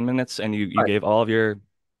for like 10 minutes and you are. gave all of your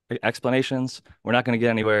explanations. We're not gonna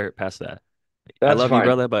get anywhere past that. I That's love you, fine.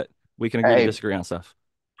 brother, but we can agree to Hey, disagree on stuff.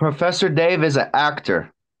 Professor Dave is an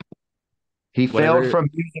actor. He failed Whatever. from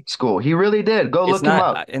music school. He really did. Go It's look him not,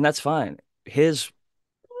 up. and that's fine. His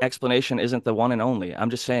explanation isn't the one and only. I'm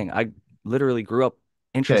just saying, I literally grew up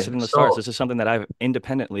Okay, interested in the stars. so This is something that I've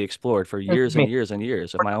independently explored for listen years to and me. years and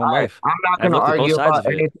years of my own I, life. I'm not I've going to looked at both argue sides about of it.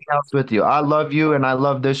 anything else with you. I love you and I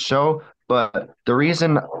love this show, but the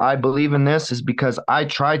reason I believe in this is because I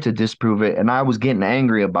tried to disprove it and I was getting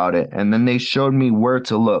angry about it. And then they showed me where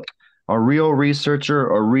to look. A real researcher,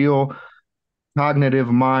 a real cognitive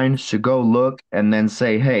mind should go look and then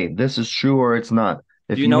say, hey, this is true or it's not. Do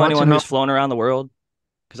If you you know want to anyone know, who's flown around the world?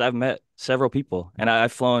 Because I've met several people and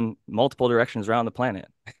I've flown multiple directions around the planet.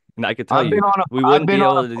 And I could tell you, we I've wouldn't been be on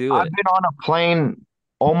able to do I've it. been on a plane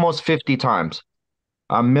almost 50 times.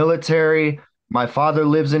 I'm military. My father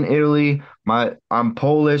lives in Italy. I'm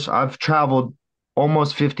Polish. I've traveled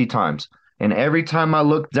almost 50 times. And every time I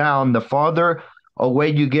look down, the farther away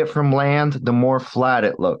you get from land, the more flat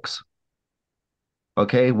it looks.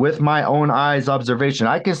 Okay, with my own eyes observation.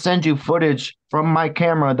 I can send you footage from my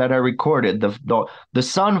camera that I recorded. The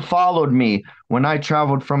sun followed me when I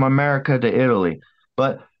traveled from America to Italy.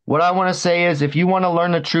 But what I want to say is if you want to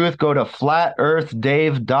learn the truth, go to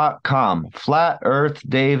flatearthdave.com.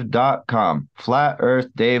 Flatearthdave.com.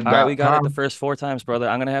 All right, we got it the Flatearthdave.com. first four times, brother.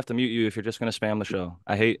 I'm gonna have to mute you if you're just gonna spam the show.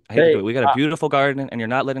 I hate to do Hey, it. We got a beautiful garden and you're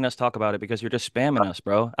not letting us talk about it because you're just spamming us,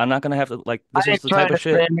 bro. I'm not gonna have to like I this is ain't the trying type to of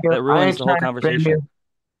shit spam you. that I ruins ain't the whole trying to spam you. conversation.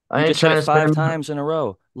 You I ain't just said trying it to spam five you. times in a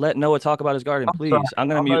row. Let Noah talk about his garden, I'm sorry. please. I'm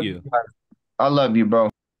gonna I mute love you you. guys. I love you, bro.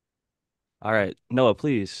 All right, Noah,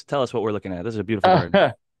 please tell us what we're looking at. This is a beautiful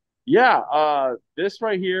garden. yeah, this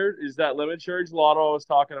right here is that lemon cherry gelato I was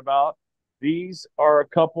talking about. These are a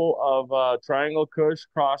couple of Triangle Kush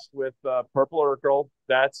crossed with Purple Urkel.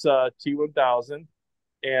 That's T1000,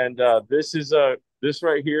 and this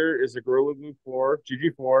right here is a Gorilla Glue 4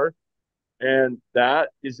 GG4, and that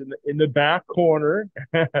is in the back corner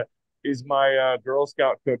is my Girl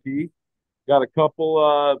Scout cookie. Got a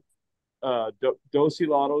couple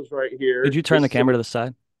Dosilatos right Did here. you turn This the is a camera to the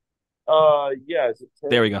side? yeah, is it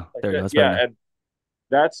There turned we go. like There we go. that? That's better Yeah, now. and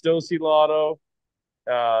that's Dosilato.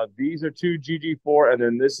 These are two GG4, and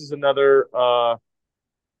then this is another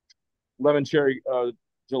lemon cherry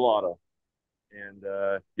gelato.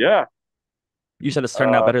 And yeah, You said it's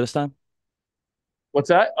turning out uh, better this time? what's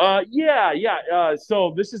that? Yeah.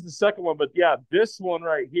 So this is the second one, but yeah, this one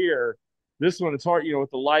right here, this one it's hard,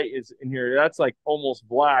 with the light is in here. That's like almost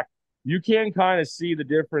black. You can kind of see the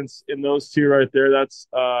difference in those two right there. That's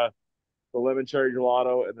the lemon cherry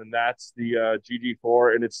gelato, and then that's the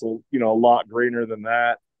GG4, and it's a lot greener than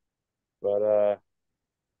that. But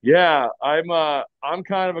yeah, I'm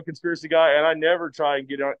kind of a conspiracy guy, and I never try and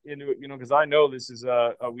get into it, because I know this is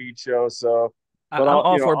a weed show. So, but I'm I'll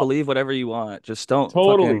all for believe whatever you want. Just don't totally.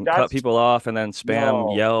 fucking cut That's people off and then spam no,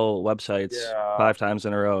 yell websites yeah, 5 times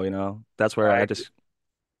in a row, you know? That's where I I just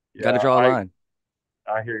got to yeah, draw a line.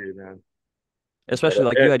 I hear you, man. But Especially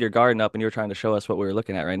like you had your garden up and you were trying to show us what we were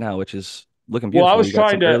looking at right now, which is looking well, beautiful. You got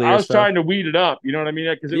some I earlier was stuff. trying to weed it up. You know what I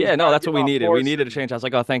mean? Because it was Yeah, no, kind of that's what getting we off needed. We course. needed a And change. I was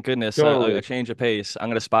like, oh, thank goodness, a totally, change of pace. I'm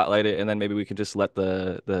gonna spotlight it, and then maybe we could just let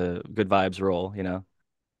the good vibes roll, you know?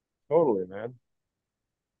 totally, man.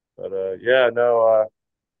 But yeah, no,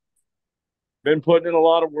 been putting in a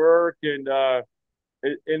lot of work, and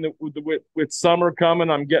with summer coming,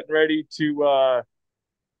 I'm getting ready to.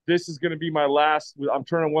 This is going to be my last. I'm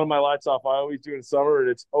turning one of my lights off. I always do in summer, and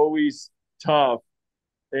it's always tough.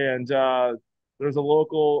 And there's a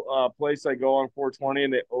local place I go on 420,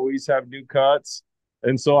 and they always have new cuts.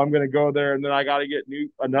 And so I'm going to go there, and then I got to get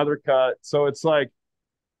another cut. So it's like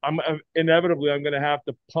I'm going to have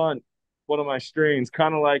to punt one of my strings,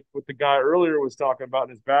 kind of like what the guy earlier was talking about in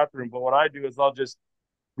his bathroom. But what I do is I'll just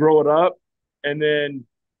grow it up, and then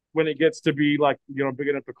when it gets to be like big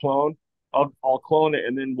enough to clone, I'll clone it,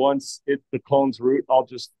 and then once the clone's root, I'll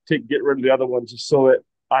just get rid of the other ones just so that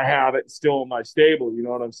I have it still in my stable. You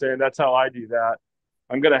know what I'm saying? That's how I do that.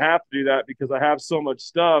 I'm gonna have to do that because I have so much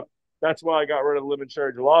stuff. That's why I got rid of the Lemon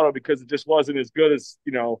Cherry Gelato, because it just wasn't as good as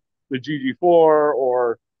the GG4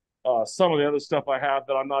 or some of the other stuff I have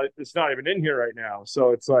that I'm not. It's not even in here right now.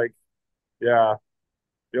 So it's like, yeah,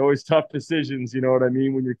 always tough decisions. You know what I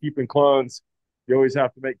mean? When you're keeping clones, you always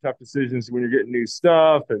have to make tough decisions when you're getting new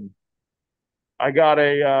stuff. And I got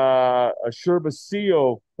a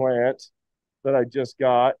Sherbaceo plant that I just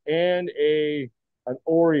got, and an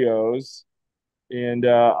Oreos. And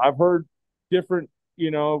I've heard different,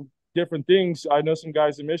 different things. I know some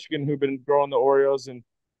guys in Michigan who've been growing the Oreos, and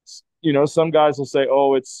some guys will say,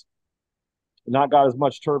 "Oh, it's not got as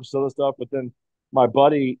much terps, other stuff." But then my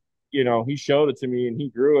buddy, he showed it to me and he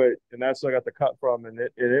grew it, and that's what I got the cut from, and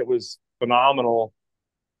it was phenomenal.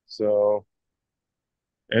 So,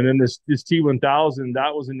 and then this T1000,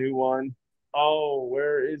 that was a new one. Oh,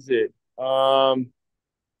 where is it? That's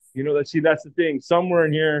the thing. Somewhere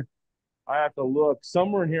in here, I have to look.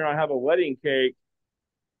 Somewhere in here, I have a wedding cake.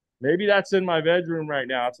 Maybe that's in my bedroom right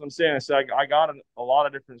now. That's what I'm saying. So I got a lot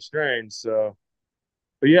of different strains. So,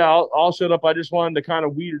 but yeah, I'll shut up. I just wanted to kind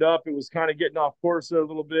of weed it up. It was kind of getting off course a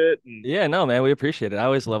little bit. And Yeah, no, man, we appreciate it. I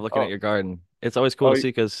always love looking at oh, your garden. It's always cool oh, to see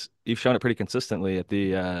because you've shown it pretty consistently at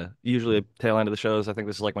the usually tail end of the shows. I think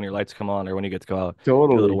this is like when your lights come on or when you get to go out, do a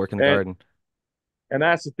little totally. work in the garden. And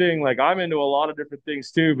that's the thing. Like, I'm into a lot of different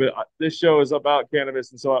things too, but this show is about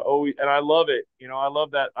cannabis, and so I love it. I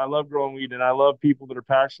love that. I love growing weed, and I love people that are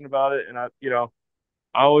passionate about it. And I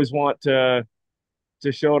always want to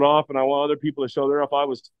show it off, and I want other people to show their off. I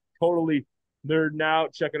was totally nerding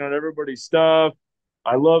out, checking out everybody's stuff.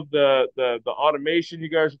 I love the automation you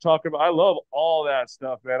guys are talking about. I love all that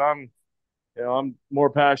stuff, man. I'm more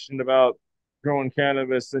passionate about growing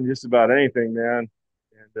cannabis than just about anything, man.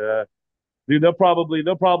 And dude, they'll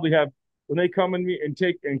probably have, when they come in me and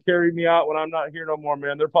take and carry me out when I'm not here no more,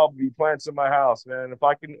 man. There'll probably be plants in my house, man. If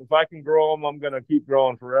I can grow them, I'm gonna keep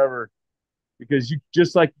growing forever, because you,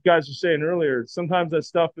 just like you guys were saying earlier, sometimes that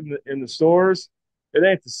stuff in the stores, it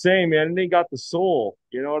ain't the same, man. It ain't got the soul.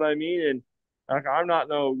 You know what I mean? And I'm not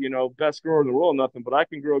no best grower in the world, nothing, but I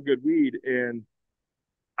can grow good weed, and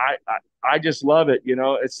I just love it.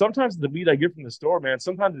 It's sometimes the weed I get from the store, man.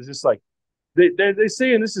 Sometimes it's just like they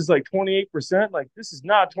saying this is like 28%. Like, this is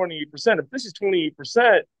not 28%. If this is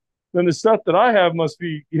 28%, then the stuff that I have must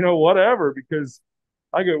be whatever, because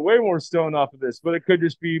I get way more stone off of this. But it could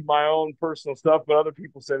just be my own personal stuff. But other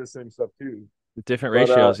people say the same stuff too. Different But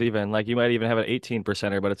ratios, even like you might even have an 18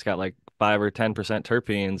 percenter, but it's got like 5 or 10%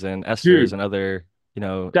 terpenes and esters dude, and other,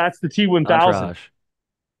 that's the T1000. entourage.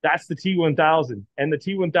 That's the T1000, and the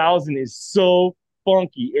T1000 is so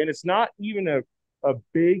funky, and it's not even a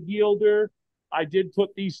big yielder. I did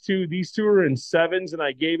put these two. These two are in sevens, and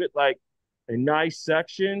I gave it like a nice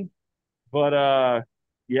section. But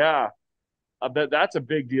yeah, I bet that's a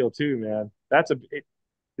big deal too, man.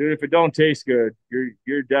 Dude. If it don't taste good,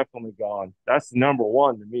 you're definitely gone. That's the number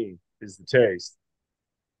one to me, is the taste.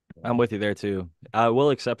 I'm with you there too. I will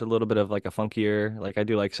accept a little bit of like a funkier, like I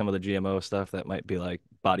do like some of the GMO stuff that might be like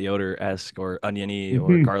body odor-esque or oniony or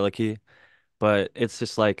Mm-hmm. garlicky. But it's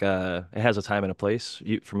just like it has a time and a place.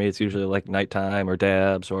 For me, it's usually like nighttime or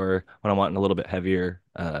dabs or when I'm wanting a little bit heavier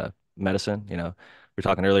medicine. We were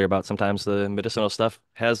talking earlier about sometimes the medicinal stuff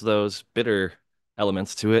has those bitter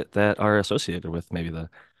elements to it that are associated with maybe the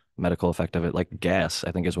medical effect of it. Like gas,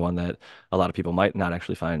 I think is one that a lot of people might not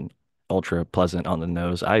actually find ultra pleasant on the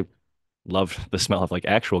nose. I loved the smell of like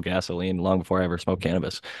actual gasoline long before I ever smoked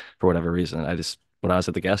cannabis for whatever reason. When I was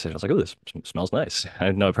at the gas station, I was like, oh, this smells nice.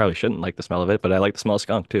 I know I probably shouldn't like the smell of it, but I like the smell of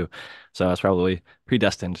skunk too. So I was probably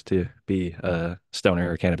predestined to be a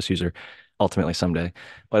stoner or cannabis user ultimately someday.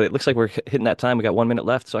 But it looks like we're hitting that time. We got 1 minute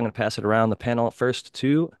left, so I'm going to pass it around the panel first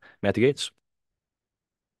to Matthew Gates.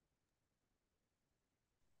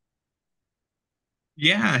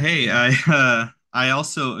 Yeah, hey, I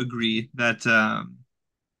also agree that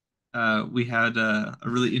we had a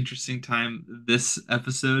really interesting time this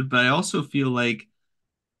episode, but I also feel like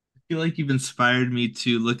feel like you've inspired me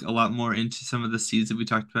to look a lot more into some of the seeds that we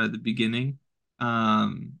talked about at the beginning.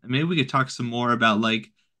 And maybe we could talk some more about like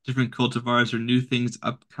different cultivars or new things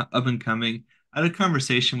up and coming. I had a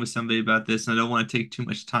conversation with somebody about this, and I don't want to take too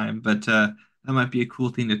much time, but that might be a cool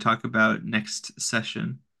thing to talk about next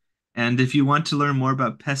session. And if you want to learn more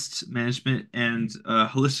about pest management and a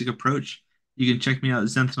holistic approach, you can check me out at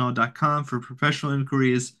zenthanol.com for professional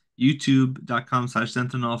inquiries,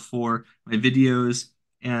 youtube.com/zenthanol for my videos,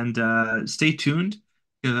 and stay tuned.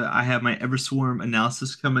 I have my Everswarm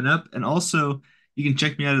analysis coming up. And also, you can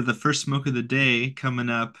check me out at the first smoke of the day coming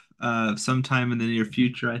up sometime in the near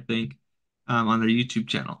future, I think, on their YouTube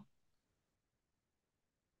channel.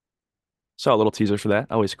 Saw a little teaser for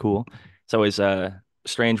that. Always cool. It's always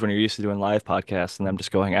strange when you're used to doing live podcasts and them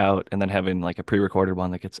just going out and then having like a pre-recorded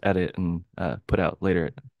one that gets edited and put out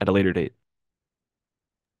later at a later date.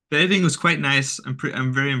 The editing was quite nice.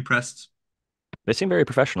 I'm very impressed. They seem very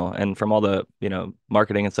professional, and from all the,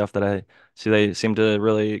 marketing and stuff that I see, they seem to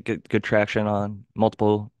really get good traction on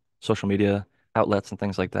multiple social media outlets and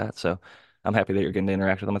things like that. So I'm happy that you're getting to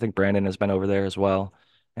interact with them. I think Brandon has been over there as well,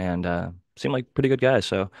 and seem like pretty good guys.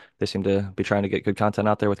 So they seem to be trying to get good content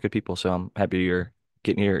out there with good people. So I'm happy you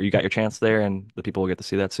got your chance there, and the people will get to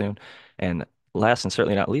see that soon. And last and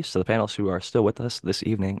certainly not least, to the panelists who are still with us this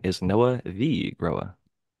evening is Noah the Grower.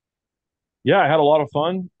 Yeah, I had a lot of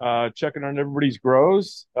fun checking on everybody's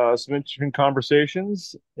grows, some interesting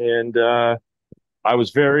conversations, and I was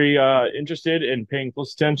very interested in paying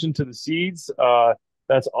close attention to the seeds.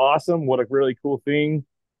 That's awesome. What a really cool thing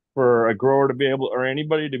for a grower to be able, or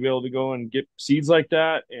anybody to be able to go and get seeds like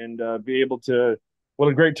that and be able to. What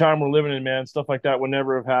a great time we're living in, man. Stuff like that would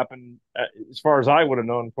never have happened as far as I would have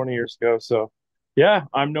known 20 years ago. So, yeah,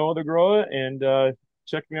 I'm Noah the Grower, and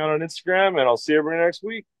check me out on Instagram, and I'll see everybody next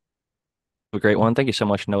week. A great one. Thank you so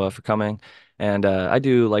much, Noah, for coming. And I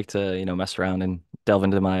do like to, mess around and delve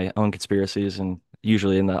into my own conspiracies, and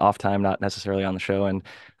usually in the off time, not necessarily on the show. And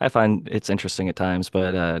I find it's interesting at times,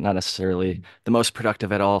 but not necessarily the most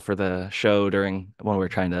productive at all for the show during when we're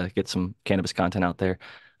trying to get some cannabis content out there.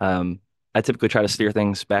 I typically try to steer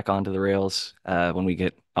things back onto the rails when we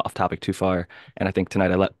get off topic too far. And I think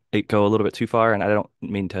tonight I let it go a little bit too far, and I don't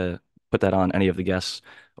mean to put that on any of the guests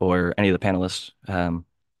or any of the panelists.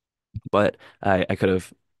 But I could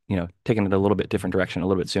have, taken it a little bit different direction a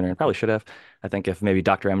little bit sooner, and probably should have. I think if maybe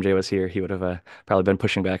Dr. MJ was here, he would have probably been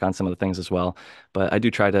pushing back on some of the things as well. But I do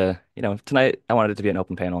try to, tonight I wanted it to be an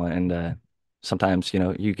open panel, and sometimes,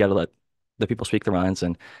 you got to let the people speak their minds,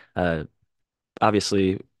 and uh,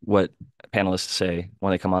 obviously what panelists say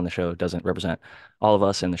when they come on the show doesn't represent all of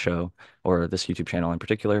us in the show or this YouTube channel in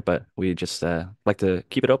particular, but we just like to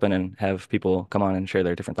keep it open and have people come on and share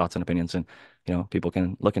their different thoughts and opinions, and people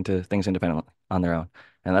can look into things independently on their own.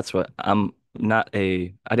 And that's what I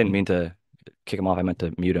didn't mean to kick him off. I meant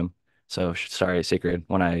to mute him. So sorry, Sacred.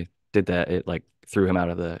 When I did that, it like threw him out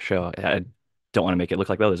of the show. I don't want to make it look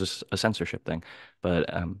like, oh, there's just a censorship thing, but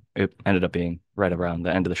it ended up being right around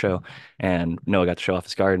the end of the show, and Noah got to show off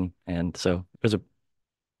his garden, and so it was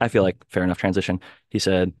I feel like fair enough transition. He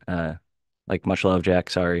said, like, much love,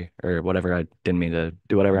 Jack, sorry, or whatever. I didn't mean to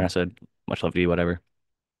do whatever, and I said, much love to you, whatever.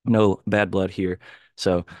 No bad blood here.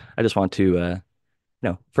 So I just want to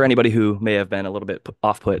for anybody who may have been a little bit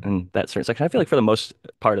off put in that certain section, I feel like for the most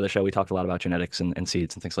part of the show, we talked a lot about genetics and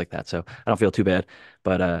seeds and things like that. So I don't feel too bad,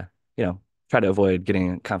 but try to avoid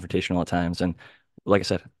getting confrontational at times. And like I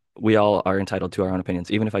said, we all are entitled to our own opinions,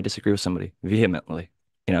 even if I disagree with somebody vehemently.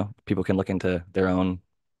 People can look into their own,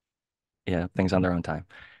 things on their own time.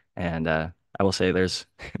 And I will say there's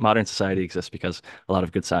modern society exists because a lot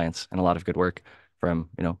of good science and a lot of good work from,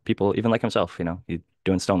 people even like himself, he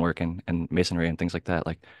doing stonework and masonry and things like that.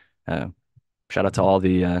 Like, uh, shout out to all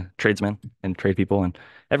the tradesmen and trade people and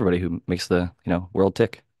everybody who makes the, world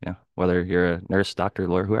tick, whether you're a nurse, doctor,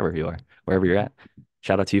 lawyer, whoever you are, wherever you're at.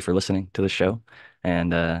 Shout out to you for listening to the show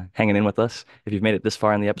and hanging in with us. If you've made it this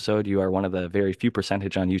far in the episode, you are one of the very few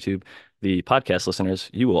percentage on YouTube. The podcast listeners,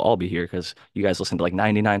 you will all be here because you guys listen to like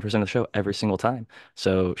 99% of the show every single time.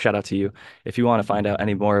 So shout out to you. If you want to find out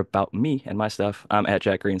any more about me and my stuff, I'm at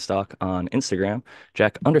Jack Greenstock on Instagram.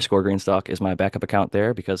 Jack_Greenstock is my backup account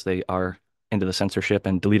there because they are into the censorship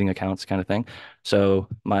and deleting accounts kind of thing. So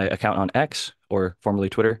my account on X, or formerly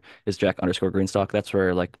Twitter, is Jack_Greenstock. That's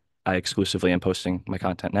where like I exclusively am posting my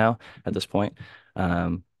content now at this point.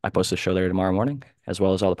 I post the show there tomorrow morning, as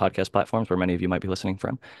well as all the podcast platforms where many of you might be listening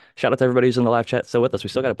from. Shout out to everybody who's in the live chat still with us. We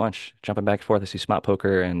still got a bunch jumping back and forth. I see Smart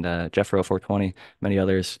Poker and Jeffro 420, many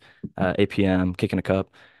others, APM, Kicking a Cup.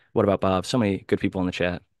 What about Bob? So many good people in the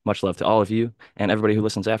chat. Much love to all of you and everybody who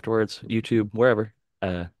listens afterwards, YouTube, wherever.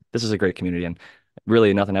 This is a great community, and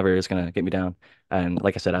really nothing ever is gonna get me down. And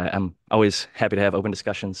like I said, I'm always happy to have open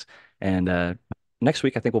discussions. And next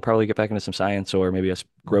week, I think we'll probably get back into some science or maybe a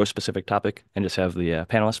grow specific topic and just have the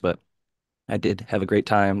panelists. But I did have a great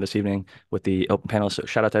time this evening with the open panelists. So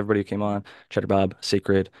shout out to everybody who came on. Cheddar Bob,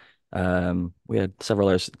 Sacred. We had several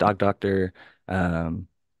others. Dog Doctor.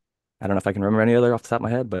 I don't know if I can remember any other off the top of my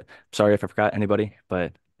head, but sorry if I forgot anybody.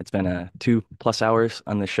 But it's been 2+ hours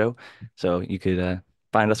on this show, so you could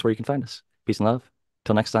find us where you can find us. Peace and love.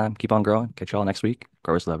 Till next time, keep on growing. Catch you all next week.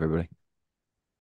 Growers love, everybody.